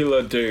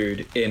popular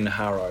dude in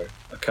Harrow.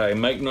 Okay,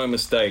 make no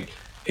mistake,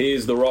 he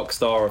is the rock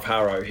star of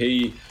Harrow.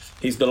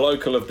 He's the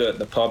local of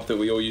the pub that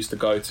we all used to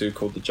go to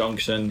called The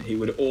Junction. He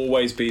would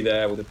always be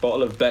there with a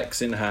bottle of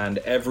Beck's in hand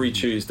every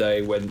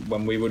Tuesday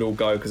when we would all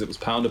go because it was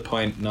pound a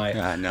pint night.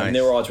 Ah, nice. And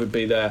Niraj would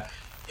be there.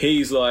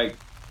 He's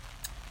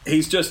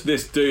just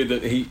this dude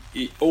that he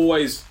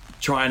always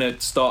trying to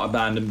start a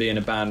band and be in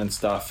a band and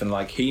stuff. And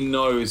like he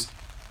knows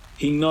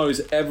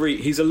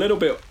he's a little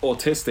bit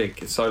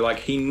autistic, so like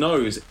he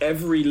knows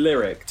every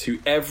lyric to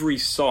every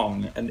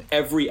song and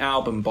every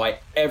album by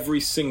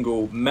every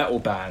single metal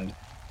band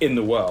in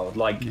the world.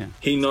 Like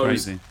he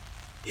knows crazy.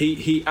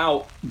 he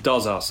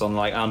outdoes us on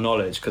like our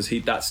knowledge because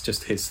that's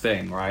just his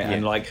thing, right?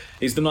 And like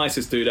he's the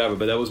nicest dude ever.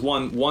 But there was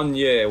one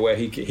year where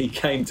he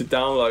came to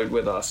Download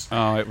with us.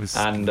 Oh, it was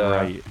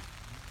great.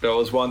 There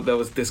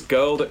was this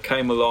girl that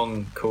came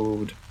along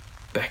called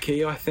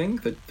Becky, I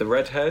think, the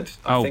redhead.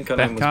 I think her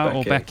name was Becky.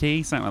 Or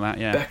Becky, something like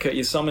that, yeah.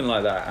 Becca, something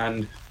like that.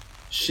 And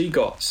she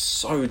got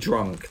so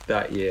drunk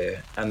that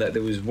year, and that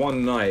there was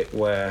one night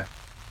where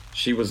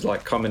she was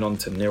like coming on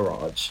to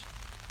Niraj,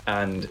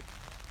 and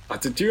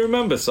do you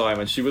remember,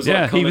 Simon? She was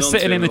like he was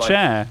sitting in the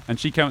chair, and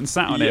she came and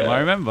sat on him. I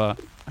remember.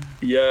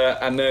 Yeah,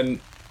 and then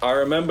I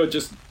remember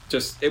just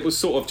it was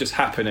sort of just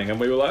happening, and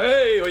we were like,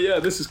 hey, oh yeah,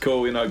 this is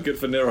cool, good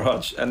for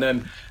Niraj. And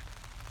then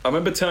I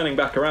remember turning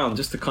back around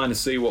just to kind of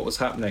see what was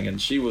happening,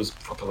 and she was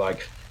proper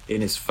like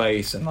in his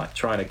face and like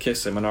trying to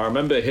kiss him, and I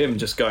remember him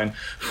just going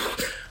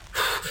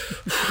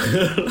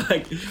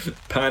like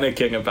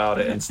panicking about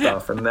it and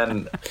stuff, and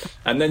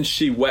then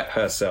she wet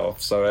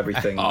herself, so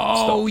everything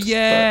stopped.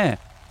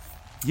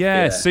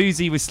 Yeah,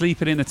 Susie was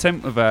sleeping in the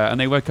tent with her, and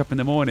they woke up in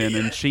the morning,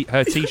 and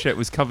her t-shirt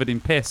was covered in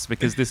piss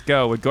because this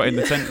girl had got in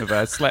the tent with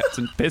her, slept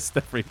and pissed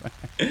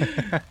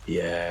everywhere.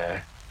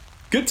 Yeah.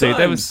 Good times. Dude,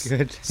 there was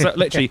good. So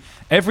literally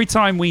every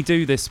time we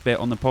do this bit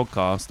on the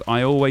podcast,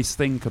 I always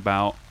think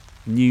about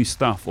new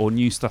stuff, or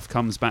new stuff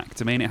comes back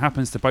to me, and it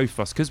happens to both of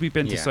us because we've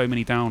been to so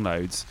many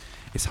downloads.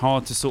 It's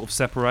hard to sort of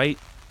separate.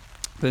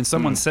 Then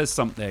someone says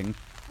something,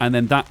 and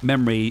then that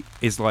memory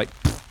is like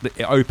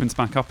it opens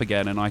back up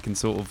again, and I can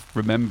sort of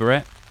remember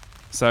it.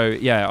 So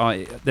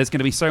yeah, there's going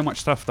to be so much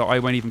stuff that I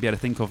won't even be able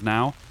to think of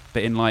now,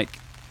 but in like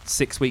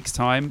 6 weeks'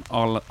 time,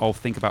 I'll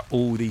think about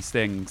all these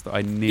things that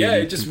I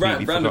nearly it just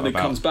randomly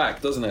comes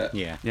back, doesn't it?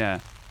 Yeah.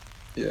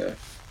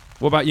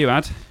 What about you,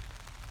 Ad?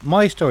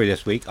 My story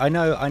this week, I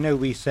know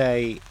we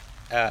say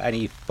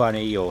any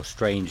funny or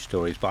strange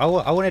stories, but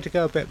I wanted to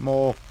go a bit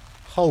more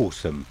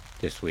wholesome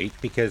this week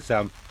because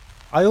I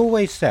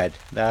always said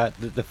that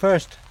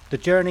the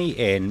journey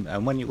in,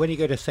 and when you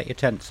go to set your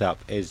tents up,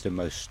 is the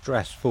most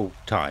stressful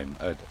time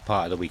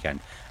part of the weekend,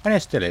 and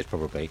it still is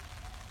probably,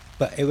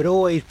 but it would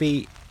always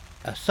be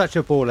such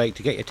a ball ache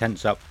to get your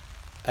tents up.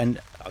 And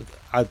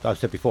I've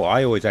said before,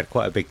 I always had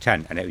quite a big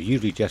tent, and it was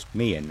usually just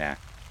me in there,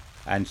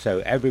 and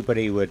so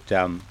everybody would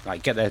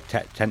like get their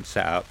tent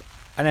set up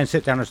and then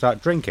sit down and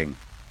start drinking.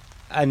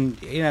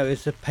 And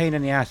it's a pain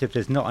in the ass if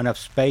there's not enough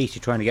space.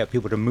 You're trying to get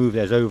people to move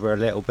theirs over a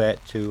little bit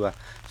so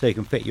you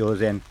can fit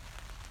yours in.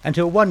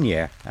 Until one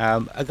year,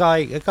 a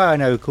guy I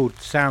know called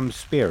Sam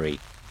Speary,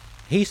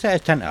 he set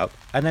his tent up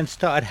and then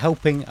started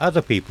helping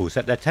other people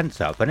set their tents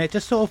up, and it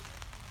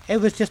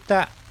was just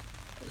that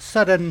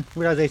sudden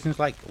realization,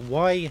 like,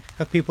 why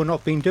have people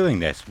not been doing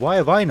this? Why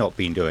have I not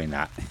been doing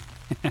that?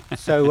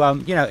 So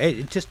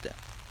it just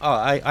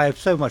I have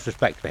so much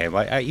respect for him.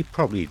 He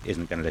probably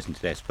isn't going to listen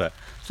to this, but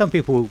some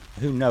people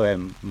who know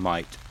him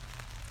might.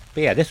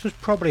 But yeah, this was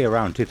probably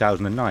around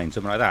 2009,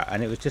 something like that,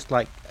 and it was just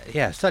like,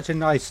 such a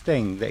nice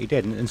thing that he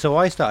did. And so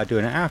I started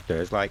doing it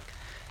after. It's like,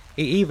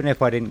 even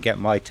if I didn't get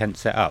my tent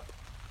set up,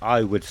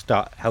 I would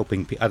start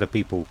helping other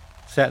people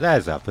set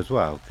theirs up as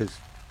well, because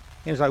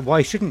it was like,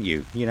 why shouldn't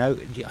you?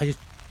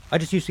 I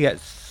just used to get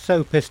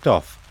so pissed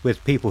off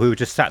with people who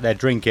just sat there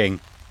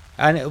drinking.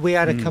 And we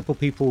had a couple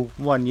people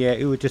one year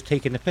who were just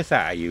taking the piss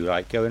out of you,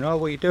 like going, "Oh,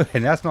 what are you doing?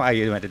 That's not how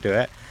you meant to do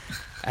it."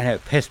 And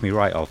it pissed me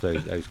right off,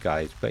 those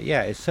guys. But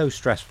yeah, it's so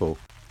stressful.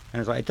 And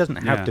it's like, it doesn't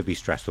have to be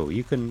stressful.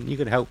 You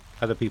can help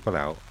other people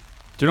out.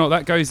 Do you know what?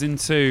 That goes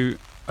into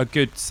a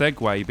good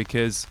segue,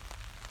 because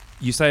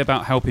you say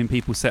about helping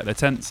people set their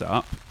tents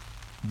up.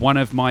 One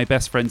of my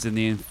best friends in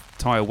the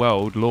entire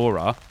world,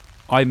 Laura,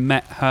 I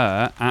met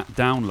her at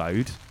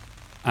Download.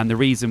 And the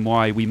reason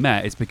why we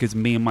met is because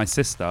me and my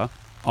sister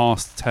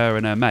asked her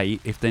and her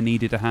mate if they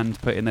needed a hand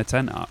putting their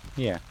tent up.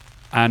 Yeah.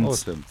 And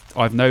awesome.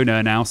 I've known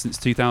her now since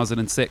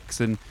 2006,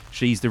 and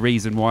she's the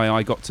reason why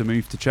I got to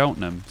move to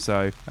Cheltenham.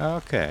 So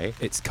okay,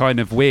 it's kind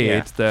of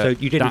weird that so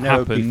you didn't know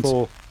happened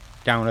before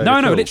Download.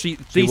 No, literally,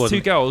 these two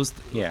girls.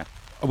 Yeah.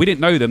 We didn't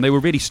know them. They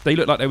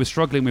looked like they were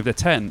struggling with their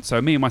tent. So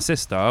me and my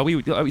sister,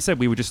 like we said,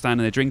 we were just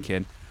standing there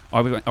drinking.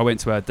 I went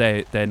to her.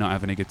 They're not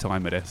having a good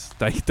time with this.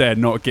 They're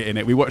not getting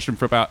it. We watched them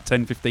for about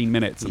 10-15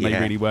 minutes, and they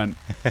really weren't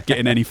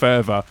getting any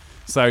further.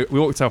 So we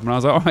walked up and I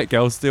was like, all right,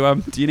 girls,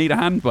 do you need a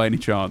hand by any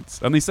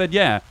chance? And they said,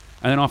 yeah.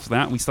 And then after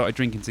that, we started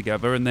drinking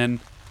together. And then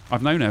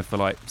I've known her for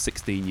like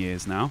 16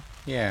 years now.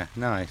 Yeah,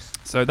 nice.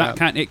 So that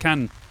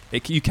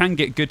you can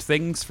get good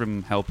things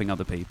from helping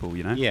other people,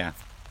 you know? Yeah.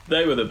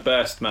 They were the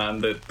best,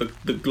 man.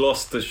 The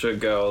Gloucestershire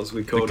girls,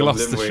 we called them,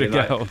 didn't we?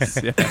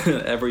 Girls, yeah.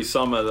 Every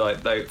summer,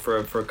 like they for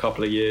a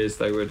couple of years,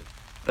 they would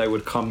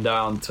come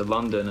down to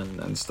London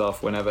and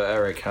stuff whenever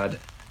Eric had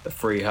a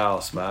free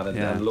house, man,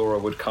 and Laura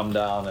would come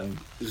down, and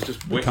it was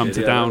just wicked. Come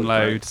to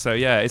download. So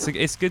yeah,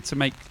 it's good to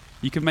make.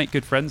 You can make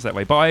good friends that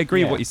way. But I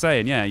agree with what you're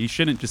saying. Yeah, you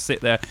shouldn't just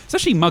sit there,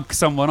 especially mug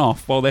someone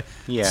off while they're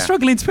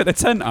struggling to put the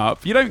tent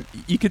up.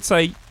 You could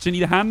say, do you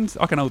need a hand?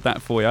 I can hold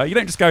that for you. You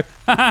don't just go,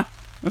 haha.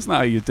 That's not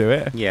how you do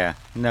it. Yeah.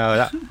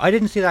 No, I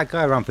didn't see that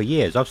guy around for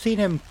years. I've seen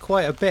him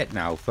quite a bit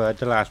now for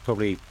the last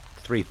probably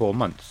 3-4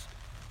 months.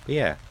 But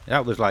yeah,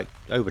 that was like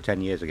over 10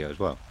 years ago as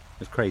well. It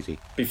was crazy.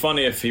 Be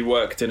funny if he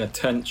worked in a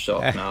tent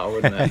shop now,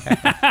 wouldn't it?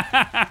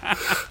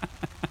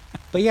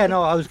 But yeah,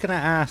 no, I was going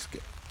to ask,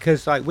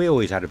 because like we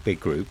always had a big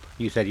group.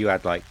 You said you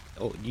had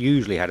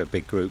usually had a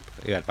big group.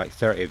 You had like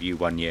 30 of you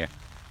one year.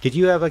 Did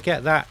you ever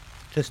get that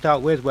to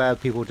start with, where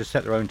people just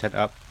set their own tent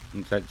up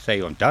and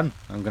say, I'm done,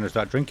 I'm going to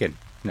start drinking?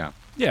 No.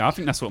 Yeah, I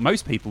think that's what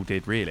most people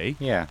did, really.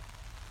 Yeah.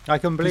 I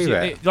can believe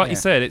it. Like you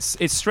said,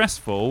 it's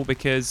stressful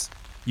because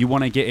you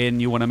want to get in,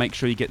 you want to make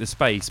sure you get the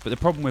space. But the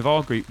problem with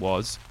our group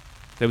was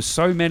there was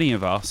so many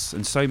of us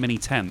and so many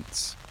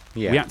tents.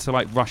 Yeah. We had to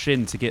like rush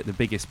in to get the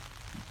biggest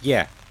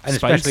and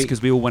space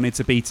because we all wanted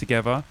to be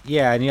together.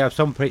 Yeah, and you have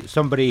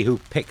somebody who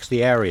picks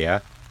the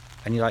area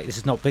and you're like, this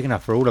is not big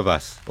enough for all of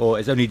us, or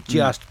it's only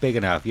just big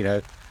enough, you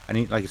know.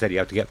 And like I said, you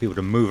have to get people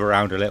to move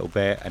around a little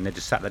bit, and they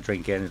just sat there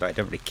drinking. It's like, I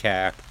don't really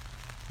care.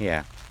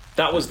 Yeah.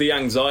 That was the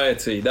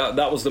anxiety.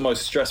 That was the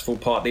most stressful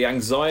part. The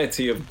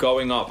anxiety of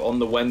going up on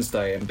the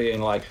Wednesday and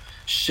being like,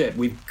 shit,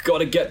 we've got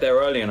to get there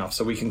early enough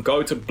so we can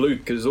go to Blue,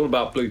 because it's all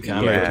about Blue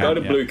Camp. We've got to go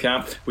to Blue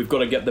Camp. We've got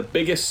to get the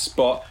biggest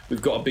spot.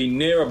 We've got to be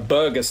near a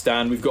burger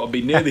stand. We've got to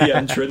be near the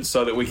entrance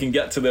so that we can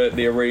get to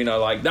the arena.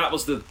 Like, that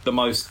was the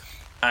most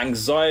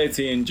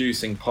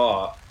anxiety-inducing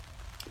part.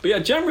 But yeah,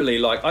 generally,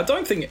 like, I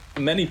don't think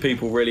many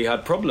people really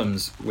had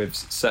problems with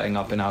setting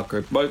up in our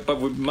group. But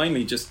we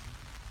mainly just,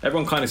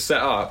 everyone kind of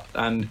set up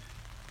and,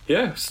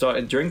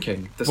 started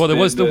drinking. There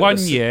was the one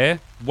year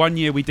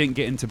we didn't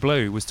get into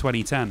Blue was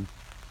 2010.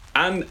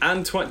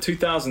 And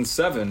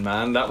 2007,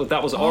 man, that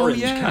was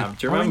Orange Camp.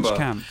 Do you remember? Orange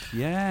Camp,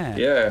 yeah.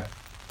 Yeah.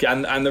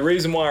 And the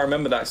reason why I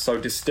remember that so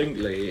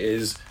distinctly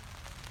is,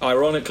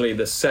 ironically,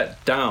 the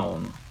set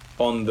down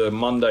on the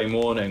Monday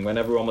morning when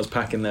everyone was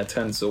packing their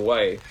tents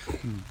away,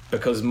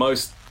 because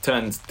most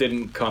tents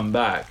didn't come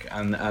back,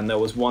 and there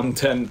was one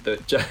tent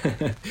that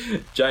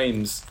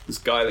James, this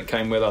guy that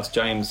came with us,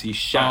 James, he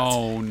shat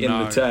in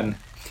the tent.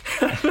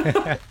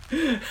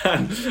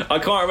 And I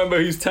can't remember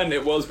whose tent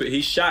it was, but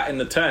he shat in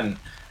the tent,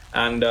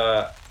 and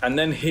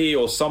then he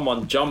or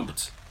someone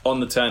jumped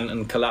on the tent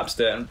and collapsed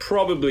it, and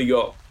probably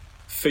got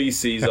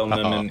feces on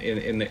them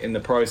in the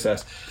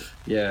process.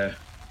 Yeah,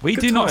 we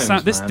good do times,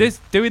 not sound this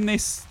doing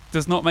this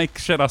does not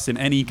shed us in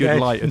any good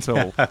light at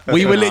all.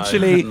 We were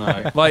literally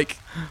like,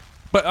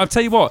 but I'll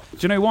tell you what, do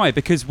you know why?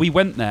 Because we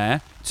went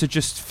there to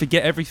just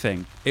forget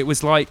everything. It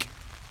was like,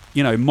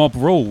 mob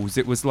rules.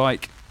 It was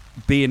like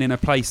being in a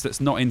place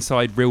that's not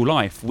inside real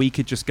life. We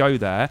could just go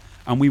there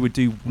and we would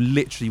do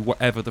literally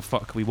whatever the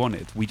fuck we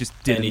wanted. We just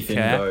didn't Anything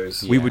care.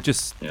 Goes. We would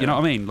just, you know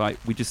what I mean? Like,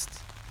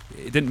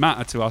 it didn't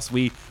matter to us.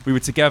 We were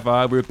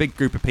together. We were a big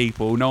group of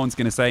people. No one's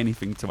going to say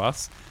anything to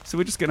us. So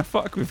we're just going to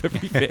fuck with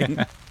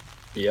everything.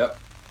 Yep.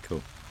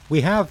 Cool.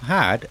 We have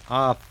had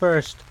our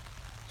first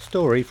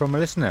story from a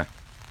listener.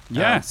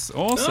 Yes,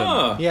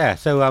 awesome. Yeah,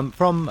 so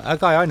from a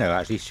guy I know,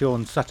 actually,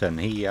 Sean Sutton.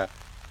 He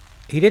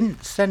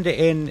didn't send it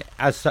in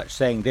as such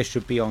saying this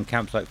should be on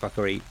Campsite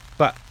Fuckery,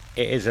 but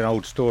it is an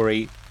old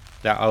story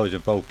that I was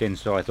involved in,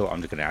 so I thought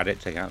I'm just going to add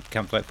it to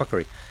Campsite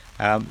Fuckery.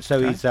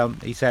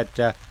 He said,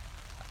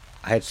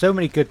 I had so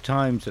many good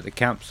times at the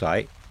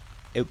campsite.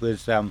 It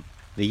was the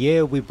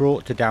year we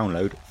brought to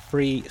download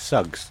free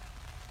sugs,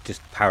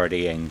 just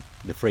parodying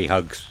the free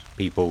hugs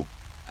people,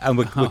 and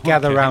we'd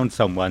gather around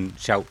someone,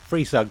 shout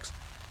free sugs,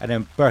 and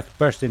then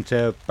burst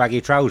into baggy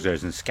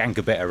trousers and skank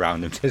a bit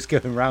around them, just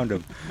going around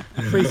them.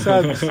 Free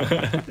sugs.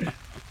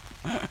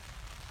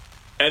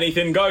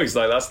 Anything goes,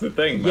 though. That's the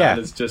thing, man. Yeah.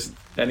 It's just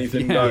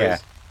anything goes. Yeah.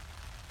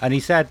 And he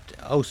said,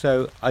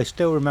 also, I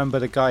still remember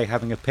the guy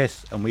having a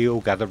piss and we all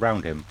gathered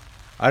around him.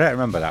 I don't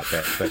remember that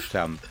bit, but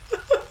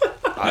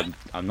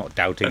I'm not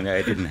doubting that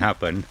it didn't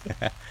happen.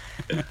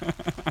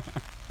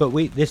 But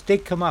this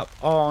did come up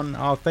on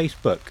our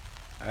Facebook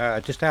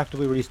just after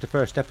we released the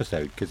first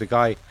episode, because the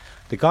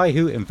guy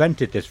who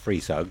invented this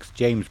free sugs,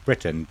 James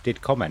Britton,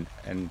 did comment,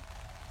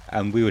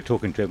 and we were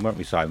talking to him, weren't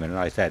we, Simon? And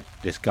I said,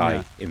 this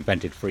guy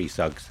invented free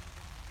sugs,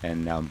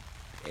 and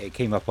it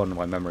came up on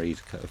my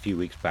memories a few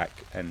weeks back,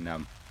 and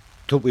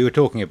we were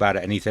talking about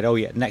it, and he said, oh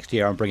yeah, next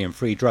year I'm bringing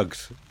free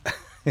drugs.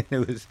 it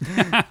was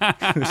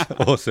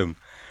awesome.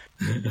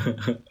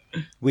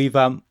 We've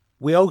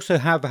We also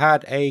have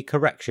had a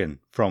correction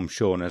from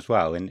Sean as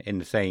well in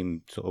the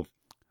same sort of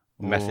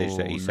message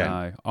that he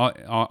sent. No.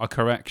 A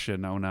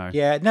correction? Oh, no.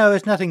 Yeah, no,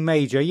 it's nothing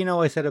major. You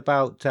know, I said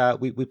about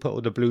we put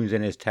all the balloons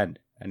in his tent,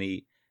 and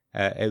he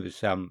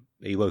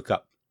woke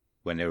up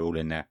when they were all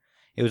in there.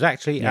 It was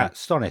actually at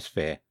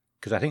Sonisphere,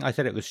 because I think I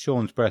said it was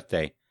Sean's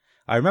birthday.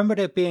 I remembered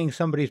it being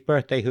somebody's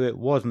birthday who it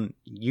wasn't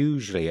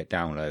usually at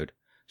Download.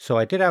 So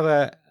I did have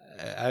a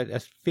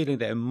feeling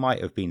that it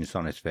might have been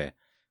Sonisphere.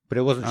 But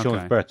it wasn't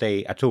Sean's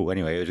birthday at all.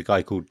 Anyway, it was a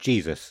guy called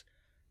Jesus,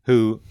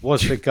 who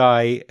was the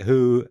guy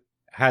who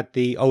had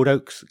the Old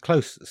Oaks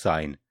Close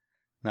sign.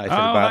 That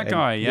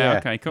guy. Yeah,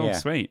 okay, cool, yeah.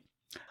 Sweet.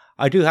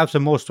 I do have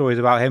some more stories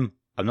about him.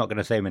 I'm not going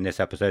to say them in this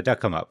episode. They'll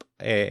come up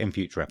in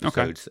future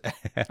episodes.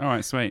 Okay. All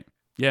right, sweet.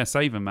 Yeah,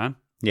 save them, man.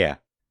 Yeah.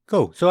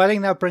 Cool. So I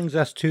think that brings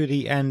us to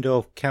the end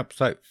of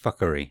Campsite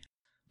Fuckery.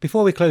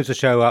 Before we close the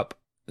show up,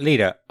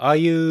 Leader, are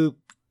you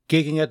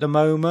gigging at the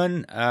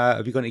moment?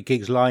 Have you got any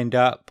gigs lined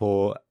up?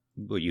 Or,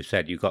 well, you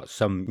said you've got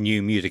some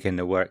new music in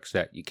the works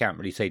that you can't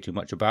really say too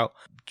much about.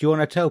 Do you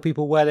want to tell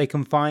people where they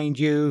can find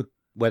you,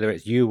 whether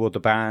it's you or the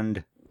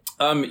band?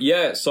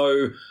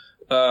 So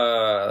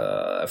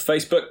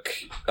Facebook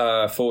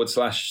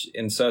 /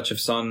 In Search of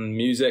Sun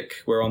Music.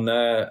 We're on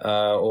there.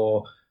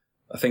 Or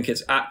I think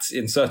it's at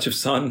In Search of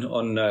Sun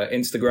on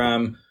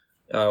Instagram.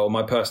 Or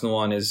my personal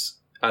one is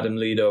Adam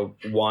Leader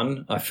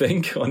 1, I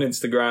think, on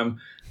Instagram.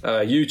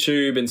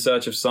 YouTube, In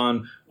Search of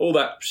Sun, all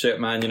that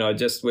shit, man. You know,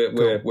 just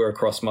we're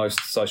across most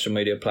social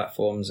media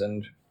platforms,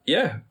 and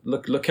yeah,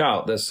 look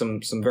out. There's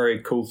some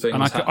very cool things.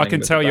 And I can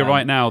tell you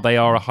right now, they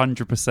are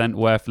 100%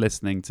 worth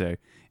listening to.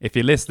 If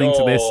you're listening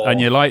to this and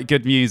you like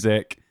good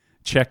music,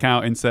 check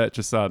out In Search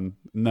of Sun.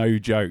 No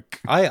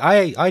joke.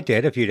 I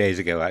did a few days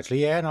ago,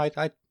 actually. Yeah, and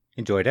I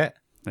enjoyed it.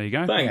 There you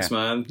go. Thanks,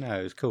 man. No,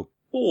 it was cool.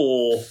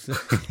 Oh,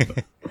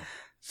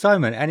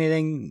 Simon,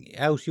 anything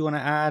else you want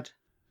to add?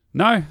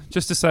 No,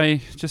 just to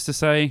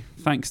say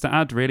thanks to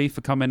Ad, really,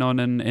 for coming on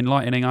and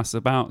enlightening us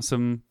about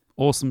some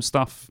awesome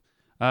stuff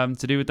to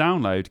do with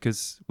Download,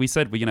 because we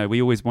said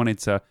we always wanted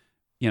to,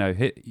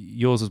 hit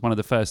yours was one of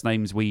the first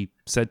names we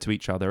said to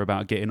each other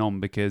about getting on,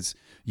 because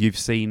you've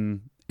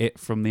seen it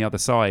from the other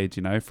side,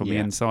 from the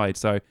inside.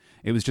 So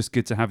it was just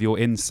good to have your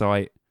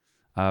insight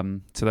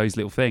to those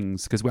little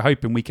things, because we're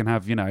hoping we can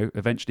have,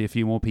 eventually a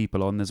few more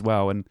people on as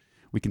well, and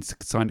we can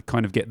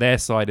kind of get their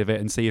side of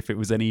it and see if it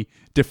was any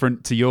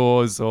different to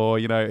yours, or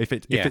if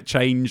it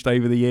changed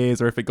over the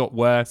years, or if it got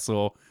worse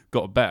or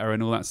got better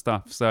and all that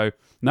stuff. So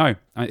no,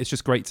 it's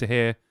just great to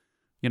hear,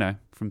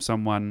 from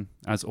someone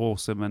as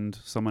awesome and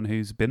someone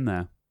who's been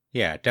there.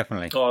 Yeah,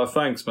 definitely. Oh,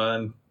 thanks,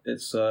 man.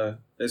 It's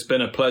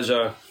been a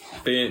pleasure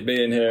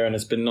being here, and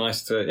it's been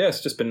nice to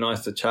it's just been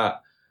nice to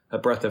chat, a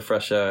breath of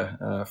fresh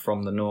air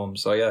from the norm.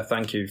 So yeah,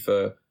 thank you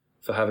for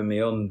having me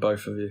on,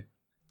 both of you.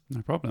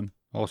 No problem.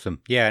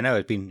 Awesome. Yeah, no,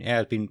 it's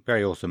been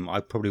very awesome. I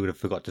probably would have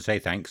forgot to say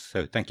thanks,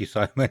 so thank you,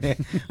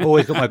 Simon.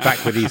 Always got my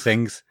back with these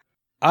things.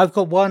 I've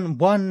got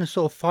one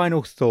sort of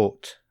final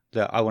thought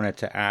that I wanted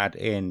to add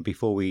in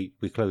before we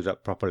close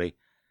up properly.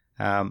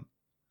 I've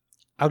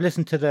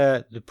listened to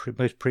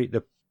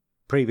the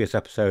previous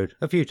episode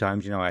a few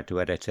times. I had to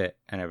edit it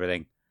and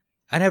everything.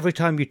 And every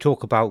time you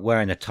talk about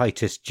wearing the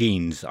tightest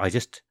jeans, I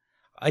just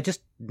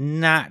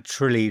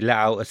naturally let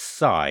out a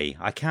sigh.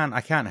 I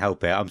can't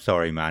help it. I'm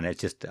sorry, man.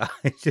 It's just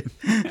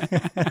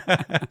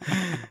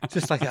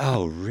like,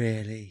 oh,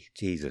 really?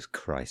 Jesus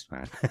Christ,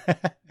 man.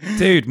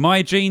 Dude,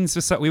 my jeans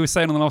we were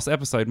saying on the last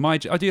episode,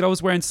 I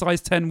was wearing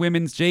size 10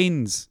 women's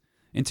jeans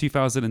in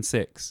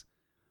 2006.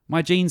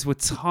 My jeans were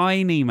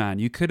tiny, man.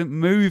 You couldn't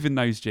move in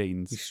those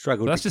jeans. You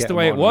struggled. That's just the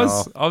way it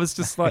was. I was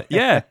just like,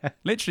 yeah,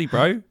 literally,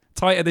 bro.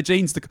 Tighter the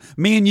jeans.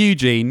 Me and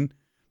Eugene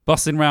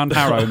bussing round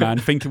Harrow, man,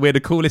 thinking we're the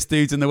coolest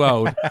dudes in the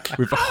world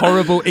with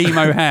horrible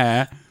emo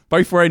hair,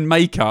 both wearing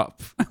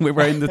makeup. We're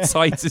wearing the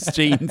tightest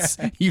jeans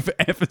you've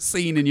ever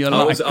seen in your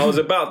life. I was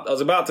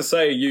about to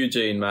say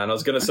Eugene, man. I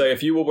was going to say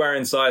if you were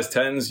wearing size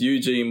 10s,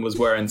 Eugene was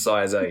wearing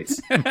size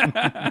 8s.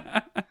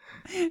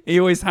 He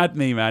always had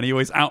me, man. He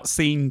always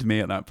outseened me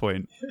at that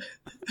point.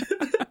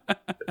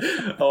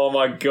 Oh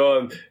my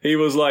God. He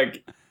was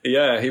like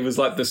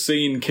the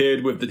scene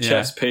kid with the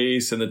chest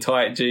piece and the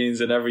tight jeans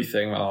and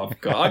everything. Oh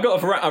God. I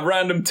got a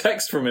random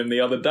text from him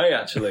the other day,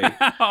 actually.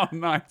 Oh,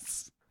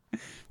 nice.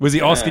 Was he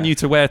asking you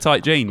to wear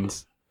tight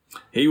jeans?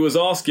 He was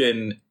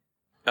asking,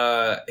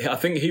 I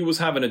think he was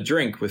having a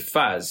drink with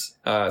Faz.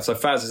 So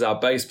Faz is our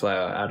bass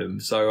player, Adam.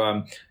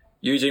 So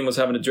Eugene was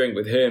having a drink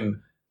with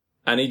him,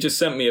 and he just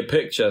sent me a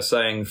picture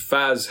saying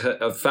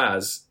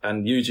Faz,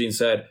 and Eugene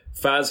said,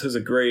 Faz has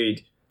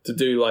agreed to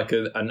do like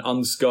an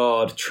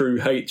Unscarred True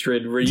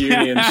Hatred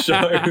reunion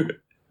show.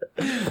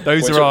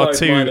 Those are our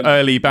two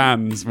early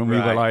bands when we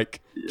were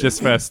like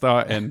just first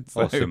starting.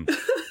 So. Awesome.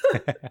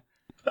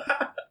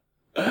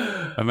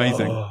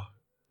 Amazing. Oh,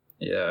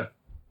 yeah.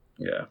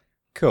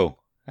 Cool.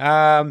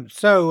 Let's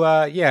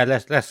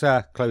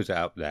close it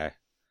up there.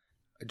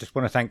 I just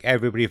want to thank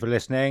everybody for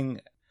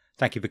listening.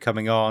 Thank you for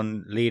coming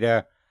on,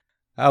 Leader.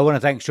 I want to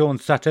thank Sean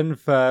Sutton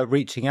for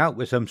reaching out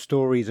with some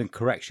stories and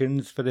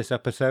corrections for this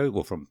episode,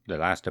 well, from the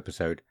last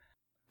episode.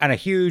 And a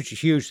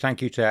huge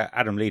thank you to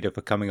Adam Leader for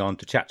coming on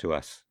to chat to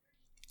us.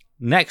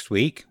 Next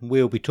week,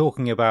 we'll be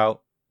talking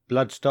about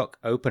Bloodstock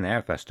Open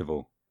Air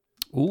Festival.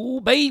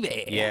 Ooh,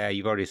 baby! Yeah,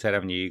 you've already said,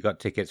 haven't you? You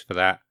got tickets for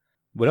that.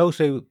 We'll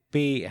also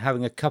be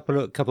having a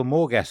couple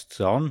more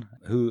guests on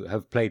who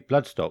have played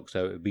Bloodstock,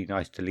 so it would be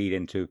nice to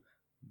lead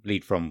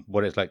from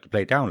what it's like to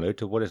play Download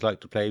to what it's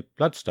like to play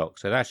Bloodstock,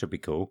 so that should be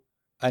cool.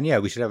 And yeah,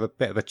 we should have a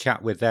bit of a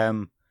chat with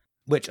them,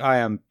 which I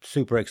am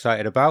super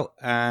excited about.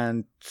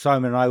 And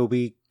Simon and I will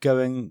be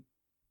going...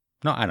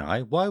 Not and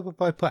I. Why would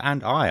I put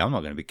and I? I'm not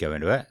going to be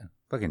going to it.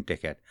 Fucking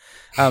dickhead.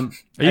 Are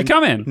you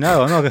coming?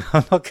 No, I'm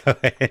not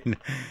going.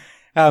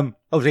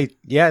 Obviously,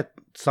 yeah,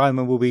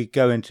 Simon will be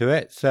going to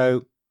it.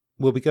 So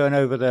we'll be going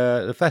over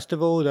the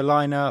festival, the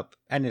lineup,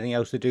 anything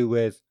else to do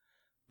with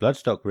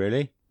Bloodstock,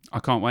 really.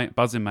 I can't wait.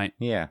 Buzzing, mate.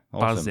 Yeah,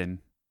 awesome. Buzzing.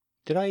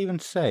 Did I even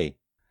say?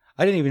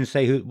 I didn't even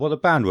say what the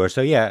band were.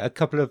 So yeah,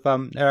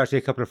 they're actually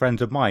a couple of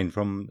friends of mine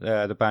from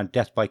the band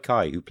Death by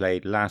Kai, who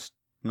played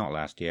not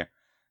last year,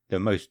 the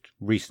most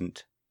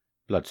recent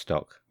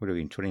Bloodstock. Would have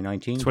been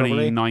 2019.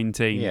 2019.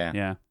 Probably?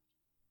 Yeah.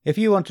 If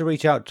you want to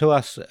reach out to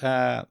us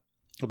about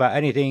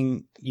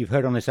anything you've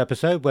heard on this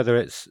episode, whether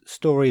it's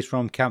stories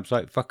from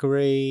Campsite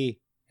Fuckery,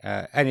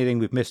 anything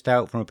we've missed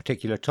out from a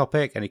particular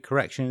topic, any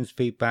corrections,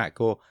 feedback,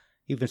 or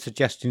even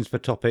suggestions for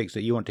topics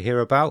that you want to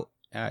hear about,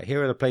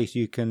 here are the places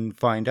you can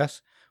find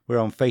us. We're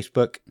on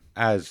Facebook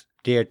as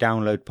Dear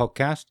Download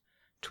Podcast,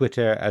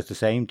 Twitter as the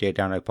same, Dear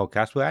Download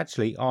Podcast. We're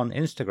actually on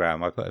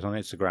Instagram. I put us on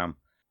Instagram a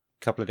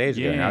couple of days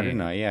ago now,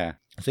 didn't I? Yeah.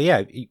 So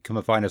yeah, you come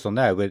and find us on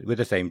there with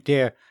the same,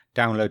 Dear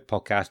Download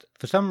Podcast.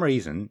 For some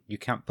reason, you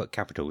can't put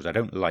capitals. I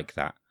don't like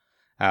that.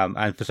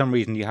 And for some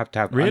reason, you have to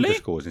have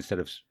underscores instead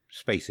of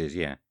spaces,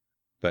 yeah.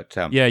 But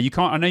yeah, you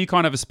can't. I know you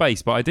can't have a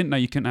space, but I didn't know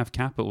you couldn't have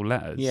capital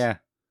letters. Yeah.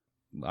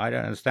 I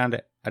don't understand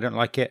it. I don't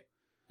like it.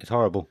 It's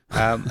horrible.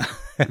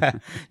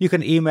 You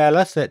can email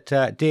us at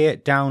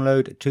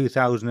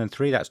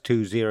deardownload2003, that's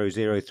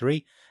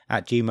 2003,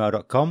 at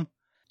gmail.com.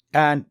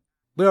 And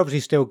we're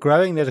obviously still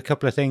growing. There's a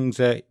couple of things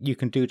that you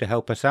can do to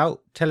help us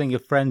out. Telling your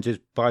friends is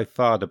by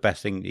far the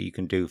best thing that you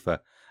can do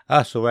for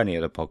us or any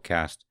other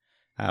podcast.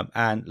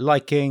 And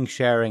liking,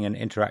 sharing, and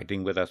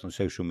interacting with us on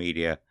social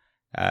media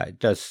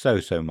does so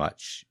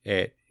much.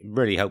 It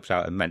really helps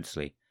out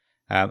immensely.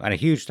 And a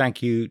huge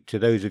thank you to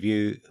those of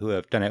you who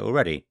have done it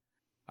already.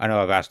 I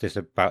know I've asked this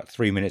about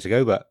 3 minutes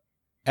ago, but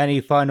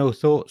any final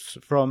thoughts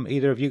from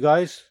either of you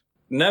guys?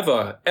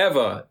 Never,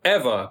 ever,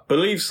 ever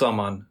believe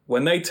someone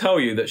when they tell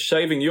you that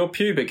shaving your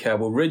pubic hair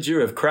will rid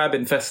you of crab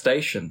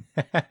infestation.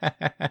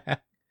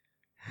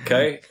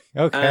 Okay?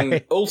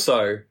 And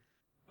also,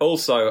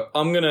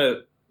 I'm going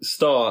to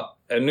start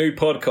a new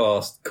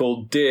podcast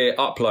called Dear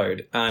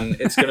Upload, and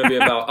it's going to be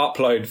about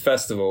Upload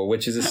Festival,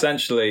 which is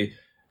essentially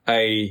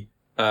a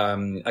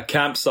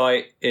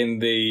campsite in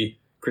the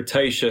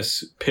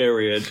Cretaceous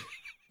period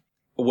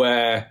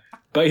where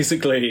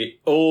basically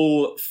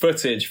all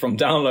footage from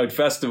Download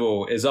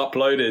Festival is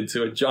uploaded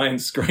to a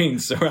giant screen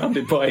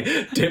surrounded by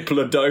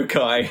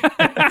diplodocus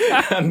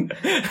and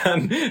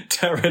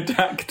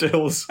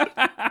pterodactyls.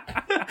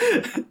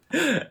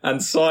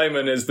 And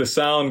Simon is the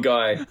sound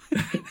guy.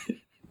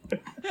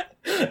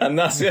 And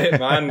that's it,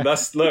 man.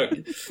 That's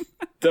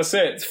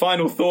it.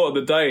 Final thought of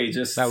the day.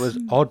 That was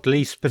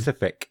oddly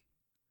specific.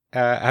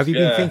 Have you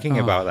been thinking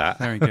about that?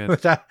 Very good.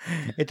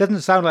 It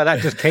doesn't sound like that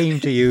just came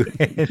to you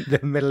in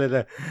the middle of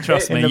the...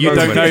 Trust me, you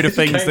don't know the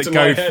things that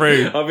go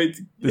through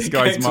this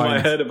guy's mind. It came to my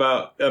head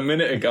about a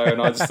minute ago,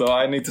 and I just thought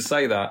I need to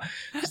say that.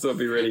 Just thought it'd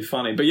be really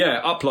funny. But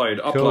yeah, upload.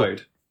 Cool.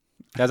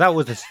 Now, that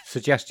was a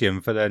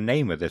suggestion for the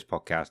name of this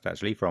podcast,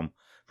 actually, from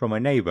a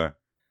neighbour.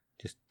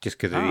 Just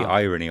because of the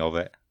irony of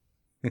it.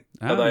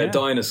 Are they a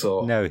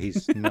dinosaur? No,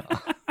 he's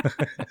not.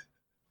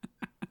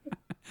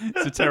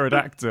 It's a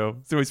pterodactyl.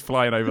 It's always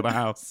flying over the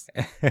house.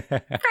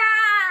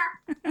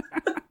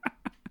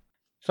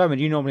 Simon,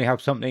 you normally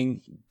have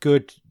something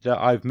good that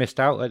I've missed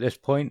out at this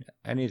point.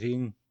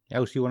 Anything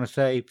else you want to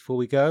say before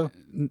we go?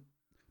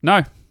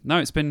 No,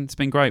 it's been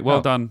great.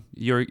 Well done.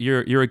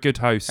 You're a good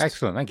host.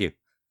 Excellent, thank you.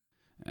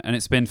 And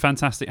it's been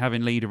fantastic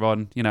having Leader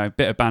on. You know, a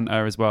bit of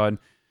banter as well. And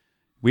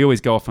we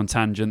always go off on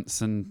tangents,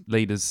 and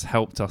Leader's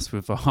helped us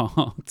with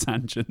our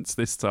tangents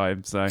this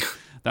time. So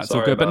that's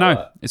all good. But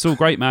no, it's all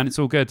great, man. It's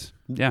all good.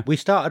 Yeah. We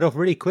started off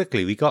really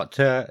quickly. We got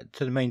to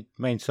the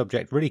main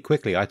subject really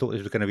quickly. I thought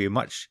this was going to be a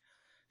much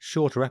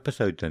shorter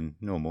episode than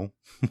normal.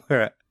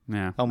 We're at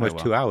almost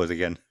 2 hours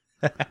again.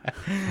 But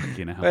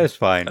it's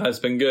fine. It's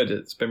been good.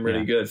 It's been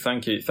really good.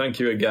 Thank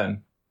you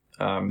again.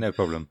 No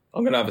problem.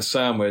 I'm going to have a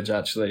sandwich,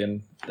 actually,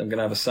 and I'm going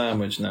to have a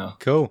sandwich now.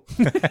 Cool.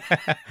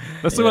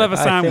 Let's all have a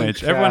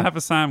sandwich. Everyone have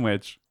a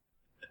sandwich.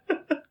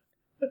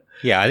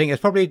 Yeah, I think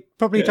it's probably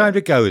time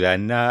to go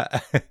then.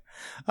 Are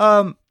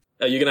you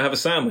going to have a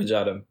sandwich,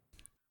 Adam?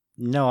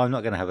 No, I'm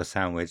not going to have a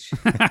sandwich.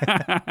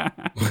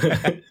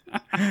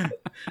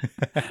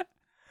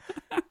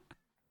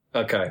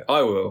 Okay,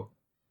 I will.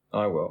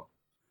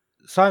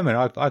 Simon,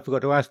 I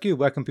forgot to ask you,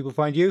 where can people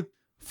find you?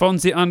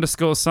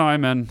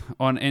 Fonzie_Simon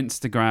on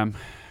Instagram.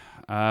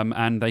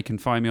 And they can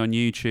find me on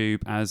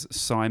YouTube as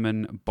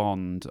Simon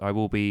Bond. I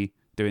will be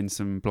doing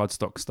some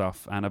Bloodstock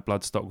stuff and a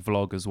Bloodstock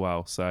vlog as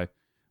well. So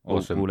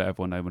awesome. We'll let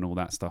everyone know when all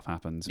that stuff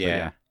happens.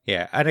 Yeah.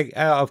 And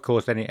of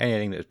course,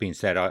 anything that's been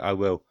said, I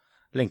will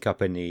link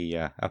up in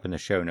the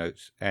show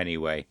notes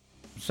anyway.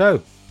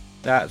 So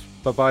that's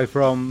bye-bye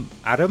from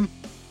Adam.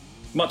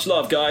 Much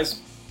love,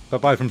 guys.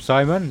 Bye-bye from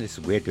Simon. This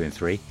is weird doing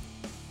 3.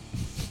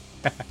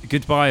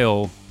 Goodbye,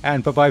 all.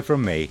 And bye-bye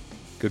from me.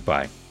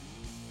 Goodbye.